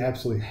things he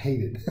absolutely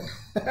hated.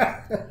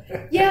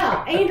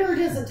 Yeah, Andrew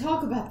doesn't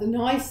talk about the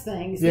nice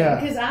things. Yeah.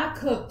 Because I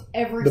cooked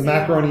everything. The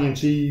macaroni and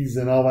cheese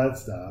and all that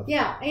stuff.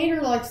 Yeah,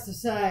 Andrew likes to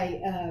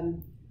say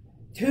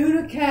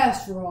tuna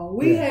casserole.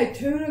 We had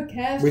tuna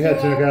casserole. We had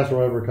tuna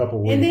casserole every couple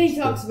of weeks. And then he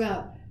talks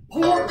about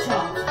pork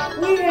chops.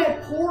 We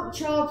had pork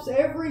chops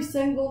every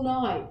single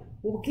night.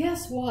 Well,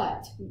 guess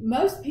what?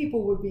 Most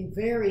people would be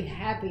very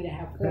happy to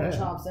have pork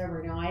chops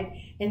every night,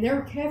 and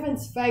they're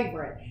Kevin's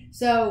favorite.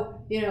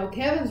 So,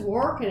 Kevin's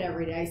working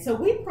every day, so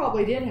we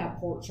probably did have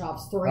pork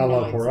chops 3 nights. I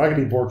love pork. I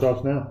can eat pork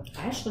chops now.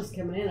 Ashley's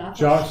coming in.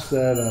 Josh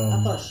said...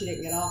 I thought she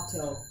didn't get off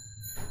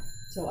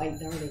till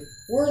 8:30.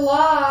 We're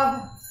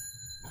live.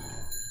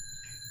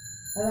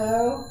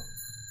 Hello?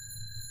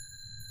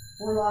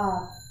 We're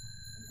live.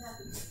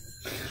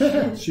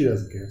 She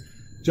doesn't care.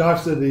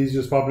 Josh said that he's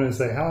just popping in and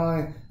say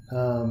hi.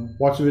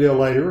 Watch the video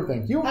later.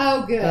 Thank you.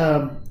 Oh,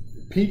 good.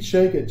 Peach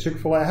Shake at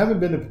Chick-fil-A. I haven't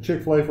been to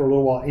Chick-fil-A for a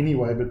little while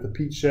anyway, but the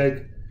Peach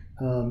Shake,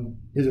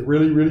 is it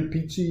really, really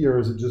peachy or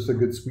is it just a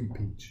good sweet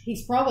peach?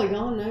 He's probably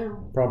gone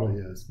now. Probably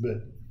is,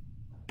 but...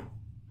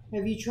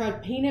 Have you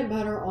tried peanut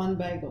butter on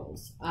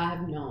bagels? I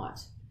have not.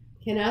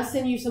 Can I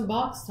send you some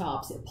box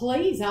tops?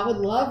 Please, I would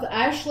love...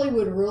 Ashley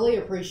would really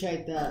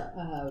appreciate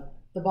the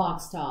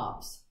box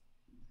tops.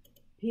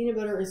 Peanut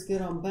butter is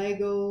good on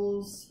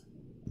bagels.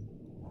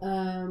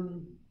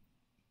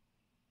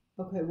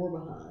 Okay, we're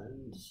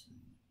behind.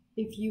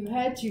 If you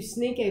had to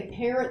sneak a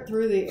parrot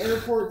through the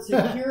airport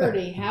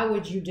security, how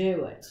would you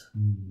do it?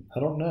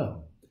 I don't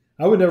know.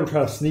 I would never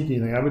try to sneak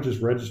anything. I would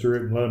just register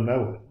it and let them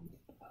know it.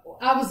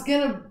 I was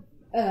going to,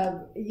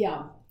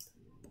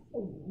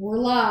 we're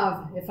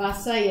live. If I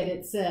say it,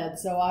 it's said.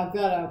 So I've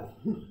got to...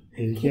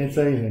 You can't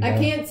say anything. I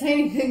can't say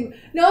anything.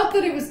 Not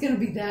that it was going to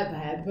be that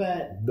bad,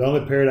 but... The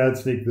only parrot I'd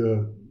sneak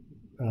the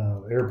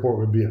airport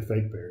would be a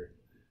fake parrot.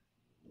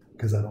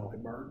 Because I don't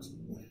like birds.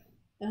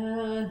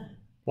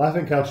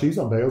 Laughing cow cheese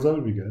on bagels, that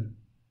would be good.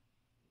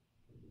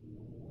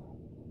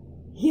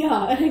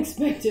 Yeah,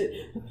 unexpected.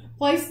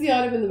 Place the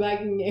item in the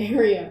bagging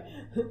area.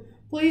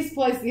 Please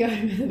place the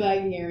item in the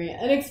bagging area.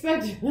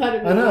 Unexpected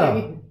item in the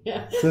bagging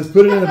area. It says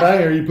put it in the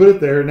bagging area. You put it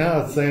there.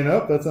 Now it's saying,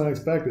 oh, that's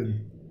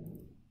unexpected.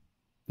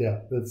 Yeah,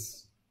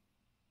 that's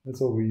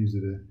what we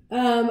usually do.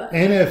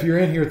 Anna, if you're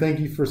in here, thank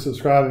you for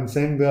subscribing.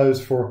 Same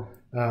goes for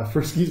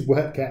Frisky's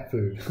wet cat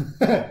food.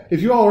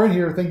 If you all are in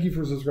here, thank you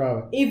for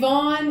subscribing.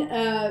 Yvonne,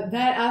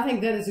 I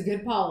think that is a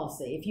good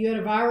policy. If you had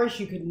a virus,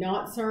 you could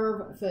not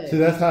serve food. See,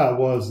 that's how it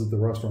was at the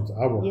restaurants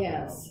I worked at.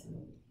 Yes.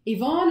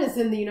 Yvonne is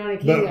in the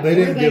United Kingdom. But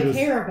they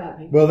care about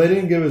people. Well, they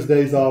didn't give us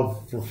days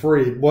off for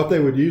free. What they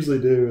would usually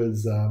do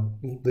is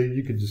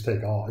you could just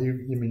take off. You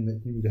mean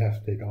that you would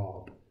have to take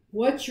off.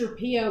 What's your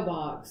P.O.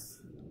 box?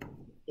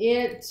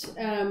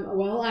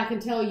 Well, I can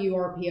tell you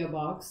our P.O.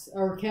 box,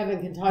 or Kevin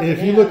can type it in.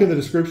 If you look in the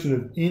description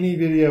of any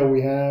video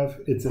we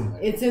have, it's in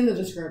there. It's in the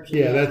description.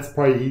 Yeah, that's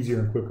probably easier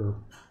and quicker.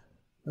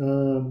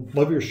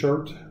 Love your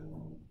shirt.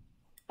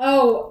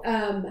 Oh,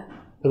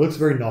 it looks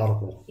very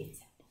nautical.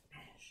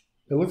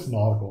 It looks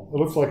nautical. It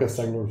looks like a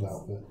sailor's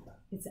outfit.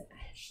 It's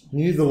Ashley.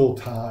 You need the little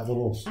tie, the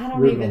little. I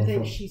don't even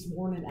think she's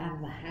worn it out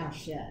of the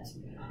house yet.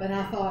 But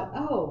I thought,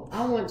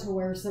 I want to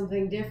wear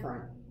something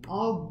different.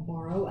 I'll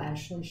borrow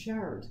Ashley's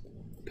shirt.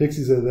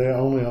 Pixie said they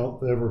only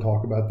ever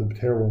talk about the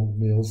terrible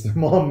meals their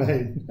mom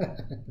made.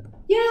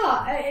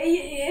 Yeah,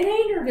 and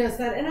Andrew does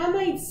that. And I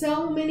made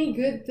so many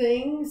good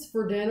things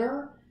for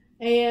dinner.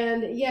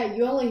 And, yeah,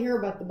 you only hear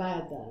about the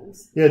bad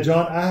things. Yeah,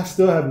 John, I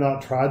still have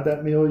not tried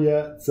that meal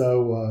yet.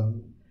 So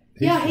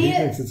he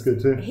thinks it's good,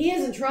 too. He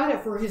hasn't tried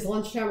it for his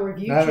lunchtime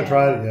review. I haven't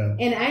tried it yet.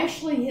 And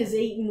Ashley has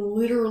eaten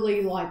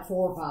literally like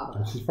 4 or 5 of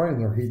them. She's probably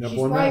in there heating up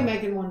one now. She's probably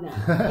making one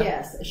now.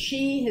 Yes,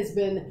 she has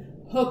been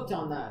hooked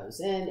on those,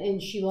 and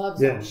she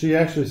loves them. Yeah, she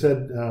actually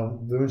said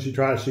when she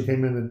tried it, she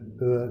came in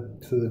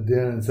to the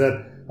den and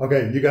said,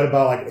 okay, you got to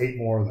buy like 8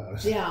 more of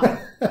those. Yeah.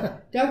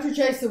 Dr.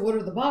 Chase said, what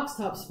are the box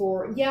tops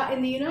for? Yeah,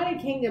 in the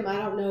United Kingdom, I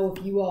don't know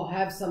if you all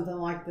have something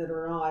like that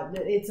or not.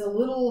 It's a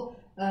little...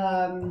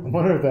 I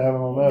wonder if they have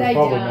them on that. They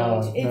Probably don't.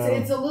 not.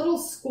 It's a little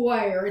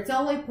square. It's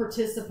only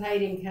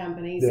participating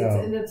companies. Yeah.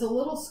 And it's a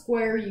little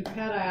square you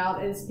cut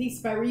out, and it's a piece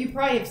of paper. You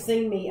probably have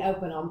seen me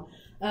open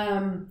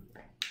them.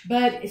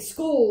 But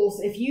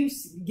schools, if you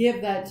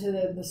give that to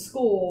the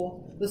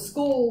school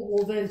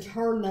will then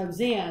turn those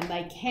in.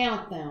 They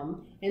count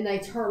them, and they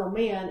turn them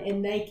in,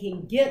 and they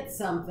can get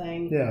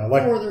something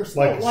for their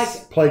school.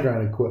 Like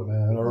playground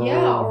equipment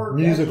or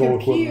musical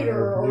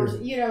computer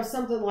equipment. Or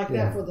something like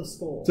that for the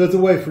school. So it's a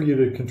way for you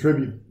to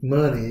contribute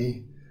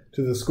money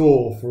to the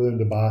school for them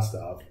to buy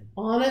stuff.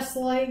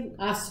 Honestly,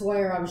 I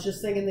swear, I was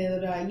just thinking the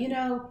other day,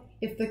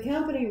 if the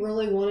company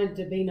really wanted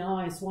to be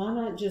nice, why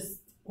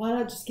Why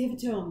not just give it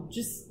to them?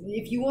 Just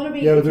if you want to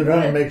be. Yeah, but they're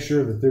going to make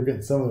sure that they're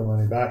getting some of their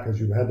money back because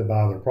you had to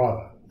buy their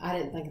product. I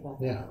didn't think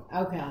about that. Yeah.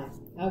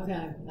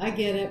 Okay. I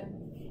get it.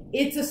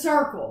 It's a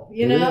circle,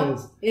 you know?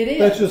 It is.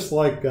 That's just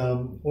like,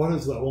 what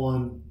is that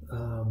one?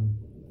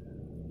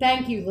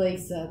 Thank you,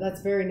 Lisa.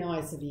 That's very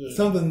nice of you.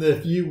 Something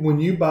that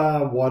when you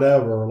buy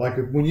whatever, like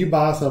when you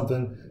buy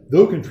something,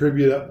 they'll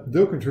contribute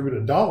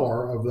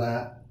 $1 of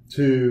that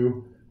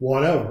to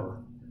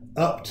whatever,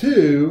 up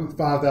to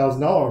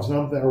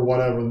 $5,000 or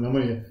whatever. And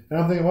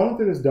I'm thinking, why don't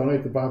they just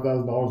donate the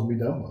 $5,000 and be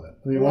done with it?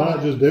 I mean, why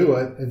not just do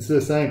it instead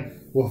of saying,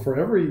 well, for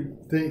every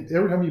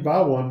time you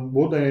buy one,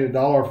 we'll donate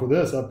 $1 for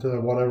this up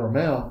to whatever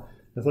amount.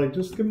 It's like,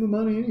 just give them the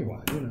money anyway,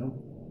 you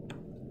know.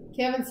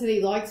 Kevin said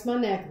he likes my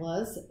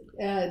necklace.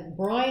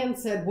 Brian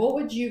said, what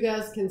would you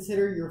guys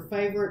consider your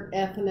favorite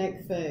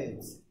ethnic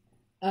foods?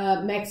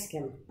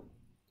 Mexican.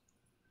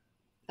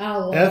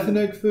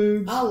 Ethnic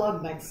foods? I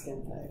love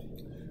Mexican food.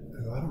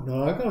 I don't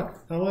know.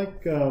 I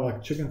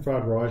like chicken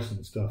fried rice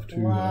and stuff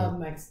too. Love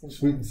Mexican food.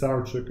 Sweet and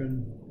sour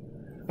chicken.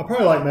 I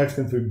probably like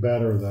Mexican food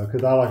better though,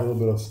 because I like a little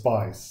bit of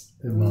spice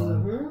in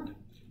mine.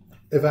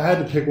 If I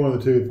had to pick one of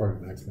the two, it'd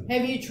probably be Mexican.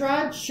 Have you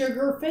tried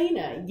sugar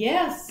fina?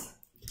 Yes.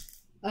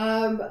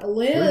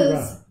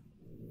 Liz,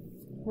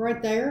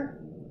 right there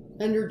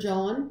under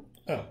John.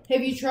 Oh.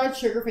 Have you tried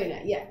sugar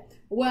fina? Yeah.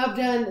 Well,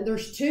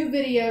 there's 2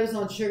 videos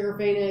on sugar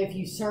fina. If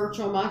you search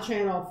on my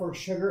channel for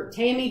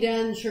Tami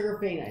Dunn sugar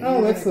fina.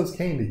 Oh, that's those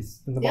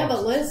candies in the box.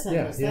 But listen,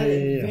 that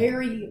is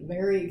very,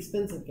 very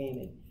expensive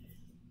candy.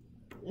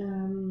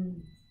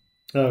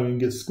 Oh, you can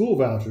get school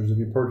vouchers if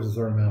you purchase a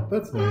certain amount.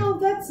 That's nice. Oh,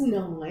 that's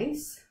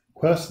nice.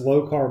 Quest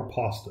low carb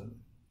pasta.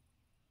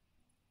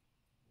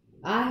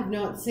 I have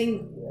not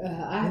seen.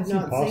 I have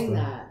not seen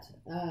that,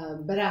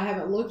 but I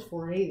haven't looked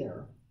for it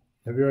either.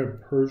 Have you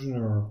had Persian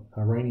or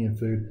Iranian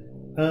food?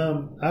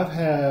 I've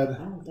had. I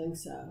don't think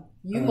so.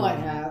 You might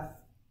have.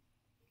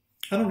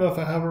 I don't know if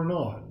I have or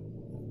not.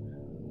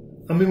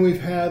 I mean,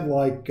 we've had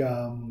like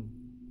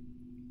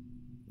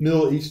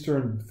Middle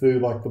Eastern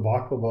food, like the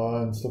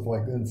baklava and stuff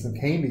like that, and some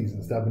candies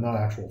and stuff, but not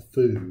actual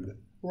food.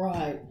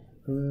 Right.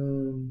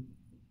 Doing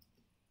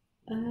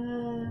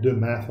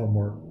math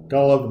homework.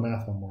 Gotta love the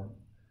math homework.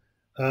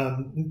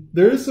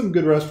 There is some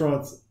good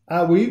restaurants.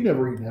 We've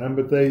never eaten at them,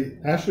 but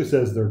Ashley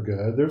says they're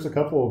good. There's a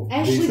couple of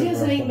Ashley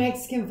doesn't eat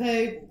Mexican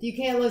food. You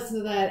can't listen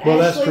to that.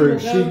 Well, Ashley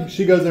that's true.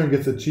 She goes there and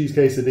gets a cheese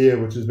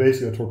quesadilla, which is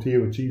basically a tortilla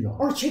with cheese on it.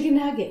 Or chicken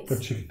nuggets.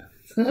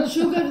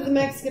 She'll go to the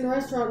Mexican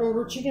restaurant and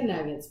order chicken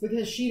nuggets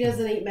because she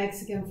doesn't eat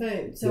Mexican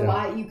food. So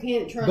you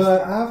can't trust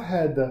But her.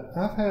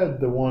 I've had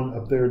the one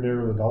up there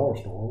near the dollar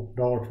store,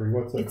 Dollar Tree.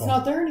 What's that called? It's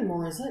not there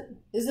anymore, is it?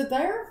 Is it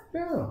there?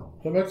 Yeah,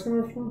 the Mexican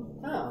restaurant.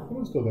 Oh,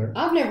 It's still there.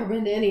 I've never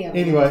been to any of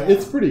them. Anyway,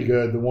 it's pretty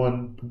good. The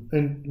one,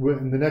 and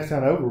the next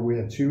time over, we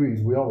had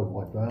Chewy's. We always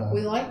like that.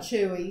 We like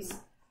Chewy's.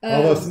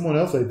 Although someone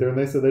else ate there and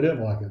they said they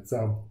didn't like it.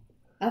 So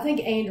I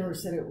think Andrew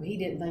said he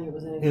didn't think it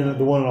was anything. In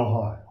the one in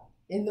Ohio.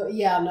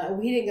 No,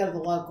 we didn't go to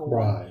the local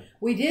one. Right.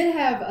 We did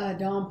have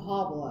Don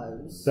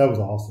Pablo's. That was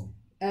awesome.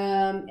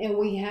 And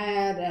we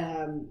had,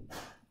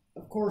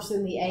 of course,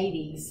 in the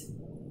 80s,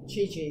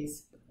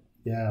 Chi-Chi's.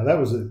 Yeah, that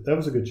was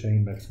a good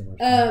chain Mexican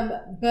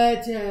restaurant.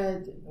 But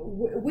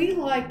we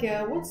like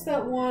what's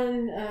that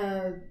one?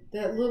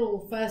 That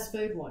little fast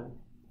food one.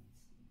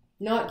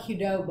 Not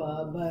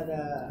Qdoba, but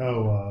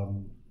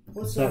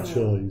it's not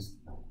Chili's.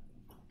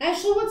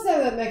 Ashley, what's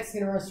that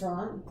Mexican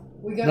restaurant?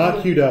 We go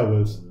not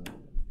Qdoba's.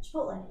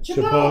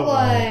 Chipotle.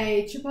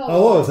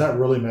 Oh, is that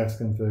really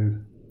Mexican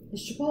food? Is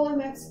Chipotle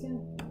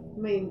Mexican? I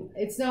mean,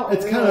 it's not.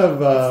 It's kind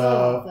of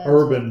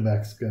urban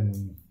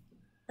Mexican.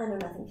 I know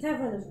nothing. Can I have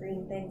one of those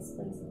green things,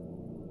 please?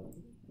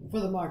 For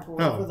the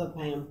microwave, for the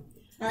pan.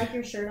 I like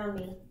your shirt on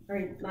me,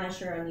 or my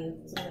shirt on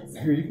you.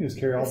 Here, you can just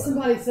carry all that.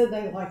 Somebody said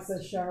they likes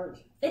this shirt.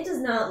 It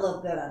does not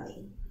look good on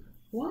me.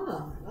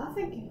 Wow, I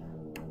think.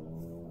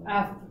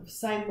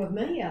 Same with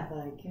me, I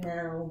think.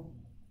 No,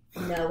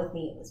 with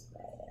me it was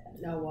bad.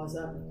 No, it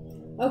wasn't.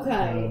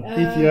 Okay.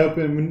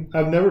 Ethiopian.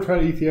 I've never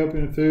tried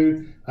Ethiopian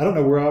food. I don't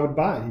know where I would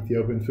buy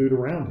Ethiopian food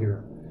around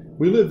here.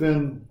 We live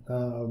in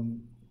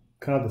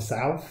kind of the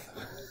South,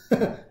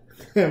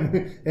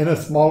 in a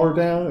smaller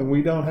town, and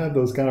we don't have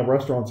those kind of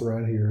restaurants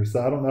around here.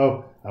 So I don't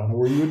know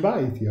where you would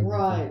buy Ethiopian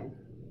food.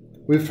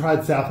 We've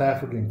tried South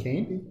African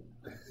candy.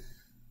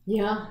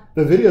 Yeah.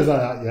 The video's not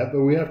out yet,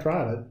 but we have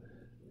tried it.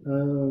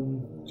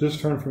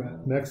 Just returned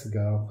from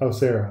Mexico. Oh,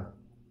 Sarah.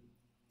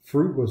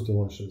 Fruit was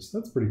delicious.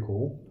 That's pretty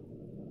cool.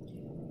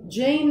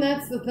 Gene,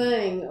 that's the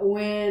thing.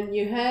 When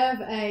you have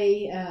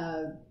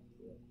a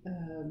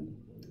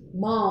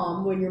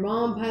mom, when your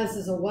mom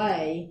passes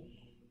away,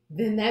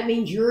 then that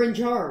means you're in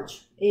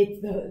charge.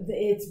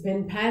 It's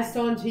been passed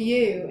on to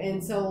you.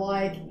 And so,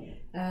 like,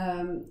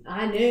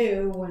 I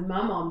knew when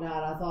my mom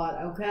died, I thought,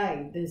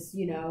 okay, this,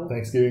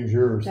 Thanksgiving's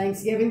yours.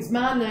 Thanksgiving's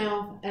mine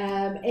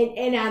and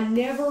I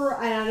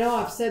know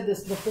I've said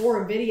this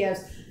before in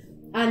videos,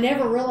 I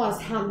never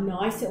realized how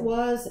nice it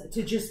was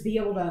to just be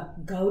able to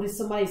go to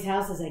somebody's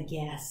house as a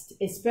guest,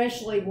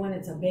 especially when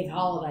it's a big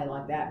holiday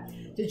like that,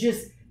 to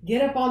just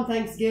get up on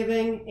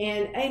Thanksgiving,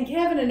 and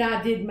Kevin and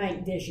I did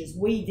make dishes.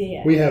 We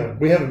did. We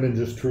haven't been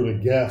just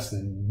truly guests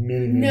in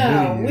many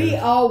years. We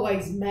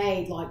always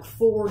made like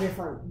 4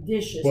 different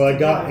dishes. Well, it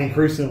got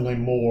increasingly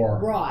more.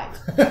 Right.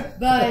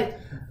 But,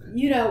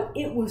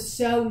 it was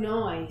so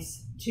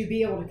nice to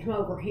be able to come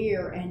over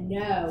here and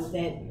know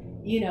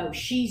that,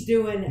 she's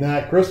doing... Now,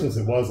 at Christmas,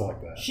 it was like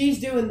that. She's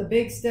doing the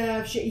big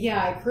stuff.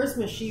 At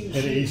Christmas, And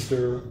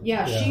Easter.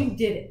 Yeah, she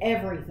did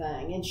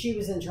everything. And she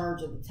was in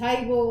charge of the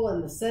table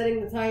and the setting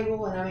the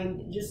table.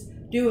 And, just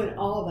doing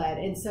all that.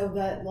 And so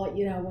that, like,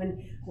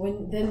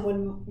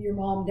 when your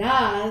mom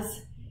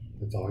dies...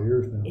 It's all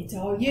yours now. It's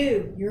all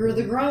you. You're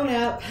the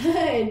grown-up,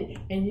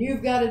 and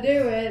you've got to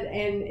do it.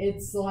 And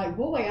it's like,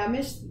 boy, I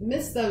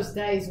miss those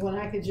days when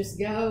I could just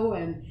go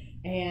and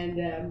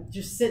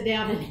just sit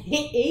down and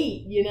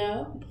eat,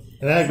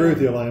 And I agree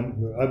with you,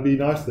 Elaine. It'd be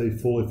nice if they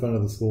fully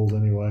funded the schools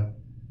anyway.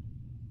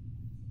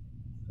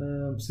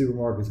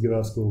 Supermarkets give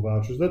out school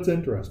vouchers. That's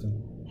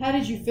interesting. How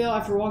did you feel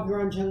after walking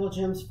around Jungle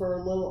Gyms for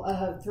a little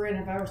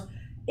 3.5 hours?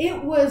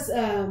 It was,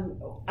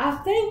 I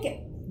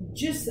think,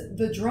 just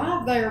the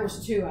drive there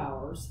was 2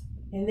 hours,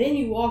 and then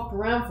you walked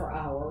around for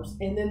hours,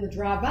 and then the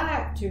drive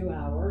back 2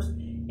 hours,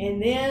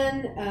 and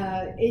then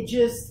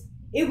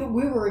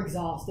we were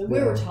exhausted. We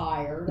were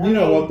tired. You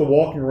know what? The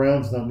walking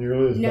around's not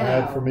nearly as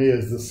bad for me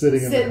as the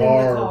sitting in the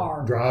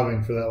car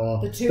driving for that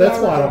long. That's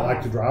why I don't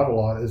like to drive a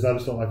lot. Is I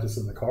just don't like to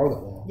sit in the car that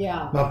long.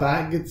 Yeah, my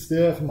back gets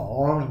stiff, my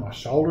arms, my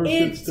shoulders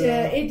get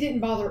stiff. It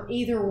didn't bother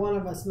either one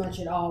of us much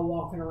at all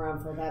walking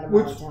around for that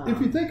amount of time. If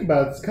you think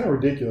about it, it's kind of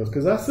ridiculous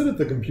because I sit at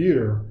the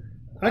computer.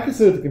 I can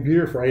sit at the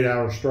computer for 8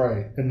 hours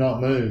straight and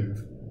not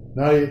move,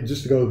 not even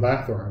just to go to the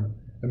bathroom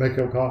and make a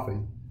cup of coffee.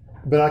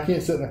 But I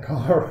can't sit in a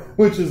car,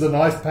 which is a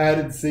nice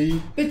padded seat.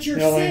 But you're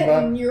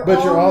sitting,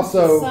 you're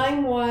also the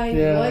same way,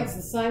 your legs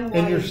the same way.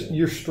 And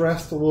you're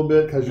stressed a little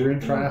bit because you're in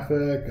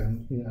traffic.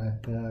 And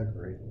I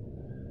agree.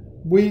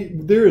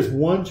 There is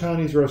one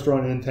Chinese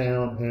restaurant in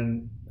town,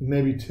 and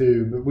maybe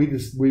 2, but we've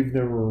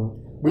never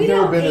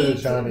been to the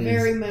Chinese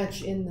very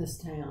much in this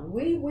town.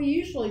 We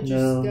usually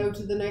just go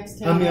to the next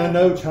town. I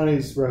know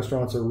Chinese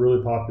restaurants are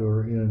really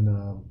popular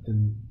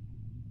in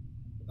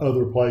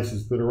other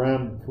places, but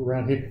around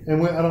here,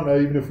 and I don't know,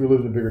 even if we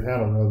lived in a bigger town, I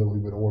don't know that we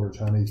would order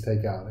Chinese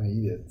takeout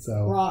and eat it.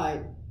 So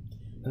right.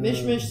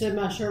 Mish said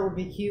my shirt would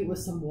be cute with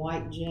some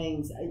white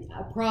jeans.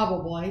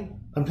 Probably.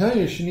 I'm telling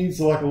you, she needs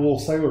like a little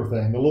sailor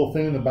thing, the little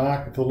thing in the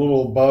back with the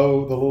little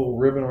bow, the little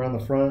ribbon around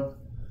the front.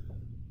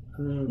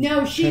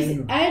 No,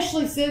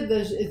 Ashley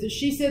said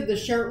she said the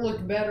shirt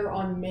looked better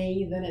on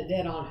me than it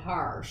did on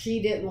her.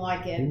 She didn't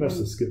like it. You must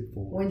have skipped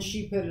forward when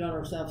she put it on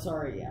herself.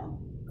 Sorry, yeah.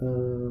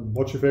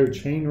 What's your favorite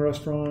chain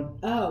restaurant?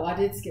 Oh, I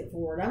did skip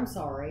forward. I'm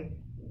sorry.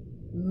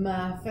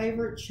 My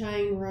favorite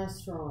chain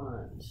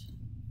restaurant,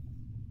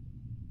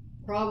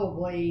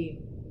 probably.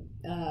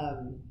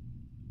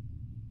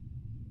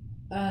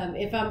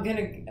 If I'm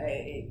gonna,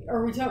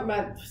 are we talking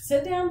about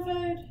sit down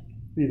food?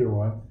 Either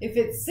way. If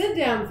it's sit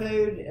down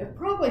food,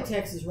 probably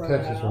Texas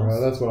Roadhouse. Texas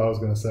Roadhouse. That's what I was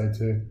going to say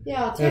too.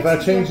 Yeah. Texas, and if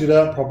I change it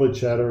up, probably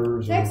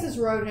Cheddar's. Texas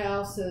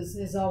Roadhouse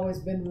has always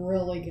been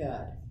really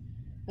good.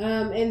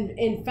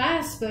 And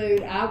fast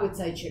food, I would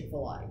say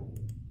Chick-fil-A.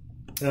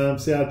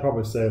 See, I'd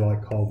probably say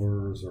like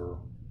Culver's or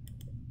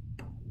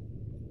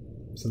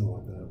something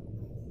like that.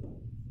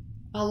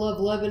 I love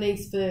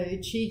Lebanese food,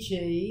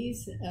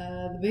 Chi-Chi's,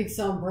 the big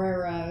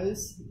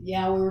sombreros.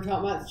 Yeah, we were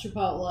talking about the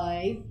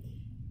Chipotle.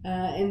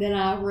 And then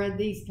I read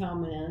these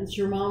comments.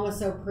 Your mom was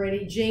so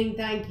pretty. Jean,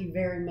 thank you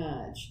very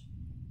much.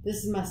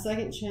 This is my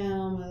second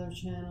channel, my other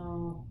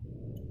channel.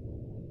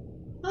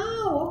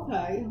 Oh,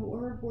 okay.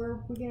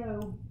 Where we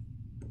go?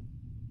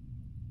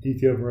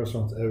 Ethiopian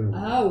restaurants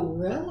everywhere. Oh,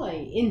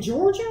 really? In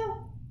Georgia?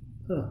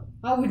 Huh.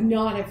 I would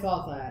not have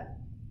thought that.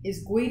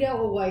 Is Guido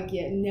awake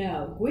yet?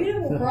 No.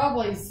 Guido will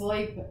probably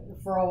sleep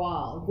for a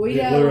while.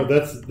 Guido. Yeah, literally,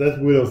 that's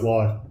Guido's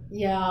life.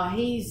 Yeah,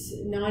 he's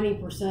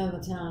 90% of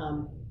the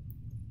time.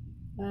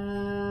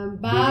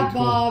 Bye,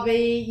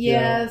 Bobby.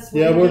 Yes.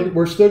 Yeah,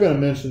 we're still going to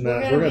mention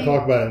that. We're going to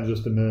talk about it in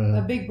just a minute.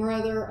 A big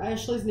brother.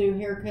 Ashley's new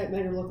haircut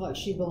made her look like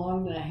she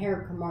belonged in a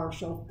hair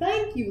commercial.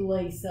 Thank you,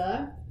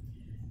 Lisa.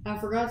 I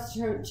forgot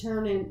to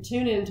tune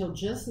in until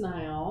just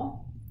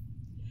now.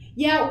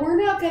 Yeah,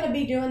 we're not going to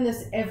be doing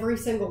this every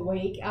single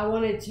week. I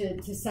wanted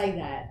to say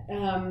that.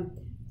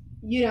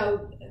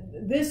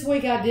 This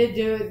week I did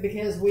do it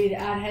because I'd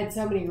had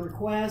so many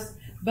requests.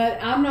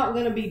 But I'm not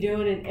going to be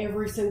doing it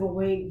every single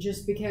week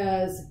just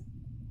because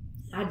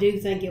I do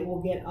think it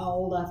will get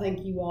old. I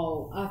think you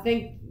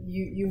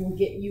would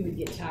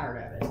get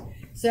tired of it.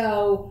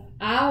 So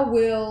I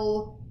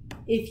will,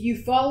 if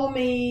you follow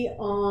me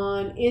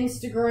on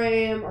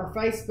Instagram or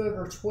Facebook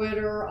or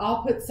Twitter,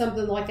 I'll put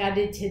something like I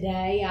did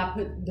today.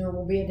 There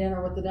will be a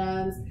dinner with the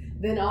Dunns.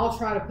 Then I'll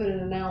try to put an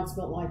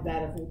announcement like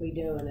that if we'll be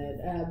doing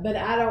it. But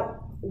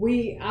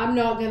I'm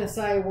not going to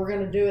say we're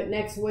going to do it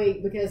next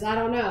week because I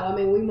don't know. I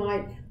mean, we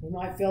might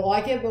feel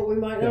like it, but we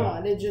might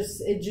not. It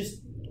just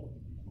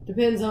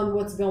depends on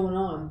what's going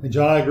on. And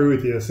John, I agree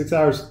with you. 6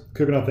 hours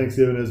cooking on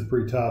Thanksgiving is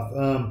pretty tough.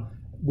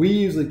 we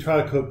usually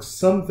try to cook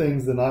some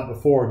things the night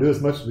before, do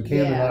as much as we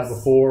can the night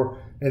before,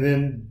 and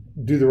then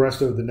do the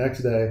rest of it the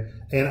next day.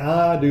 And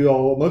I do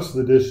most of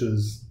the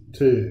dishes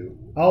too.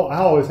 I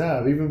always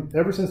have, even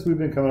ever since we've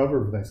been coming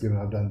over for Thanksgiving.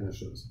 I've done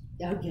dishes.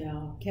 Oh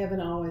yeah, Kevin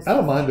always. I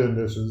don't mind doing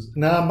dishes.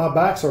 Now my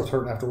back starts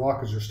hurting after a while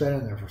because you're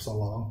standing there for so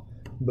long.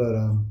 But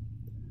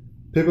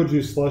pickle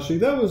juice slushy,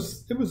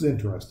 it was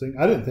interesting.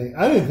 I didn't think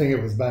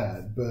it was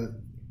bad, but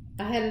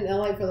I had it in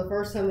LA for the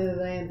first time the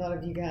other day and thought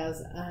of you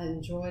guys. I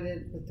enjoyed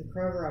it, but the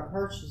Kroger I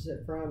purchased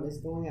it from is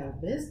going out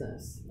of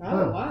business.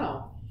 Oh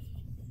wow.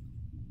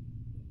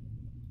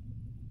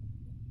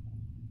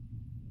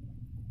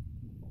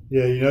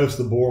 Yeah, you notice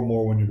the boar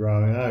more when you're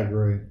driving. I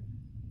agree.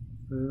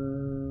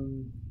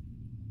 Do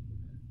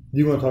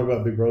you want to talk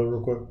about Big Brother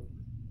real quick?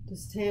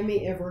 Does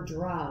Tami ever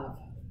drive?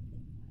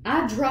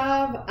 I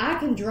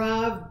can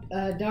drive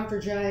Dr.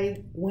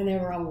 J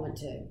whenever I want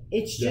to.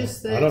 It's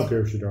just that I don't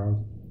care if she drives.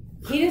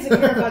 He doesn't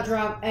care if I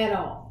drive at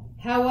all.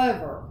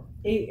 However,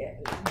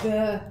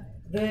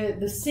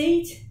 the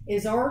seat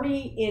is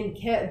already in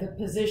the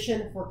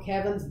position for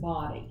Kevin's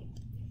body.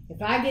 If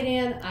I get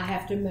in, I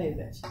have to move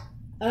it.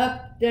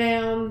 Up,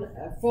 down,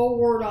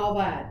 forward, all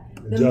that.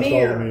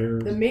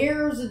 The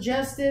mirror's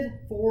adjusted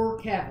for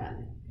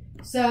Kevin.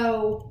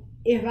 So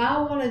if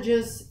I want to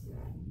just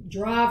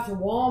drive to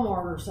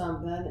Walmart or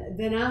something,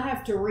 then I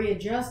have to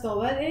readjust all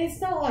that. And it's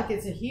not like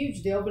it's a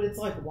huge deal, but it's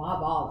like, why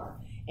bother?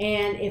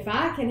 And if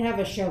I can have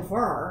a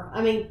chauffeur,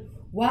 I mean,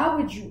 why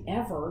would you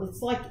ever?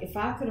 It's like if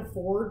I could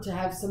afford to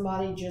have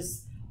somebody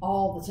just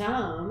all the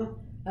time,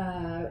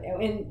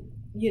 and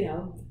you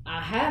know, I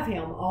have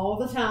him all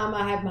the time.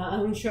 I have my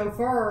own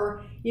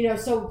chauffeur, you know,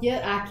 so yeah,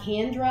 I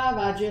can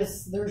drive.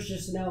 There's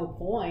just no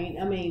point.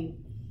 I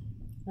mean,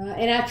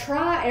 and I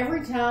try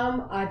every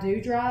time I do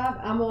drive,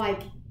 I'm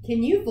like,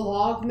 can you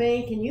vlog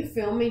me? Can you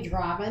film me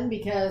driving?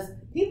 Because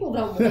people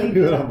don't believe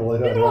that.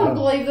 They don't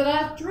believe that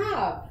I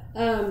drive.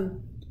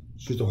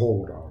 She's a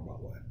horrible driver, by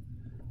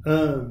the way.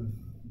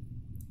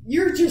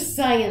 You're just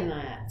saying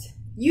that.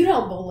 You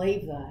don't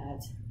believe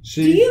that.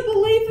 Do you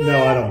believe that?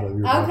 No, I don't believe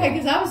you're okay,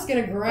 because I was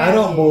going to grab I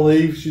don't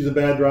believe she's a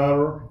bad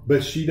driver,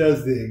 but she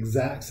does the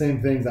exact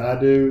same things I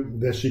do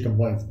that she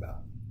complains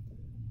about.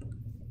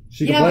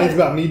 She complains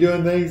about me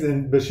doing things,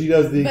 but she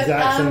does the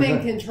exact same thing. I'm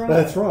in control.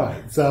 That's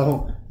right.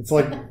 So it's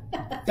like,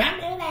 don't do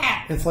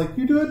that. It's like,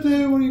 you do it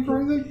too. What are you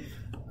crazy?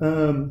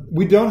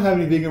 We don't have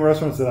any vegan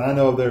restaurants that I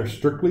know of that are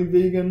strictly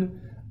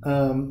vegan.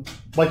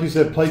 Like you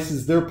said,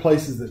 there are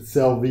places that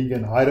sell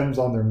vegan items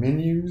on their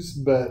menus,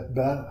 but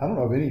I don't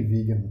know of any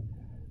vegan.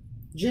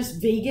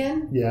 Just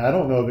vegan? Yeah, I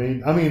don't know of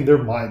any. I mean, there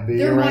might be.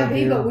 There might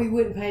be, but we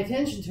wouldn't pay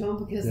attention to them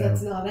because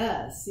that's not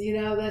us.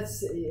 You know,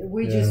 just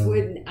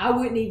wouldn't. I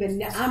wouldn't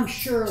even. I'm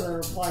sure there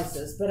are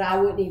places, but I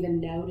wouldn't even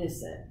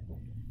notice it.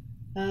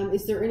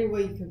 Is there any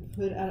way you could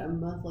put out a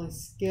monthly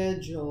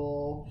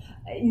schedule?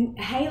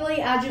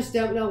 Haley, I just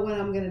don't know when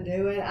I'm going to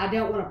do it. I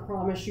don't want to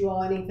promise you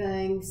all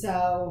anything,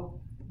 so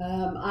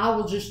I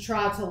will just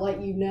try to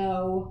let you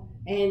know.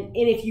 And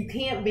if you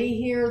can't be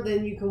here,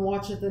 then you can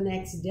watch it the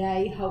next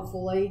day,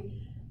 hopefully.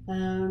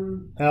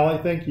 Allie,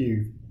 thank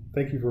you.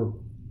 Thank you for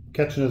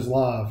catching us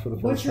live for the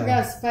first time. What's your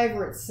guys'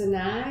 favorite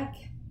snack?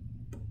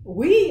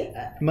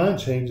 Mine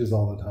changes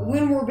all the time.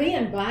 When we're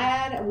being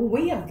bad, when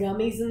we have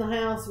gummies in the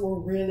house, we're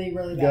really,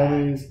 really bad.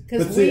 Gummies.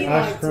 But see,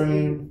 ice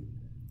cream.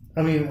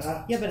 I mean.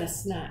 But a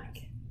snack.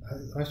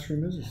 Ice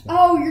cream is a snack.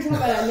 Oh, you're talking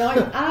about a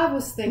night. I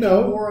was thinking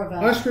more of a.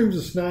 Ice cream's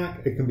a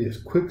snack. It can be a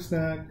quick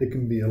snack. It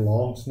can be a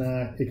long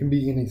snack. It can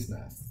be any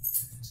snack.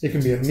 It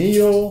can be a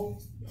meal.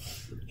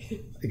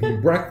 It can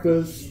be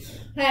breakfast.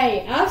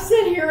 Hey, I've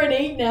sat here and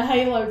eaten a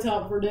Halo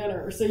Top for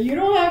dinner, so you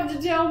don't have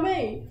to tell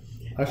me.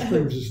 Ice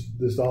cream's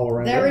just all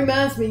around. That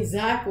reminds me,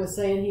 Zach was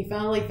saying he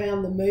finally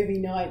found the movie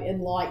night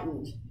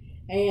enlightened,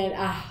 and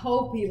I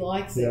hope he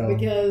likes it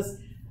because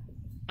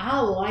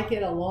I like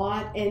it a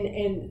lot,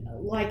 and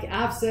like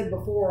I've said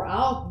before,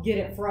 I'll get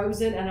it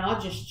frozen and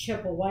I'll just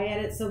chip away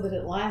at it so that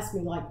it lasts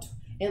me like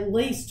at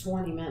least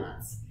 20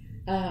 minutes.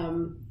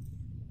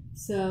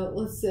 So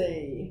let's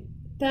see.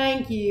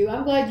 Thank you.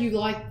 I'm glad you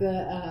liked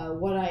the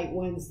What I Ate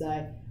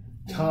Wednesday.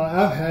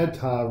 I've had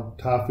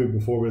Thai food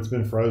before, but it's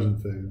been frozen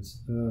foods.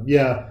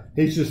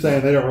 He's just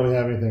saying they don't really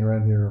have anything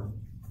around here,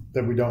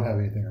 that we don't have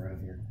anything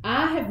around here.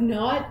 I have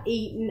not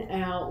eaten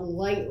out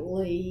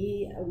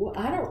lately.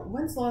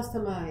 When's the last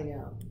time I ate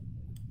out?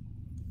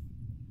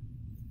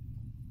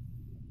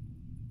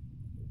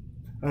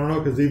 I don't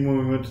know, because even when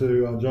we went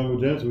to Jungle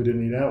Gyms, we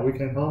didn't eat out. We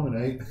came home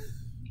and ate.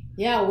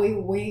 Yeah, we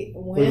went.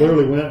 We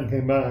literally went and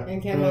came back.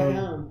 And came back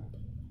home.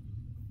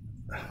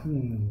 I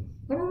don't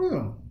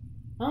know.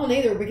 I don't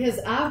either, because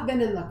I've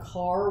been in the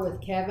car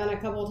with Kevin a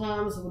couple of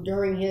times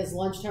during his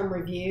lunchtime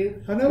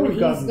review. I know he's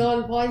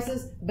gone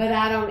places, but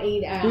I don't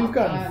eat out. We've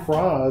gotten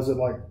fries at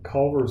like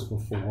Culver's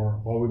before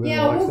while we've been in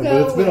Lexington.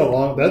 But it's been a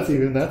long. That's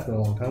been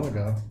a long time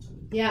ago.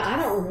 Yeah,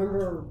 I don't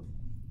remember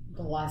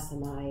the last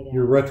time I ate out.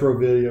 Your retro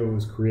video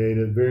was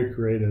creative, very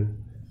creative,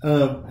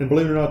 and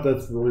believe it or not,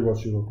 that's really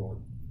what you look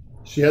like.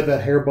 She had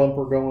that hair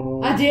bumper going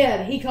on. I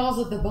did. He calls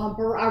it the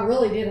bumper. I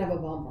really did have a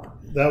bumper.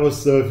 That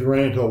was so if you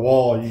ran into a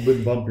wall, you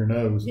wouldn't bump your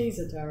nose. He's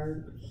a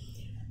turd.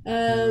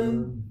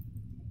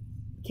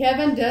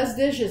 Kevin does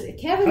dishes.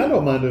 Kevin, I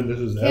don't mind doing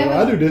dishes. Kevin,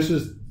 I do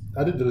dishes.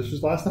 I did the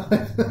dishes last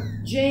night.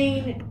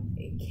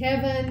 Gene,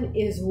 Kevin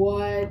is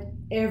what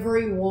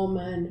every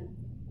woman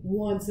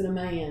wants in a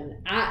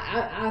man.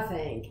 I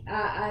think.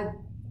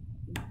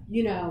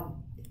 You know,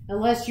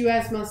 unless you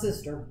ask my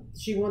sister,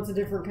 she wants a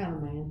different kind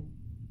of man.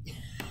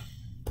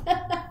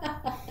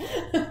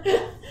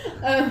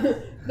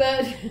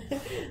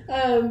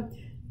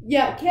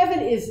 Yeah,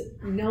 Kevin is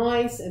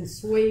nice and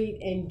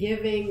sweet and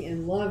giving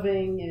and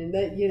loving, and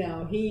that, you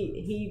know,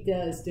 he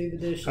does do the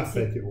dishes. I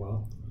fake it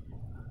well.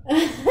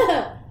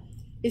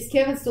 Is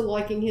Kevin still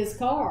liking his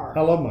car?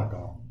 I love my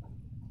car.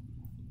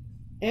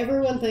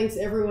 Everyone thinks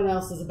everyone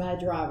else is a bad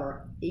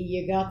driver.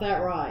 You got that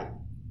right.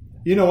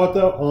 You know what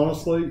though?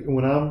 Honestly,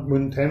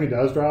 when Tami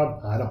does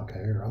drive, I don't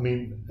care. I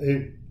mean,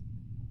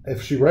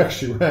 if she wrecks,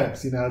 she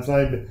wrecks. You know, it's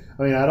like,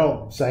 I mean, I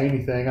don't say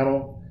anything.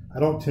 I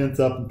don't tense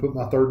up and put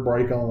my third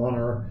brake on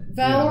or.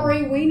 Valerie,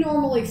 you know. we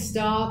normally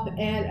stop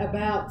at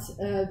about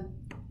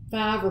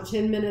 5 or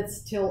 10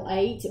 minutes till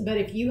 8. But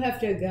if you have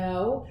to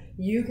go,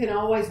 you can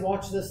always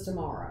watch this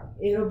tomorrow.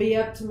 It'll be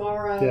up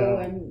tomorrow.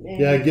 Yeah.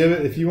 And Give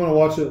it if you want to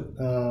watch it,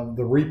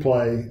 the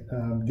replay.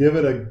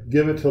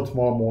 Give it till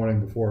tomorrow morning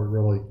before it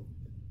really.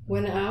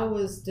 When I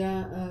was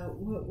done,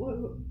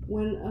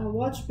 when I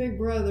watched Big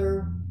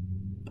Brother,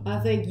 I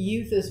think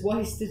youth is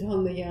wasted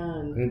on the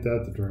young. Ain't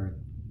that the dream?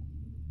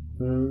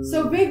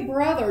 So Big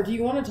Brother, do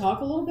you want to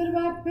talk a little bit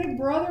about Big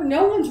Brother?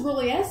 No one's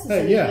really asked us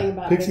anything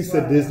about Pixie Big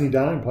said Brother. Disney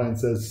dining plan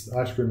says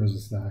ice cream is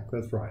a snack.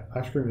 That's right.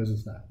 Ice cream is a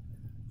snack.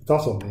 It's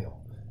also a meal.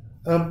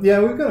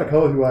 We've got a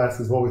caller who asked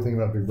us what we think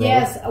about Big Brother.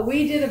 Yes,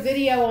 we did a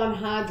video on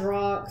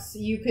Hydrox.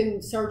 You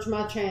can search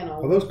my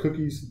channel. Are those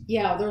cookies?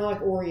 Yeah, they're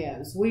like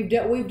Oreos. We've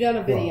done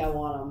a video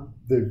on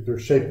them. They're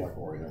shaped like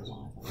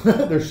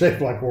Oreos. They're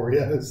shaped like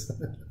Oreos.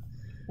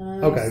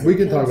 Okay, we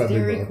can talk about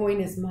Dairy Big Brother.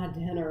 Queen is my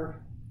dinner.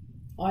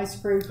 Ice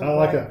cream for I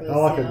like breakfast.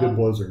 a good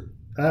blizzard.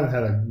 I haven't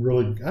had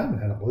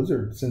a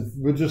blizzard since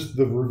with just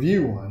the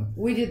review one.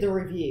 We did the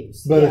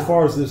reviews. But as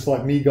far as just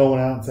like me going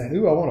out and saying,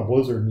 "Ooh, I want a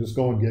blizzard," and just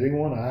going and getting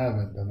one, I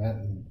haven't done that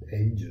in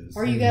ages.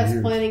 Are you guys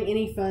planning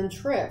any fun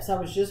trips? I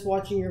was just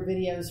watching your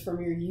videos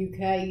from your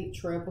UK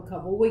trip a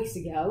couple weeks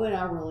ago, and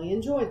I really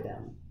enjoyed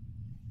them.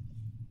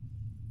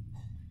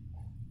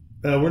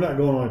 We're not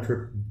going on a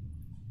trip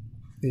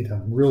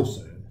anytime real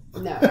soon.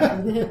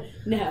 No,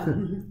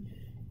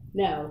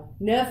 no,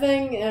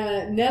 nothing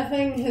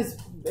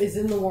is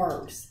in the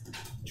works.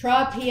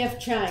 Try P.F.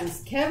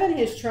 Chang's. Kevin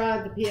has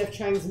tried the P.F.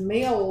 Chang's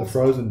meals, the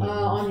frozen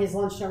on his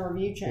lunchtime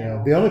review channel.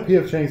 Yeah, the only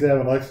P.F. Chang's they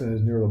have in Lexington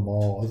is near the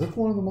mall. Is that the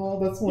one in the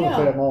mall? That's the one at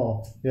Fayette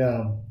Mall.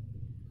 Yeah.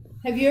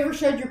 Have you ever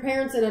showed your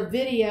parents in a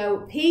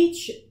video?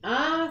 Peach,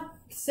 I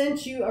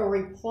sent you a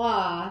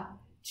reply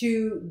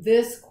to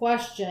this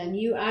question.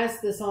 You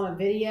asked this on a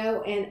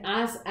video, and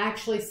I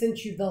actually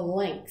sent you the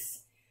links.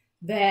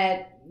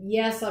 That,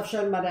 yes, I've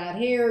shown my dad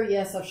here.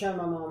 Yes, I've shown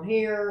my mom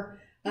here.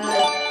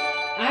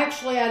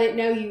 Actually, I didn't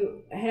know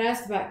you had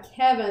asked about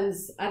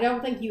Kevin's. I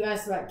don't think you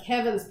asked about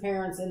Kevin's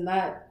parents in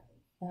that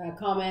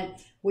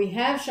comment. We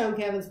have shown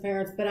Kevin's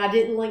parents, but I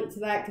didn't link to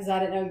that because I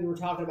didn't know you were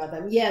talking about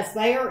them. Yes,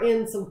 they are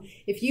in some.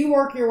 If you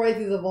work your way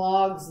through the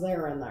vlogs,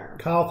 they're in there.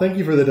 Kyle, thank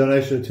you for the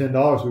donation of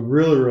 $10. We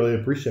really, really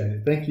appreciate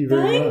it. Thank you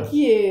very much. Thank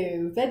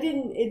you.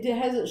 It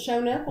hasn't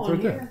shown up on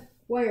here. There.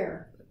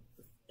 Where?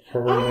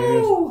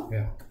 Oh,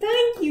 yeah.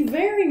 Thank you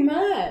very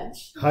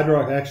much.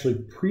 Hydrox actually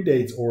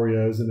predates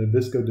Oreos, and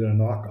Nabisco did a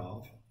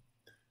knockoff.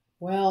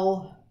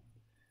 Well,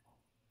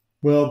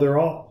 they're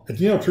all.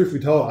 Truth be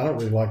told, I don't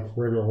really like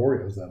regular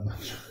Oreos that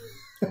much.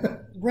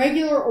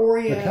 Regular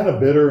Oreo. They're kind of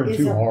bitter and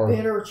too hard.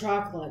 Bitter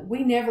chocolate.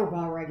 We never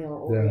buy regular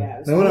Oreos.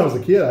 Yeah. And when I was a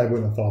kid, I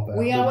wouldn't have thought that.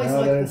 We always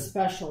like the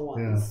special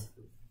ones.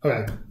 Yeah.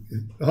 Okay.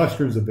 Ice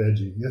cream's a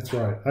veggie. That's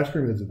right. Ice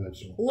cream is a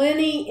vegetable.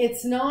 Lenny,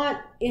 it's not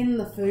in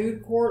the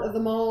food court of the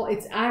mall.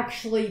 It's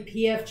actually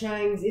P.F.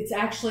 Chang's. It's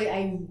actually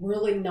a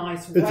really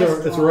nice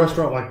restaurant. It's a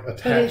restaurant like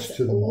attached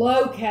to the mall.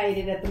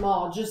 Located at the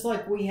mall, just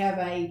like we have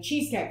a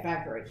Cheesecake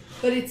Factory.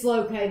 But it's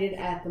located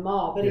at the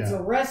mall. But it's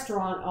a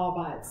restaurant all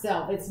by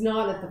itself. It's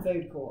not at the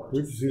food court.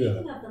 Where'd you see that?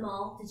 Speaking of the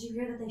mall, did you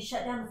hear that they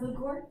shut down the food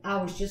court?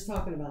 I was just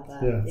talking about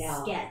that.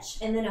 Yeah.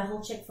 Sketch. And then a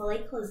whole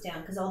Chick-fil-A closed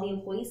down because all the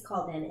employees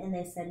called in and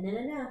they said,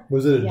 no.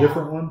 Was it a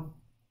different one?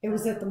 It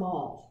was at the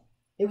mall.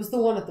 It was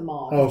the one at the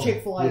mall. Oh,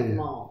 Chick-fil-A at the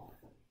mall.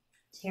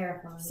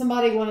 Terrifying.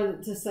 Somebody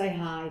wanted to say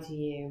hi to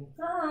you.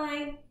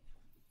 Hi.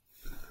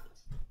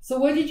 So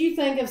what did you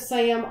think of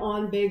Sam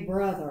on Big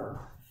Brother?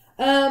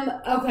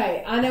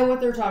 Okay, I know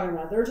what they're talking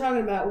about. They're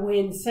talking about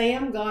when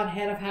Sam got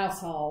head of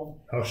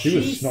household. Oh, she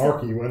was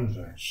snarky, wasn't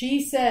she?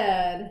 She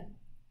said,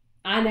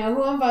 I know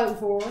who I'm voting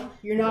for.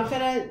 You're not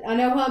going to, I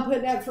know who I'm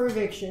putting up for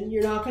eviction.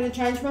 You're not going to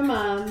change my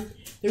mind.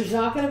 There's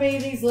not going to be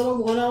these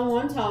little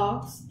one-on-one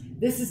talks.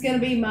 This is going to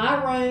be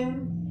my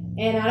room,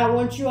 and I don't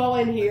want you all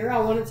in here. I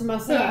want it to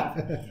myself.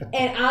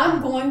 And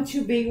I'm going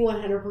to be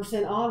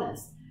 100%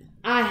 honest.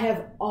 I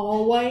have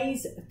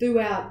always,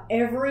 throughout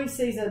every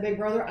season of Big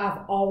Brother,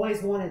 I've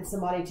always wanted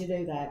somebody to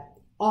do that.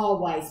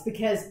 Always.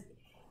 Because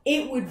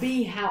it would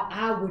be how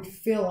I would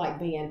feel like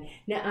being.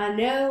 Now, I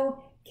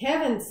know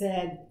Kevin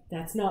said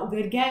that's not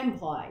good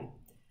gameplay.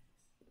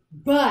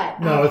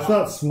 But no, it's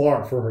not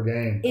smart for her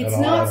game. It's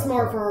not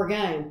smart for her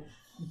game.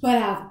 But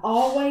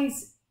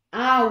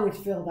I would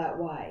feel that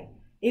way.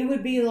 It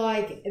would be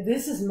like,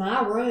 this is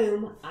my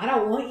room. I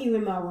don't want you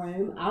in my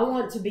room. I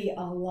want to be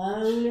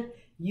alone.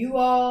 You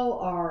all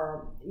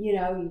are,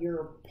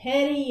 you're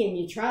petty and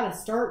you try to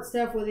start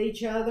stuff with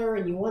each other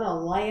and you want to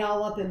lay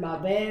all up in my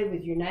bed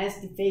with your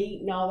nasty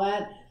feet and all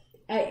that.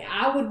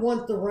 I would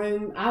want the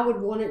room. I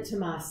would want it to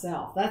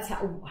myself. That's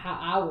how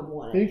I would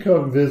want it. You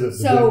come visit.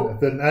 So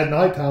at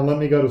nighttime, let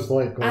me go to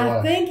sleep.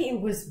 I think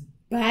it was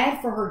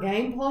bad for her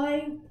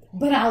gameplay,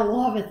 but I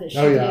love it that she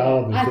did it. I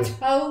love it. I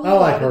totally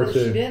love it that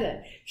she did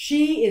it.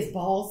 She is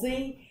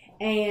ballsy,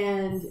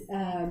 and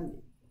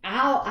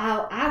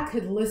I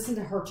could listen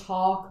to her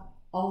talk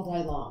all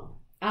day long.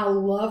 I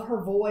love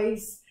her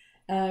voice.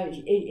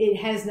 It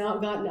has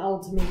not gotten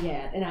old to me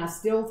yet, and I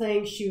still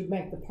think she would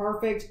make the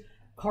perfect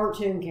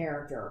cartoon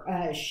character.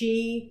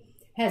 She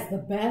has the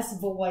best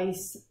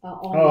voice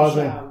on the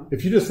show.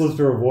 If you just listen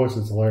to her voice,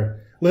 it's hilarious.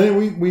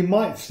 Lenny, we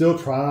might still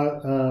try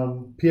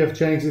PF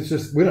Chang's. It's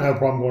just we don't have a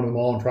problem going to the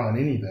mall and trying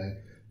anything.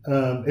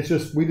 It's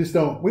just we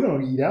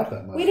don't eat out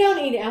that much. We don't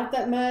eat out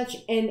that much,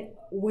 and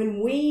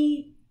when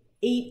we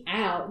eat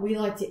out, we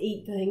like to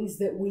eat things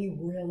that we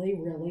really,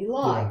 really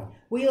like. Yeah.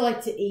 We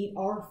like to eat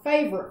our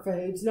favorite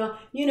foods. Now,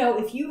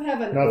 if you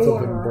have an order,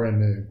 something brand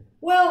new.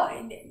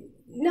 Well,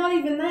 not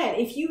even that.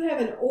 If you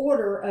have an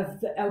order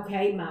of,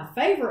 my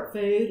favorite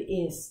food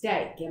is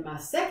steak, and my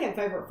second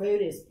favorite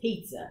food is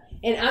pizza,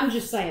 and I'm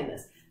just saying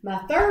this, my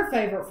third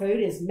favorite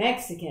food is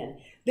Mexican,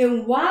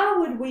 then why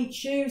would we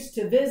choose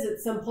to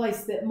visit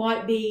someplace that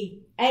might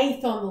be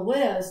 8th on the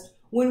list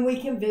when we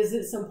can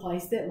visit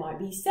someplace that might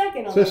be 2nd on the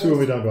list? Especially when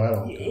we don't go out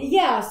all the time.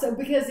 Yeah, so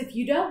because if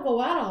you don't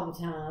go out all the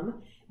time,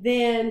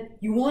 then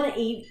you want to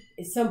eat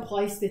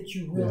someplace that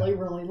you really,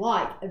 really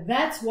like.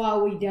 That's why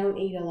we don't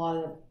eat a lot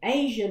of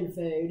Asian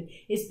food.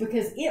 It's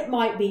because it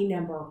might be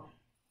number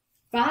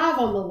 5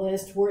 on the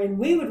list, and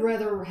we would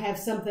rather have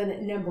something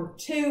at number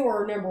 2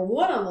 or number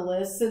 1 on the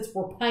list since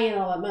we're paying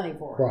all that money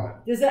for it.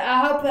 Right.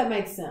 I hope that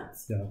makes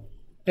sense. Yeah.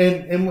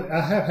 And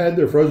I have had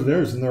their frozen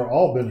dinners, and they're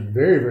all been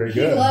very, very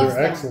good.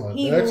 They're excellent.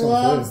 He excellent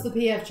loves food. the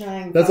P.F.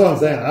 Chang. That's what I'm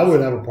saying. I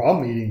wouldn't have a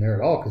problem eating there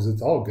at all because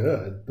it's all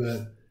good.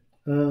 But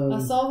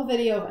I saw the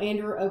video of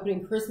Andrew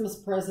opening Christmas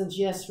presents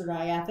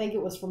yesterday. I think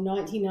it was from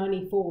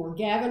 1994.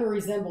 Gavin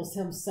resembles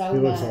him so much. He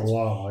looks a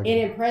lot like him.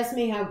 It impressed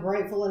me how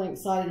grateful and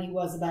excited he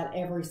was about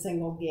every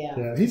single gift.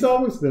 Yeah, he's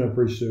always been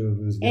appreciative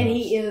of his gifts. And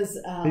he is.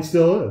 He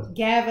still is.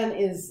 Gavin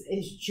is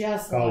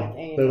just like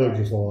Andrew. They look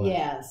just alike.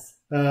 Yes.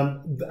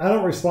 I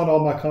don't respond to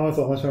all my comments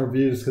on lunchtime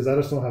reviews because I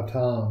just don't have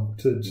time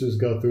to just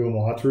go through them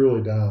all. I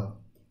truly don't.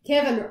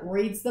 Kevin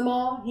reads them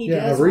all. He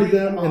does read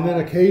them and then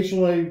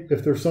occasionally,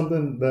 if there's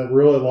something that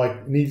really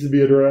needs to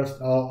be addressed,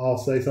 I'll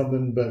say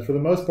something. But for the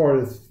most part,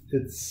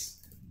 it's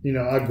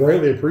I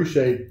greatly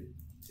appreciate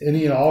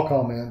any and all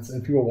comments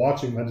and people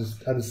watching.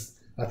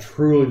 I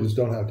truly just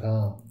don't have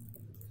time.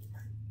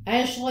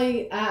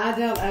 Ashley, I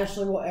doubt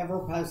Ashley will ever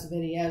post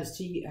videos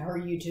to her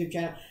YouTube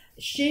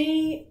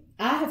channel.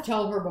 I have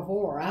told her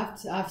before.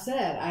 I've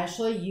said,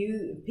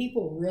 Ashley,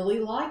 people really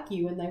like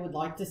you and they would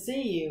like to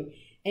see you.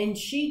 And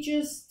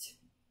she's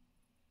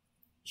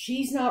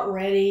not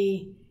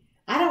ready.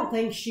 I don't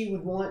think she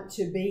would want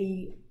to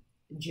be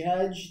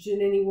judged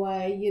in any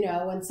way,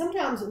 and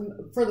sometimes,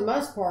 for the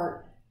most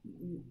part,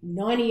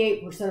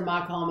 98% of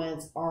my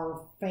comments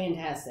are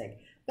fantastic.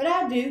 But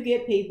I do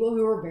get people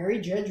who are very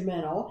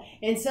judgmental,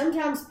 and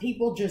sometimes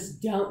people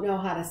just don't know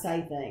how to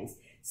say things.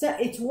 So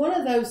it's one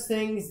of those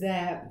things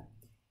that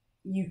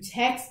you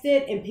text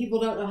it and people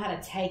don't know how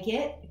to take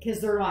it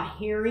because they're not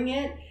hearing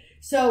it.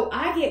 So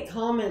I get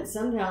comments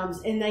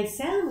sometimes and they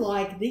sound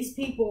like these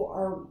people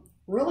are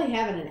really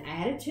having an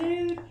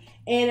attitude.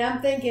 And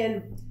I'm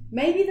thinking,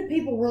 maybe the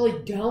people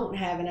really don't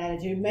have an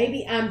attitude.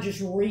 Maybe I'm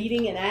just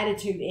reading an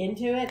attitude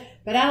into it.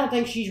 But I don't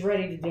think she's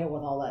ready to deal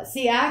with all that.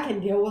 See, I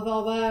can deal with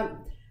all that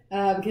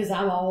because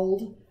I'm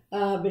old.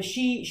 But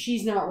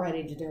she's not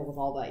ready to deal with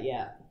all that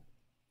yet.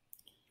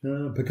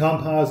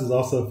 Pecan Pies is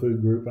also a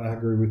food group. I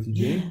agree with you,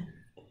 Gene.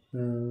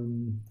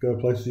 Go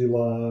places you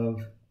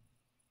love.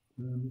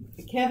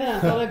 Kevin, I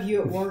thought of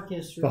you at work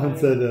yesterday. Yvonne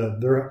said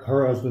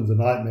her husband's a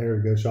nightmare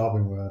to go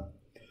shopping with.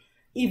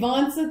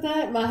 Yvonne said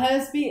that my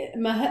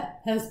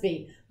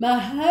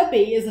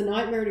hubby is a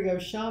nightmare to go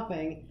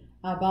shopping.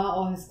 I buy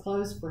all his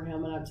clothes for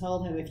him, and I've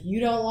told him, if you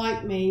don't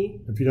like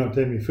me, if you don't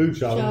take me food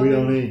shopping, we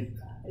don't eat.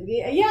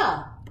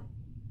 Yeah,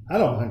 I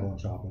don't mind going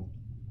shopping.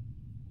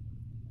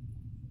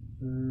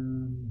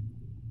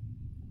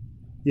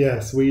 Yeah,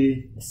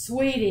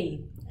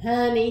 sweetie,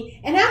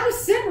 honey, and I was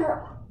sitting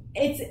there.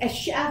 And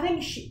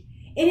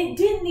it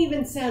didn't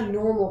even sound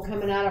normal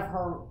coming out of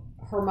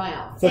her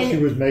mouth. So she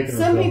was making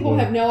some people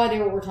have no idea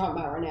what we're talking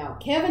about right now.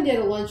 Kevin did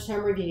a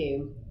lunchtime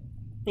review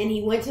and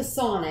he went to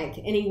Sonic,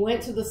 and he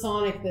went to the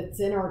Sonic that's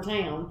in our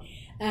town.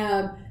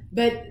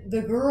 But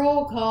the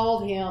girl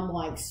called him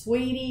like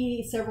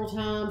sweetie several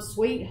times,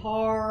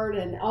 sweetheart,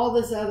 and all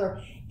this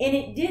other. And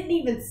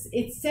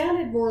it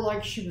sounded more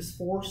like she was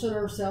forcing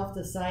herself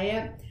to say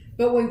it.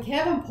 But when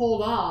Kevin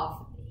pulled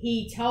off,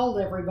 he told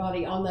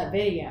everybody on that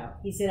video,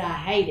 he said, I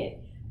hate it.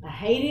 I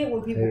hate it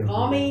when people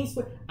call me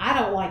sweet. I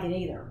don't like it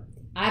either.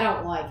 I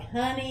don't like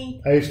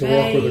honey. I used to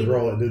work with a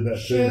girl that did that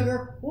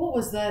sugar. Too. What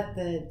was that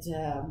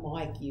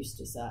Mike used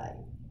to say?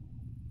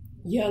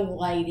 Young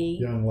lady.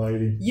 Young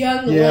lady.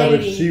 Yeah, but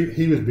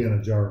he was being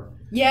a jerk.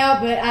 Yeah,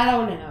 but I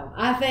don't know.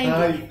 I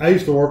think I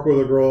used to work with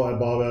a girl at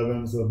Bob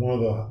Evans, one of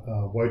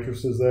the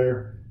waitresses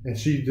there, and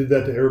she did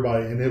that to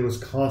everybody, and it was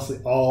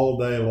constantly all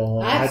day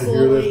long. Absolutely. I had to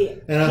hear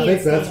this, and I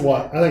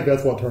think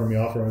that's what turned me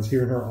off from it, was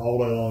hearing her all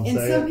day long. And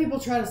some people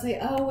try to say,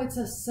 "Oh, it's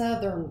a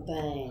Southern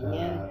thing,"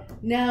 and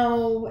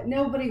no,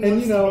 nobody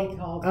wants to be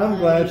called. I'm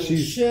glad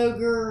she's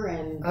sugar,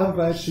 and I'm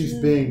glad she's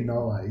being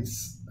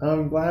nice.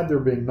 I'm glad they're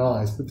being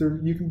nice, but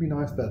you can be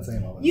nice without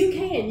saying all that. You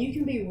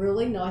can be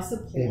really nice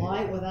and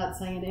polite without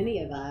saying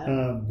any of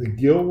that. The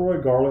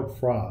Gilroy garlic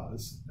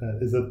fries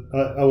is at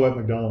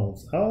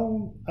McDonald's. I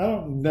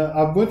don't know.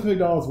 I went to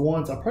McDonald's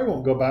once. I probably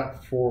won't go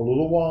back for a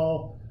little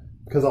while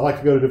because I like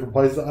to go to different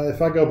places.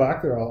 If I go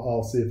back there,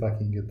 I'll see if I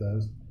can get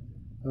those.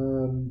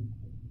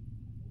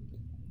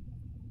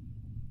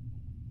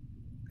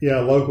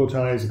 Local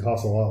Chinese it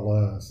costs a lot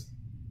less.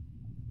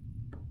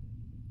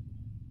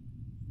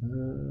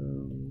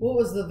 What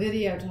was the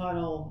video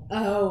title?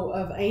 Oh,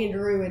 of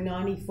Andrew in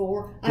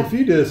 '94. If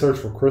you did a search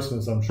for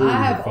Christmas, I'm sure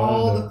I have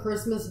all the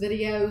Christmas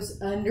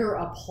videos under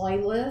a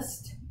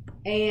playlist,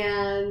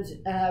 and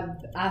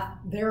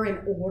they're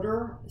in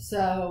order.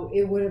 So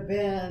it would have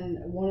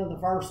been one of the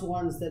first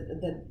ones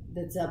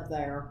that's up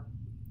there.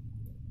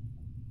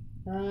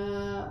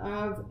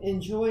 I've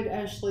enjoyed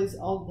Ashley's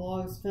old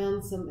blogs.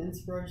 Found some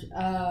inspiration.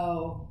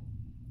 Oh,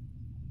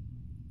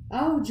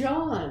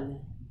 John.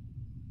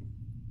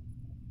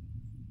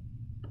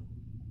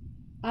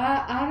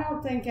 I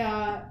don't think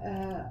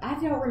I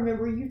don't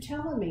remember you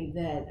telling me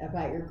that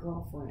about your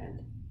girlfriend.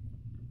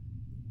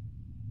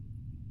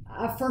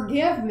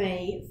 Forgive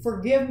me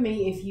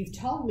if you've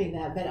told me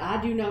that, but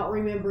I do not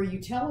remember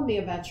you telling me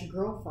about your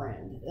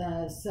girlfriend.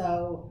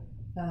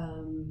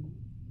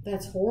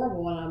 That's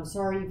horrible, and I'm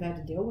sorry you've had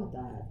to deal with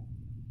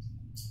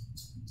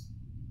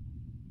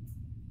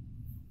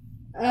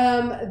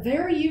that.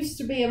 There used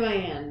to be a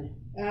man.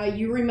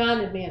 You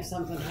reminded me of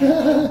something.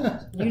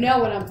 You know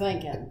what I'm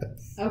thinking.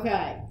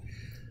 Okay.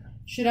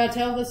 Should I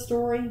tell the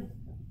story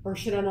or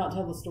should I not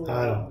tell the story?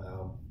 I don't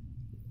know.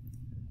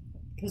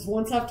 Because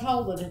once I've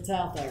told it, it's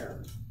out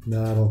there.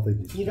 No, I don't think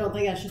you should. You don't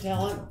think I should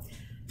tell it?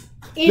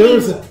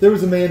 There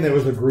was a man that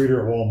was a greeter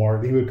at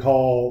Walmart. He would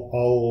call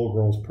all the little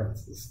girls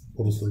princess.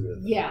 We'll just leave it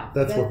at that. Yeah.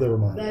 That's what they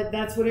reminded me.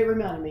 That's what it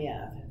reminded me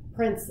of.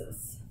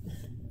 Princess.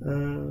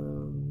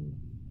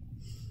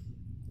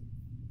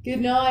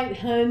 Good night,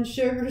 hun,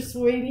 sugar,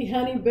 sweetie,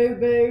 honey, boo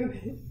boo,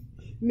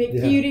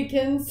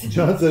 McCutikins. Yeah.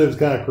 John said it was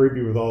kind of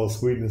creepy with all the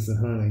sweetness and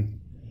honey.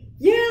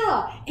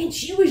 Yeah, and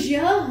she was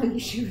young.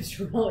 She was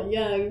really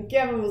young.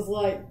 Kevin was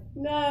like,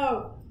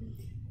 no.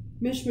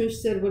 Mish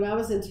said, when I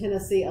was in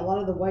Tennessee, a lot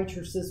of the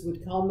waitresses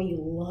would call me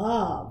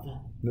Love.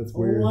 That's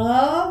weird.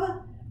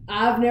 Love?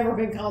 I've never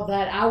been called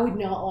that. I would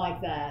not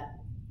like that.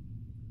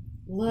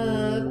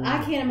 Love.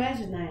 I can't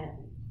imagine that.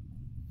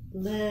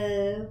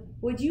 Love.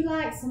 Would you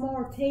like some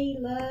more tea,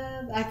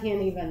 love? I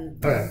can't even.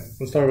 Okay,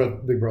 let's talk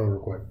about Big Brother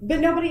real quick. But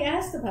nobody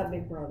asked about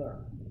Big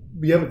Brother.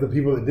 Yeah, but the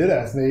people that did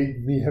ask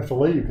me have to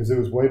leave because it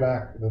was way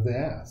back that they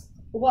asked.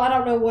 Well, I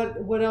don't know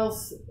what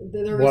else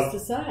there is to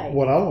say.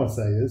 What I want to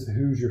say is,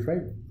 who's your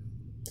favorite?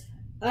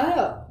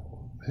 Oh.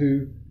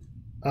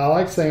 I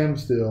like Sam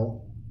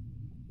still.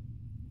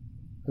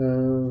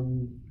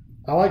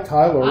 I like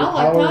Tyler.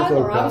 I like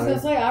Tyler. Okay. I was going to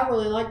say, I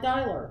really like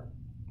Tyler.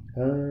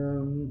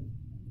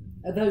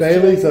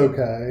 Bailey's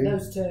okay.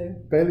 Those two.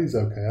 Bailey's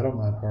okay. I don't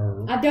mind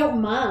her. I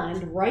don't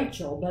mind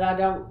Rachel, but I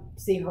don't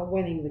see her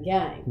winning the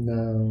game.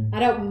 No. I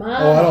don't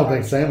mind. Oh, I don't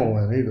think Sam will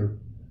win either.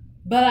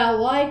 But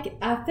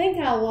I think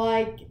I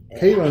like.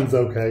 Caitlin's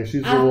okay.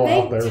 She's a little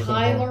out there. I think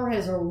Tyler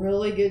has a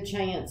really good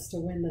chance to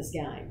win this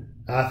game.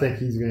 I think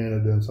he's going to end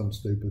up doing something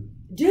stupid.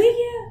 Do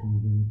you?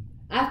 Mm-hmm.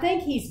 I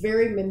think he's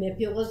very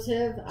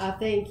manipulative. I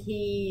think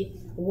he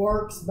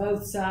works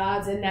both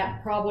sides, and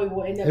that probably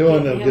will end up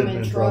getting him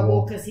in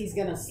trouble because he's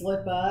going to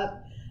slip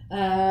up.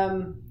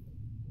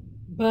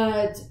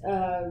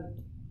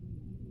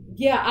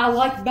 Yeah, I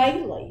like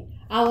Bailey.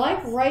 I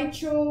like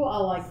Rachel. I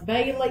like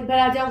Bailey, but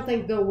I don't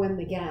think they'll win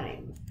the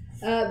game.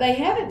 They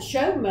haven't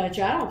shown much,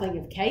 I don't think,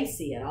 of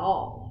Casey at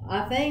all.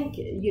 I think,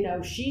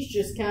 she's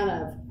just kind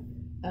of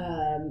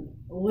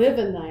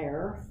living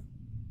there.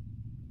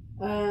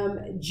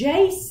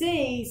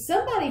 JC,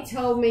 somebody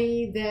told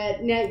me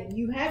that, now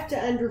you have to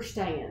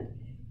understand,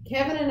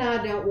 Kevin and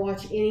I don't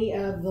watch any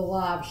of the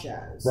live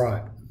shows.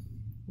 Right.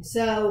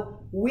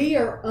 So we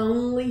are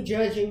only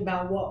judging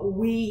by what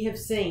we have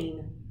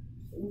seen,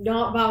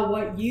 not by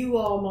what you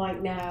all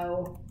might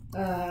know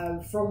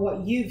from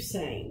what you've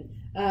seen.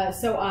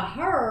 So I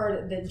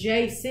heard that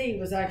JC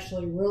was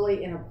actually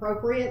really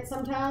inappropriate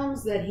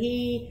sometimes, that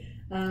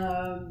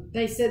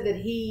they said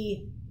that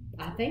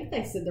I think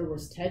they said there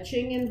was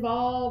touching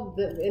involved,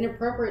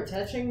 inappropriate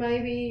touching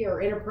maybe,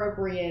 or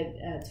inappropriate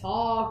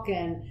talk.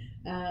 And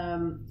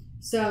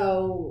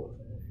so,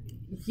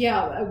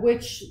 yeah,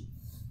 which,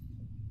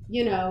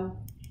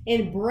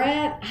 and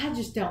Brett, I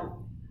just don't,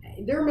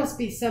 there must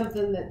be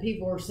something that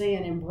people are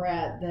seeing in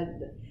Brett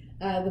that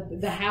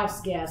the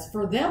house guests,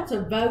 for them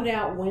to vote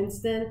out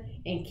Winston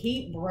and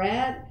keep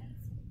Brett,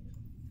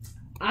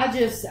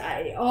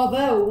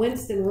 although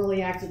Winston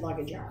really acted like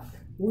a jerk.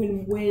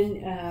 When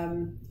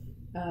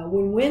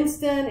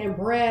Winston and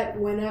Brett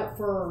went up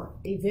for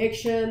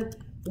eviction,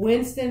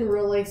 Winston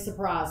really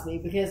surprised me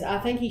because I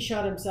think he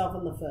shot himself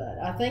in the foot.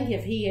 I think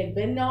if he had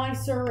been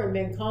nicer and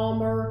been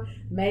calmer,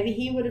 maybe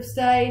he would have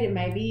stayed and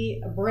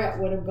maybe Brett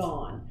would have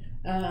gone.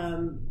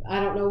 I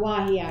don't know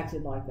why he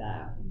acted like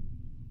that.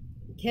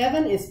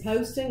 Kevin is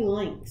posting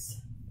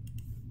links.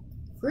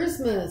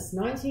 Christmas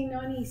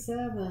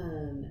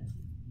 1997.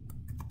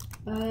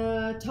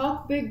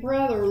 Talk Big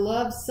Brother.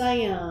 Love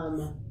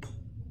Sam.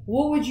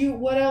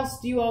 What else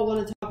do you all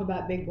want to talk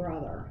about Big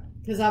Brother?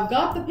 Because I've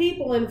got the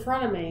people in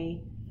front of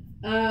me.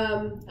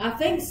 I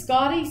think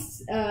Scotty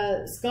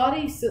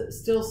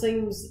still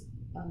seems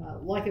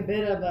like a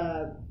bit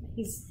of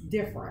he's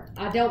different.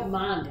 I don't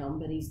mind him,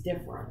 but he's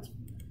different.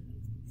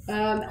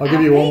 I'll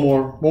give you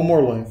one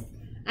more link.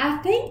 I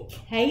think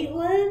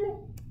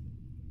Caitlin,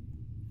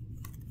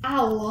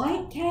 I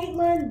like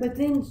Caitlin, but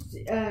then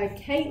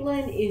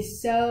Caitlin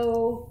is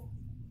so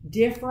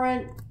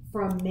different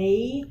from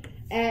me.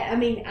 I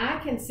mean, I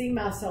can see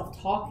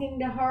myself talking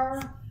to her,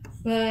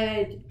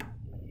 but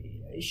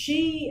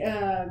she,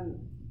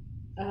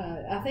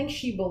 I think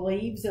she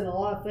believes in a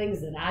lot of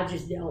things that I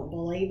just don't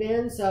believe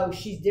in, so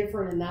she's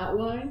different in that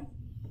way.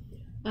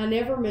 I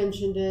never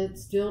mentioned it.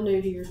 Still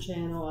new to your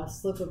channel. I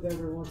slip up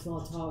every once in a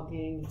while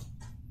talking.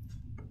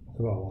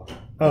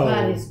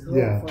 About his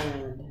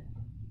girlfriend. Yeah.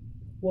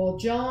 Well,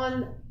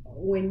 John,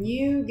 when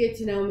you get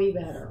to know me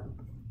better,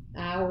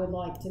 I would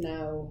like to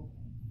know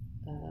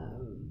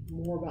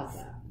more about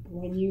that.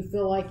 When you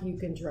feel like you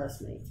can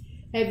trust me.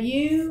 Have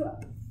you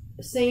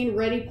seen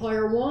Ready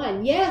Player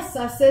One? Yes,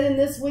 I said in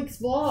this week's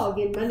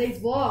vlog, in Monday's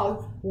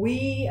vlog,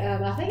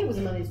 I think it was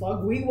Monday's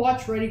vlog, we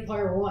watched Ready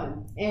Player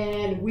One,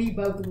 and we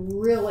both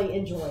really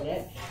enjoyed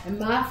it. And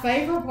my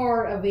favorite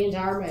part of the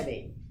entire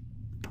movie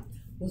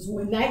was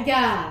when that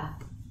guy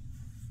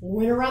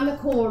went around the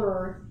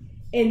corner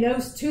and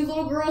those two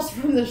little girls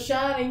from The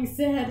Shining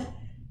said,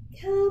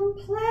 "Come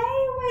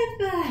play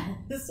with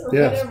us." Or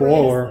yeah,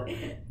 spoiler.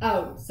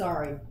 Oh,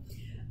 sorry.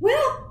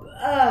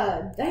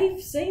 Well,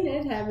 they've seen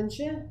it, haven't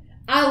you?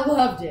 I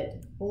loved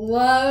it.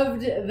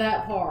 Loved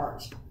that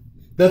part.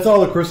 That's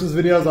all the Christmas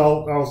videos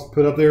I'll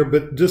put up there.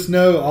 But just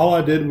know, all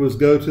I did was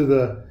go to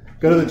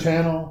the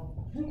channel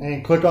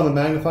and click on the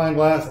magnifying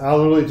glass. I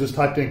literally just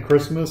typed in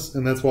Christmas,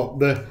 and that's what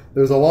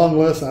there's a long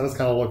list. I just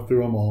kind of looked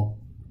through them all.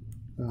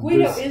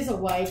 Guido is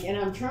awake, and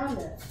I'm trying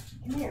to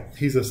come here.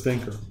 He's a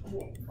stinker.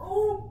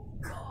 Oh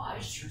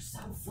gosh, you're so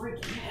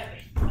freaking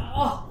heavy.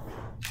 Oh,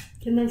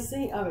 can they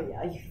see? Oh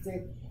yeah, you can see.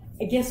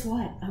 And guess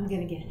what? I'm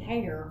gonna get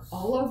hair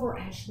all over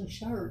Ashley's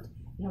shirt,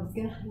 and I was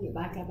gonna hang it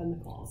back up in the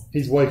closet.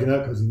 He's waking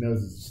up because he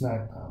knows it's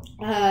snack time.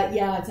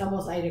 Yeah, it's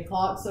almost 8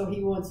 o'clock, so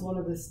he wants one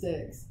of his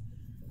sticks.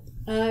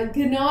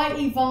 Good night,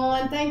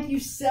 Yvonne. Thank you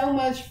so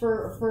much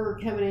for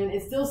coming in.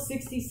 It's still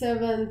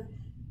 67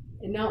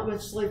 and not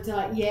much sleep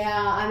tonight. Yeah,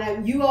 I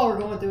know. You all are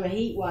going through a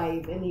heat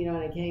wave in the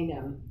United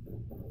Kingdom.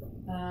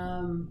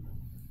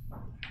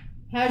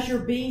 How's your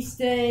bee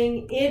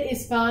sting? It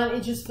is fine.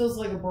 It just feels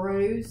like a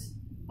bruise.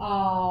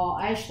 Oh,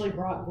 Ashley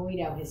brought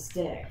Guido his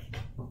stick.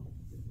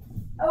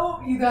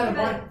 Oh, you got a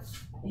break.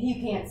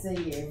 He can't see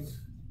you.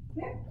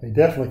 He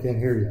definitely can't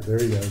hear you. There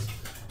he goes.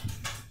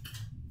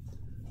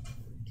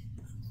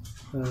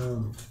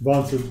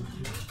 Vaughn said,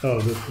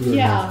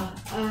 yeah.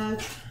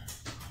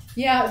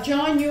 Yeah,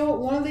 John, you'll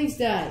one of these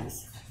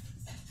days.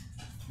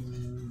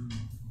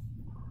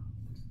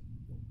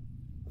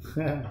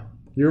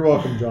 You're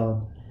welcome,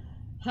 John.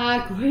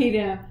 Hi,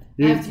 Guido.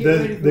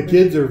 The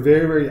kids are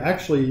very, very,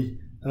 actually,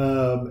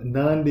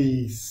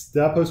 90,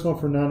 that post one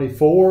for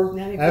 94.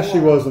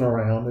 Ashley wasn't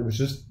around. It was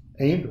just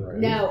Andrew.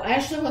 No,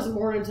 Ashley wasn't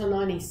born until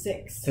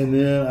 96. And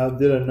then I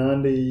did a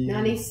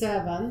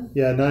 97.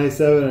 Yeah,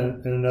 97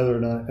 and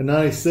another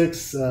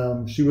 96.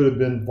 She would have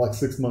been like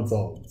 6 months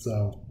old.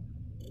 So,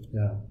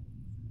 yeah.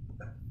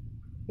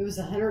 It was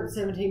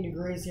 117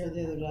 degrees here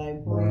the other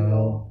day.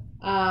 Brutal.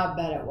 I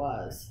bet it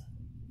was.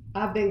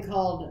 I've been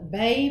called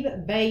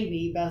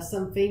baby by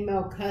some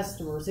female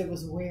customers. It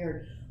was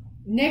weird.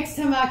 Next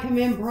time I come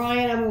in,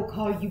 Brian, I'm going to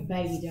call you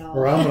baby doll.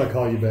 Or I'm going to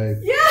call you babe.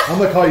 Yeah. I'm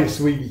going to call you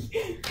sweetie.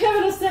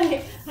 I'm going to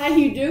say, how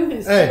you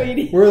doing, hey,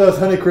 sweetie? Where are those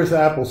Honeycrisp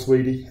apples,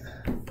 sweetie?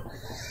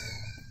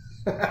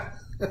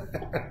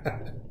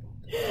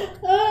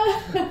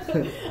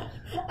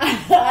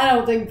 I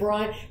don't think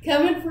Brian,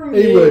 coming from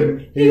he you,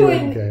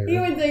 wouldn't care. He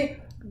would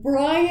think,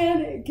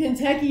 Brian,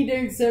 Kentucky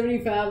Dude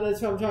 75,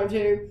 that's what I'm talking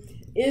to,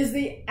 is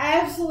the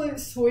absolute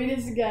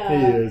sweetest guy.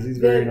 He is. He's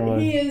very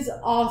nice. He is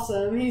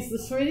awesome. He's the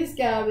sweetest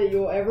guy that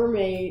you'll ever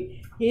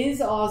meet. He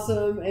is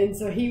awesome, and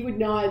so he would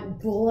not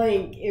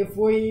blink if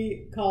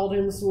we called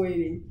him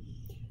sweetie.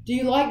 Do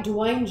you like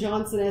Dwayne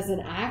Johnson as an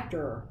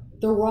actor?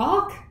 The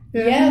Rock?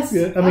 Yeah, yes. He's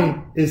good. I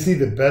mean, is he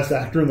the best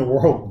actor in the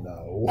world?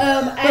 No.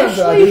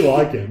 Ashley, I do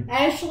like him.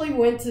 Ashley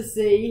went to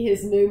see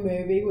his new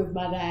movie with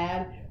my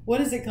dad. What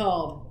is it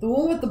called? The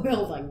one with the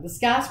building. The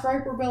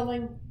skyscraper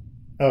building?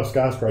 Oh,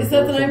 Skyscraper. Is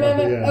that the name of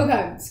it? Yeah.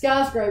 Okay,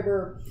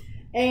 Skyscraper.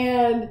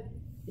 And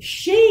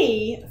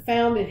she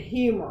found it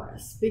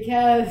humorous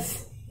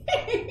because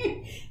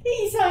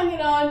he's hanging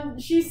on.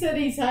 She said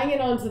he's hanging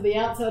on to the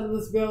outside of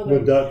this building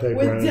with duct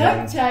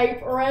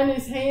tape, around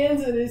his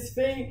hands and his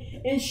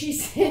feet. And she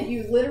said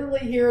you literally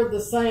hear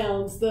the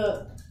sounds.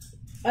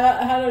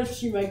 How does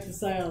she make the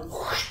sounds?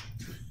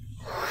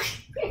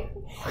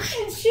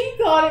 And she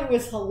thought it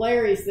was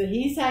hilarious that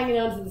he's hanging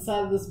onto the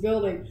side of this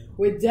building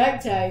with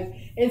duct tape.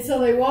 And so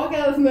they walk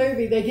out of the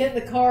movie, they get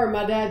in the car, and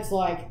my dad's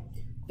like,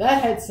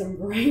 that had some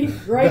great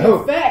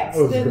effects,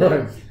 didn't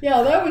it?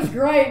 Yeah, that was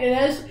great.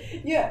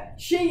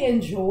 And she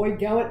enjoyed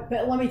going.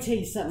 But let me tell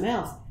you something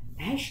else.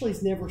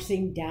 Ashley's never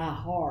seen Die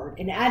Hard,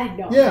 and I did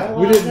not. Yeah,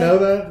 we didn't know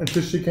that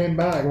until she came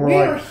back. We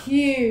are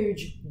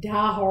huge Die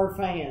Hard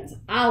fans.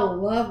 I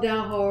love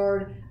Die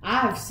Hard. I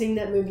have seen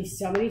that movie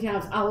so many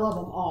times. I love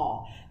them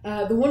all.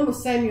 The one with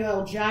Samuel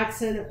L.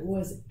 Jackson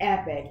was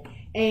epic,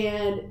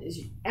 and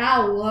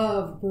I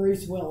love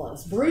Bruce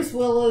Willis. Bruce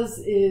Willis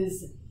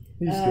is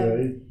he's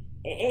good.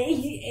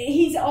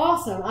 He's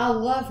awesome. I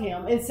love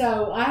him. And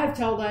so I have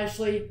told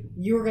Ashley,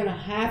 you're going to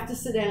have to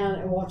sit down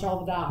and watch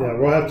all the Die Hard. Yeah,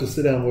 we'll have to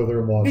sit down with her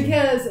and watch it.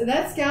 Because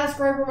that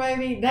Skyscraper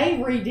movie,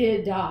 they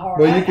redid Die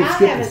Hard. Well, you can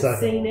skip the second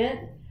seen it.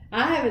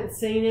 I haven't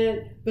seen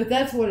it, but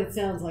that's what it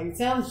sounds like. It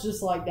sounds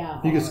just like Die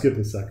Hard. You can skip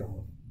the second one.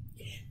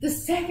 The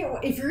second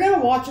one, if you're going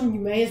to watch them, you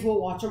may as well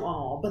watch them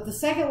all. But the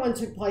second one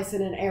took place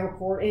in an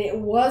airport, and it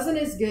wasn't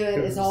as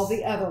good as all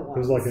the other ones. It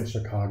was like in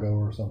Chicago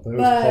or something. It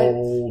was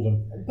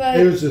cold, but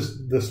it was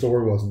just, the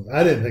story wasn't.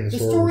 I didn't think the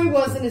story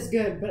wasn't as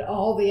good, but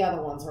all the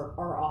other ones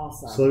are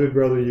awesome. Celebrity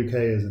Brother UK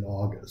is in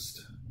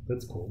August.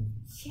 That's cool.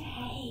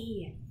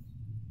 Yay!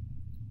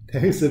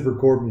 Tami said,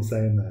 "Record me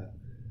saying that."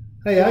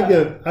 Hey, I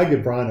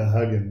give Brian a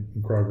hug in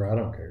Kroger. I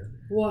don't care.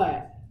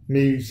 What?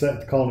 Me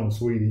calling him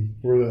sweetie.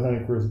 We're the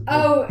Honey Chris.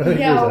 Oh,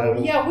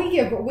 yeah.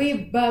 We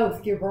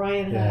both give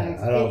Brian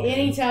hugs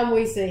anytime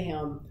we see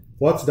him.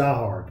 What's Die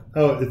Hard?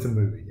 Oh, it's a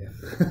movie.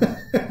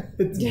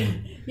 Yeah.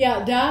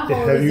 Yeah, Die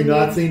Hard. Have you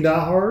not seen Die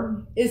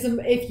Hard?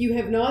 If you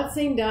have not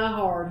seen Die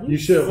Hard, you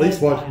should at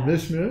least watch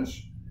Mish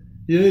Mish.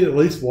 You need to at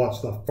least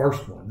watch the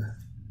first one.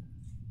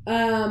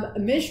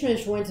 Mish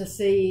Mish went to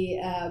see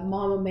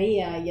Mamma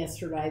Mia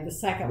yesterday, the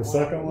second one. The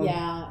second one?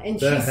 Yeah. And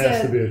that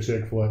has to be a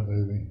chick flick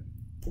movie.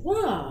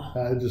 Why?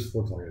 It just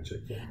looks like a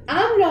chick flick movie.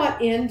 I'm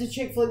not into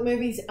chick flick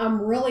movies.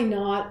 I'm really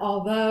not.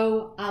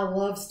 Although I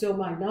love Still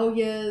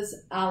Magnolias.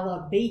 I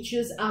love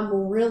Beaches. I'm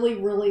really,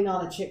 really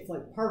not a chick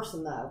flick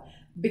person, though.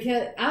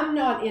 Because I'm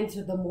not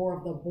into the more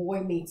of the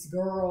boy meets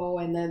girl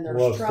and then there's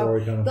love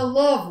story kind of. The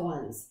love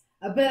ones.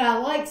 But I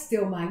like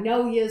Still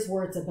Magnolias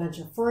where it's a bunch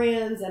of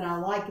friends, and I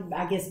like,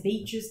 I guess,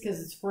 Beaches because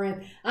it's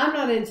friends. I'm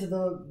not into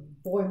the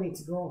boy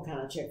meets girl kind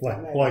of chick flick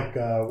movie. Like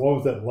what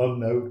was that, Love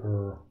Note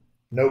or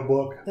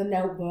Notebook? The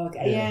Notebook.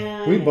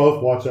 Yeah. We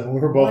both watched that, and we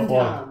were both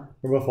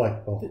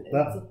like, oh,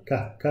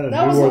 that kind of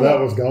knew where that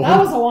was going. That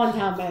was a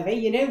one-time movie.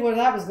 You knew where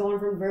that was going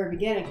from the very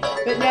beginning.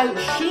 But no,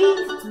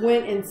 she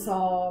went and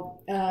saw,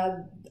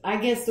 I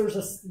guess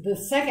there's the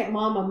second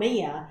Mamma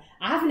Mia.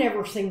 I've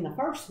never seen the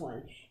first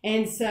one.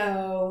 And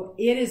so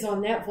it is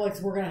on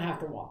Netflix. We're going to have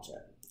to watch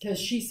it because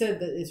she said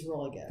that it's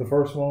really good. The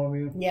first Mamma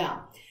Mia? Yeah.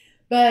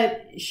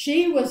 But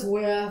she was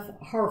with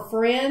her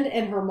friend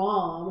and her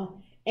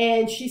mom.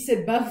 And she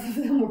said both of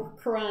them were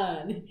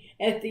crying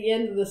at the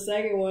end of the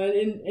second one,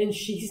 and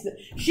she's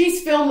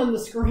filming the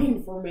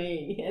screen for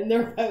me, and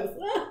they're both.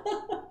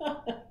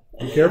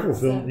 Be careful,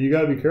 film. You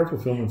got to be careful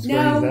filming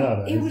screens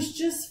nowadays. It was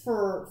just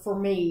for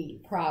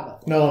me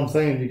privately. No, I'm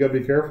saying you got to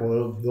be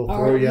careful. They'll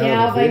throw you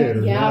out of the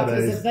theater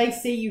nowadays. Because if they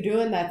see you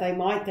doing that, they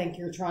might think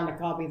you're trying to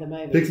copy the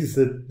movie. Pixie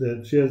said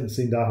that she hasn't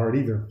seen Die Hard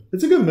either.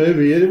 It's a good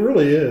movie. It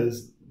really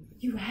is.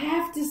 You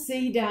have to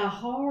see Die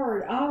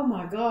Hard. Oh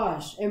my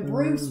gosh. And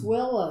Bruce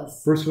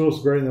Willis. Bruce Willis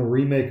is great in the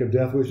remake of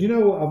Death Wish. You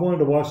know, I wanted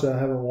to watch that. I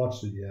haven't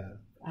watched it yet.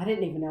 I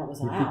didn't even know it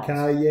was out.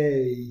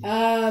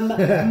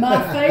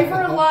 My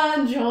favorite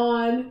line,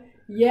 John.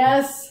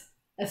 Yes.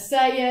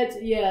 Say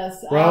it.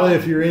 Yes. Riley,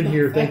 if you're in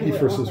here, thank you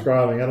for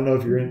subscribing. I don't know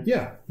if you're in.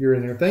 Yeah, you're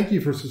in there. Thank you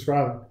for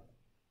subscribing.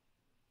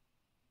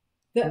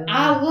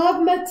 I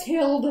love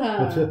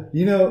Matilda.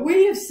 You know,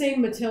 we have seen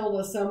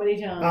Matilda so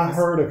many times. I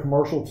heard a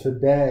commercial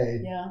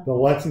today. Yeah. The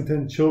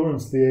Lexington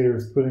Children's Theater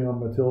is putting on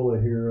Matilda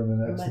here in the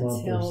next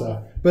month or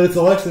so. But it's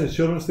a Lexington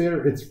Children's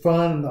Theater. It's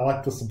fun. I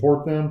like to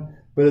support them.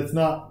 But but it's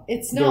not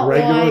the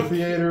regular like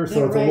theater,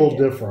 so it's a little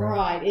different.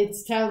 Right,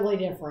 it's totally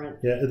different.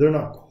 Yeah, they're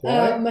not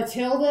quite.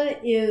 Matilda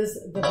is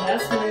the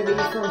best movie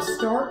from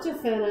start to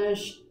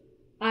finish.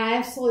 I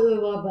absolutely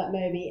love that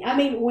movie. I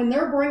mean, when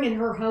they're bringing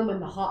her home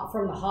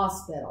from the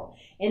hospital,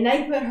 and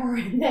they put her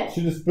in that...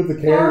 She just put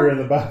the carrier in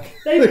the back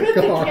They put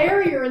the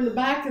carrier in the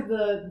back of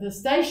the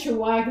station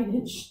wagon,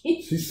 and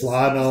she's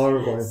sliding all over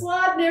the place.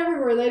 Sliding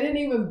everywhere. They didn't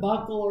even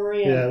buckle her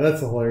in. Yeah,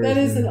 that's hilarious.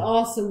 That is an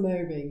awesome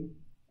movie.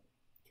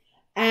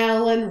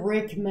 Alan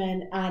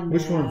Rickman, I know.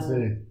 Which one's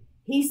he?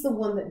 He's the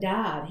one that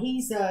died.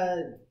 He's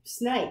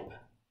Snape.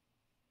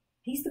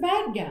 He's the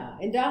bad guy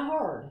in Die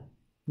Hard.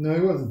 No,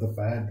 he wasn't the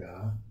bad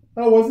guy.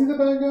 Oh, was he the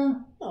bad guy?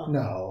 Huh.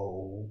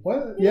 No.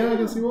 What? Yeah, I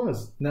guess he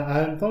was. No, I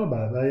hadn't thought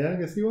about it, but yeah, I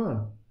guess he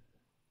was.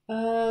 I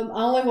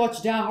only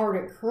watch Die Hard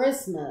at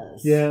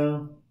Christmas. Yeah,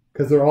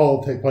 because they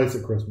all take place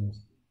at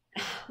Christmas.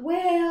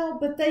 Well,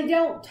 but they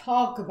don't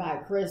talk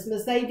about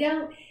Christmas. They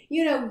don't,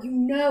 you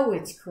know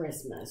it's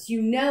Christmas.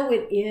 You know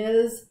it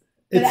is.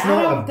 But It's I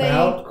not don't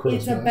about think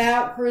Christmas. it's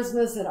about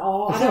Christmas at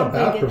all. It's I don't not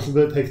about think Christmas,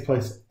 but it takes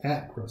place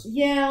at Christmas.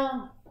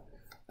 Yeah.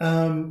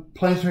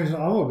 Planes, Trains, and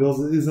Automobiles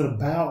isn't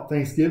about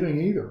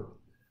Thanksgiving either.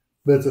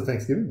 But it's a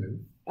Thanksgiving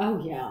movie.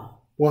 Oh, yeah.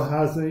 Well,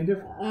 how is it any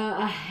different?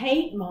 I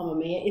hate Mamma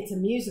Mia. It's a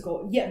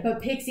musical. Yeah,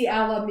 but Pixie,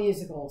 I love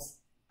musicals.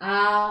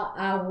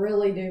 I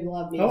really do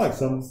love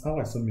musicals. I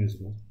like some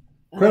musicals.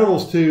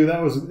 Incredibles 2,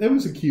 it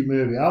was a cute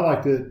movie. I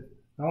liked it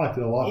a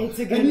lot. It's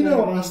a good And movie.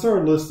 I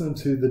started listening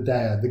to the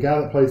guy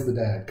that plays the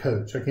dad,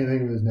 Coach. I can't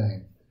think of his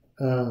name.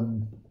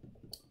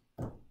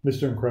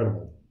 Mr.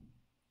 Incredible.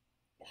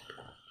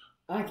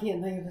 I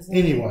can't think of his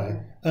name.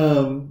 Anyway,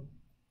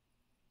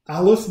 I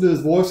listened to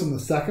his voice in the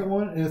second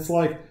one, and it's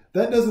like,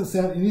 that doesn't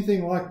sound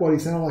anything like what he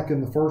sounded like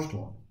in the first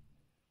one.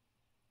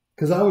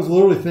 Because I was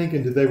literally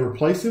thinking, did they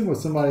replace him with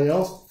somebody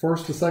else,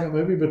 first to second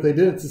movie? But they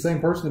did. It's the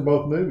same person in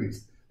both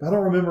movies. But I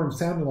don't remember him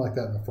sounding like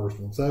that in the first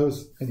one. So it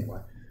was,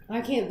 anyway.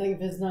 I can't think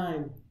of his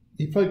name.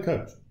 He played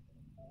Coach.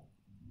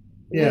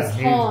 It's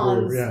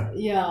Hans.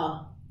 Yeah.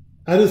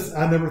 I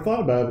never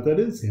thought about it, but that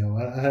is him.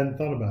 I hadn't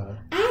thought about it.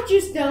 I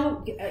just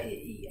don't.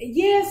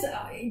 Yes,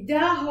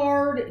 Die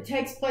Hard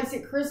takes place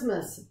at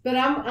Christmas, but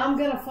I'm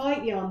gonna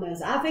fight you on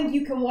this. I think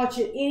you can watch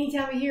it any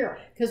time of year.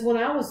 Because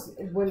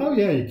oh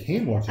yeah, you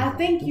can watch it. I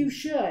think you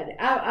should.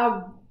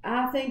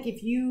 I think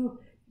if you.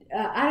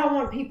 I don't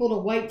want people to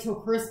wait till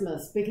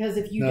Christmas because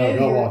if you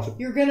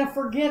you're going to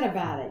forget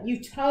about it.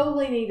 You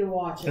totally need to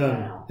watch it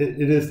now.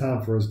 It is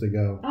time for us to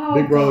go. Oh,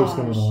 Big Brother's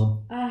coming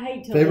on. I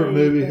hate to Favorite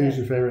leave, movie? Who's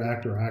your favorite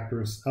actor or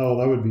actress? Oh,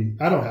 that would be.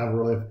 I don't have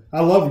really. I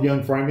love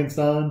Young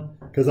Frankenstein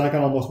because I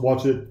can almost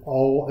watch it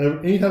all.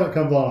 Anytime it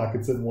comes on, I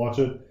can sit and watch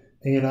it,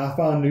 and I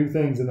find new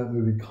things in that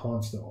movie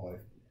constantly.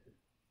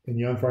 In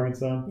Young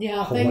Frankenstein?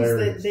 Yeah,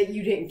 hilarious. Things that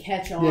you didn't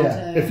catch on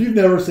to. If you've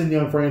never seen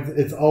Young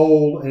Frankenstein, it's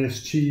old and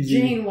it's cheesy.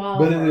 Gene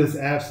Wilder. But it is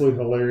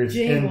absolutely hilarious.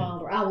 Gene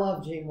Wilder. I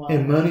love Gene Wilder.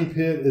 And Money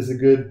Pit is a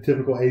good,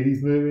 typical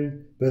 80s movie,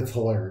 but it's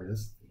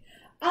hilarious.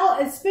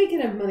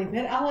 Speaking of Money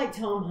Pit, I like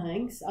Tom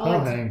Hanks.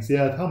 Tom Hanks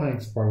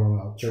is probably one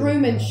of my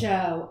Truman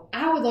Show.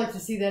 I would like to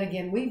see that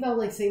again. We've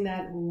only seen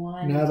that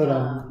one now that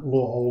I'm a little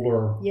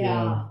older.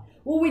 Yeah.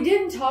 Well, we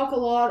didn't talk a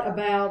lot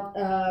about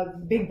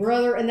Big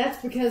Brother, and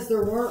that's because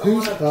there weren't a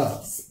lot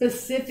of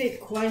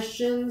specific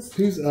questions.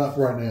 Who's up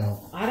right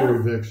now for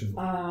eviction?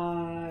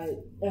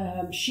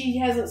 She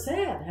hasn't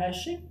said, has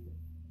she?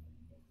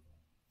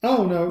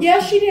 Oh, no. Yeah,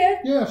 she did.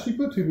 Yeah, she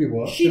put 2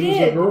 people up. She did.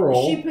 Was a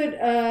girl. She put...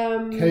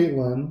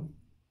 Caitlin.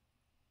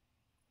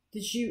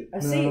 Did she...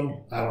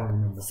 No, I don't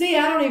remember. See,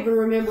 I don't even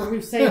remember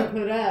who Sam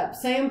put up.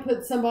 Sam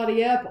put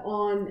somebody up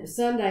on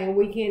Sunday, and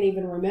we can't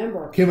even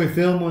remember. Can we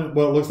film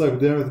what it looks like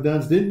with Dinner with the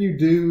Dunns? Didn't you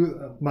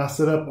do my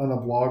setup on a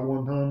vlog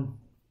one time?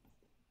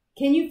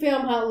 Can you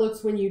film how it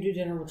looks when you do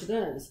Dinner with the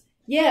Dunns?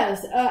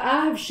 Yes,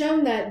 I have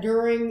shown that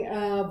during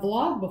a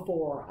vlog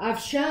before. I've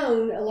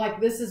shown,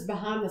 this is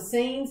behind the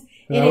scenes.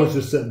 And I was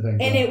just sitting there.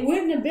 And it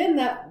wouldn't have been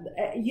that,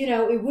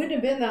 it wouldn't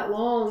have been that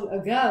long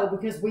ago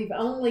because we've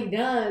only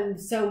done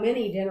so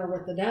many Dinner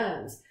with the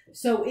Dunns.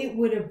 So it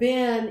would have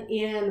been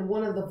in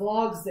one of the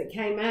vlogs that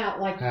came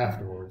out.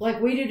 Afterwards. Like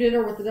we did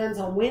Dinner with the Dunns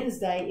on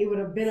Wednesday. It would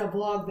have been a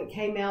vlog that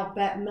came out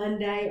that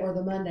Monday or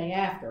the Monday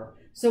after.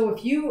 So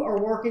if you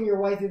are working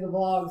your way through the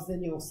vlogs,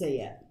 then you'll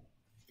see it.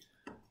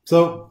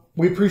 So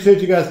we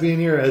appreciate you guys being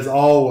here as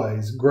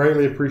always.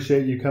 Greatly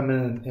appreciate you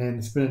coming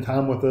and spending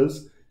time with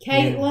us.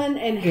 Caitlin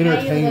and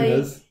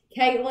Haley.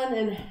 Caitlin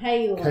and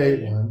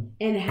Haley.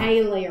 And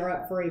Haley are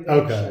up for eviction.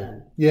 Okay.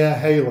 Yeah,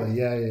 Haley.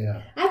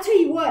 Yeah. I tell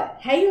you what,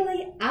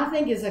 Haley, I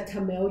think is a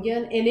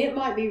chameleon, and it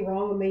might be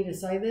wrong of me to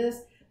say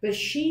this, but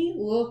she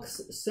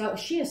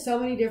has so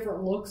many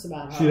different looks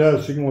about her. She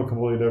does. She can look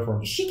completely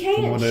different. She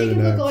can. She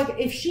can look like,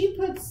 if she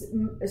puts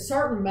a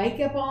certain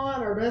makeup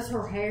on or does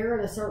her hair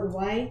in a certain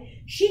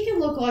way, she can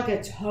look like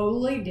a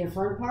totally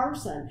different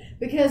person.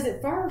 Because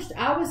at first,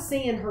 I was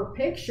seeing her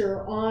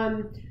picture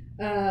on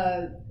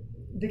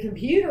the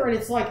computer, and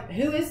it's like,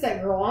 who is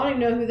that girl? I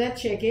don't even know who that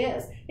chick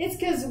is. It's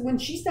because when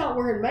she's not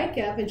wearing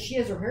makeup and she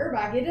has her hair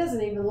back, it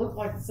doesn't even look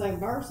like the same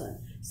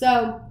person.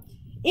 So...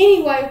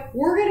 Anyway,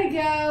 we're going to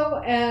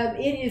go.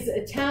 It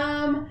is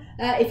time.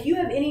 If you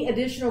have any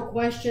additional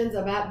questions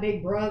about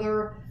Big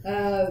Brother,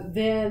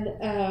 then...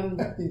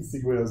 I can see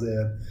what I was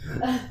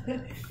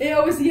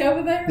at. Was he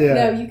over there? Yeah.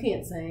 No, you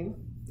can't see him.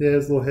 Yeah,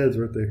 his little head's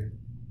right there.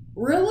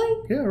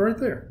 Really? Yeah, right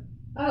there.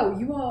 Oh,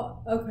 you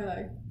all...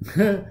 Okay.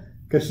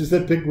 Because she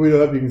said pick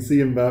Guido up, you can see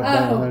him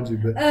behind you.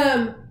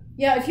 But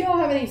yeah, if you all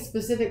have any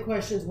specific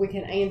questions, we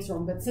can answer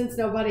them. But since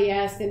nobody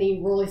asked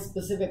any really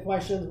specific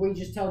questions, we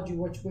just told you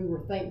what we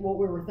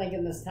were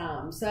thinking this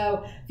time.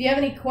 So if you have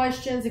any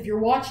questions, if you're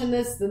watching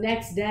this the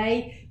next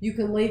day, you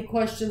can leave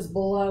questions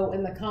below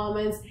in the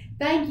comments.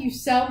 Thank you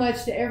so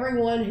much to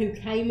everyone who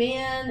came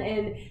in,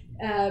 and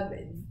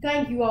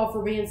thank you all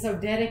for being so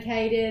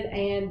dedicated.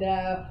 And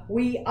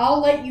I'll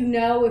let you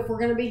know if we're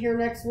going to be here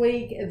next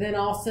week. Then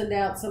I'll send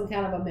out some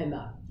kind of a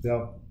memo.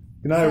 Yeah.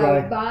 Good night,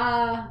 everybody.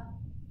 Bye.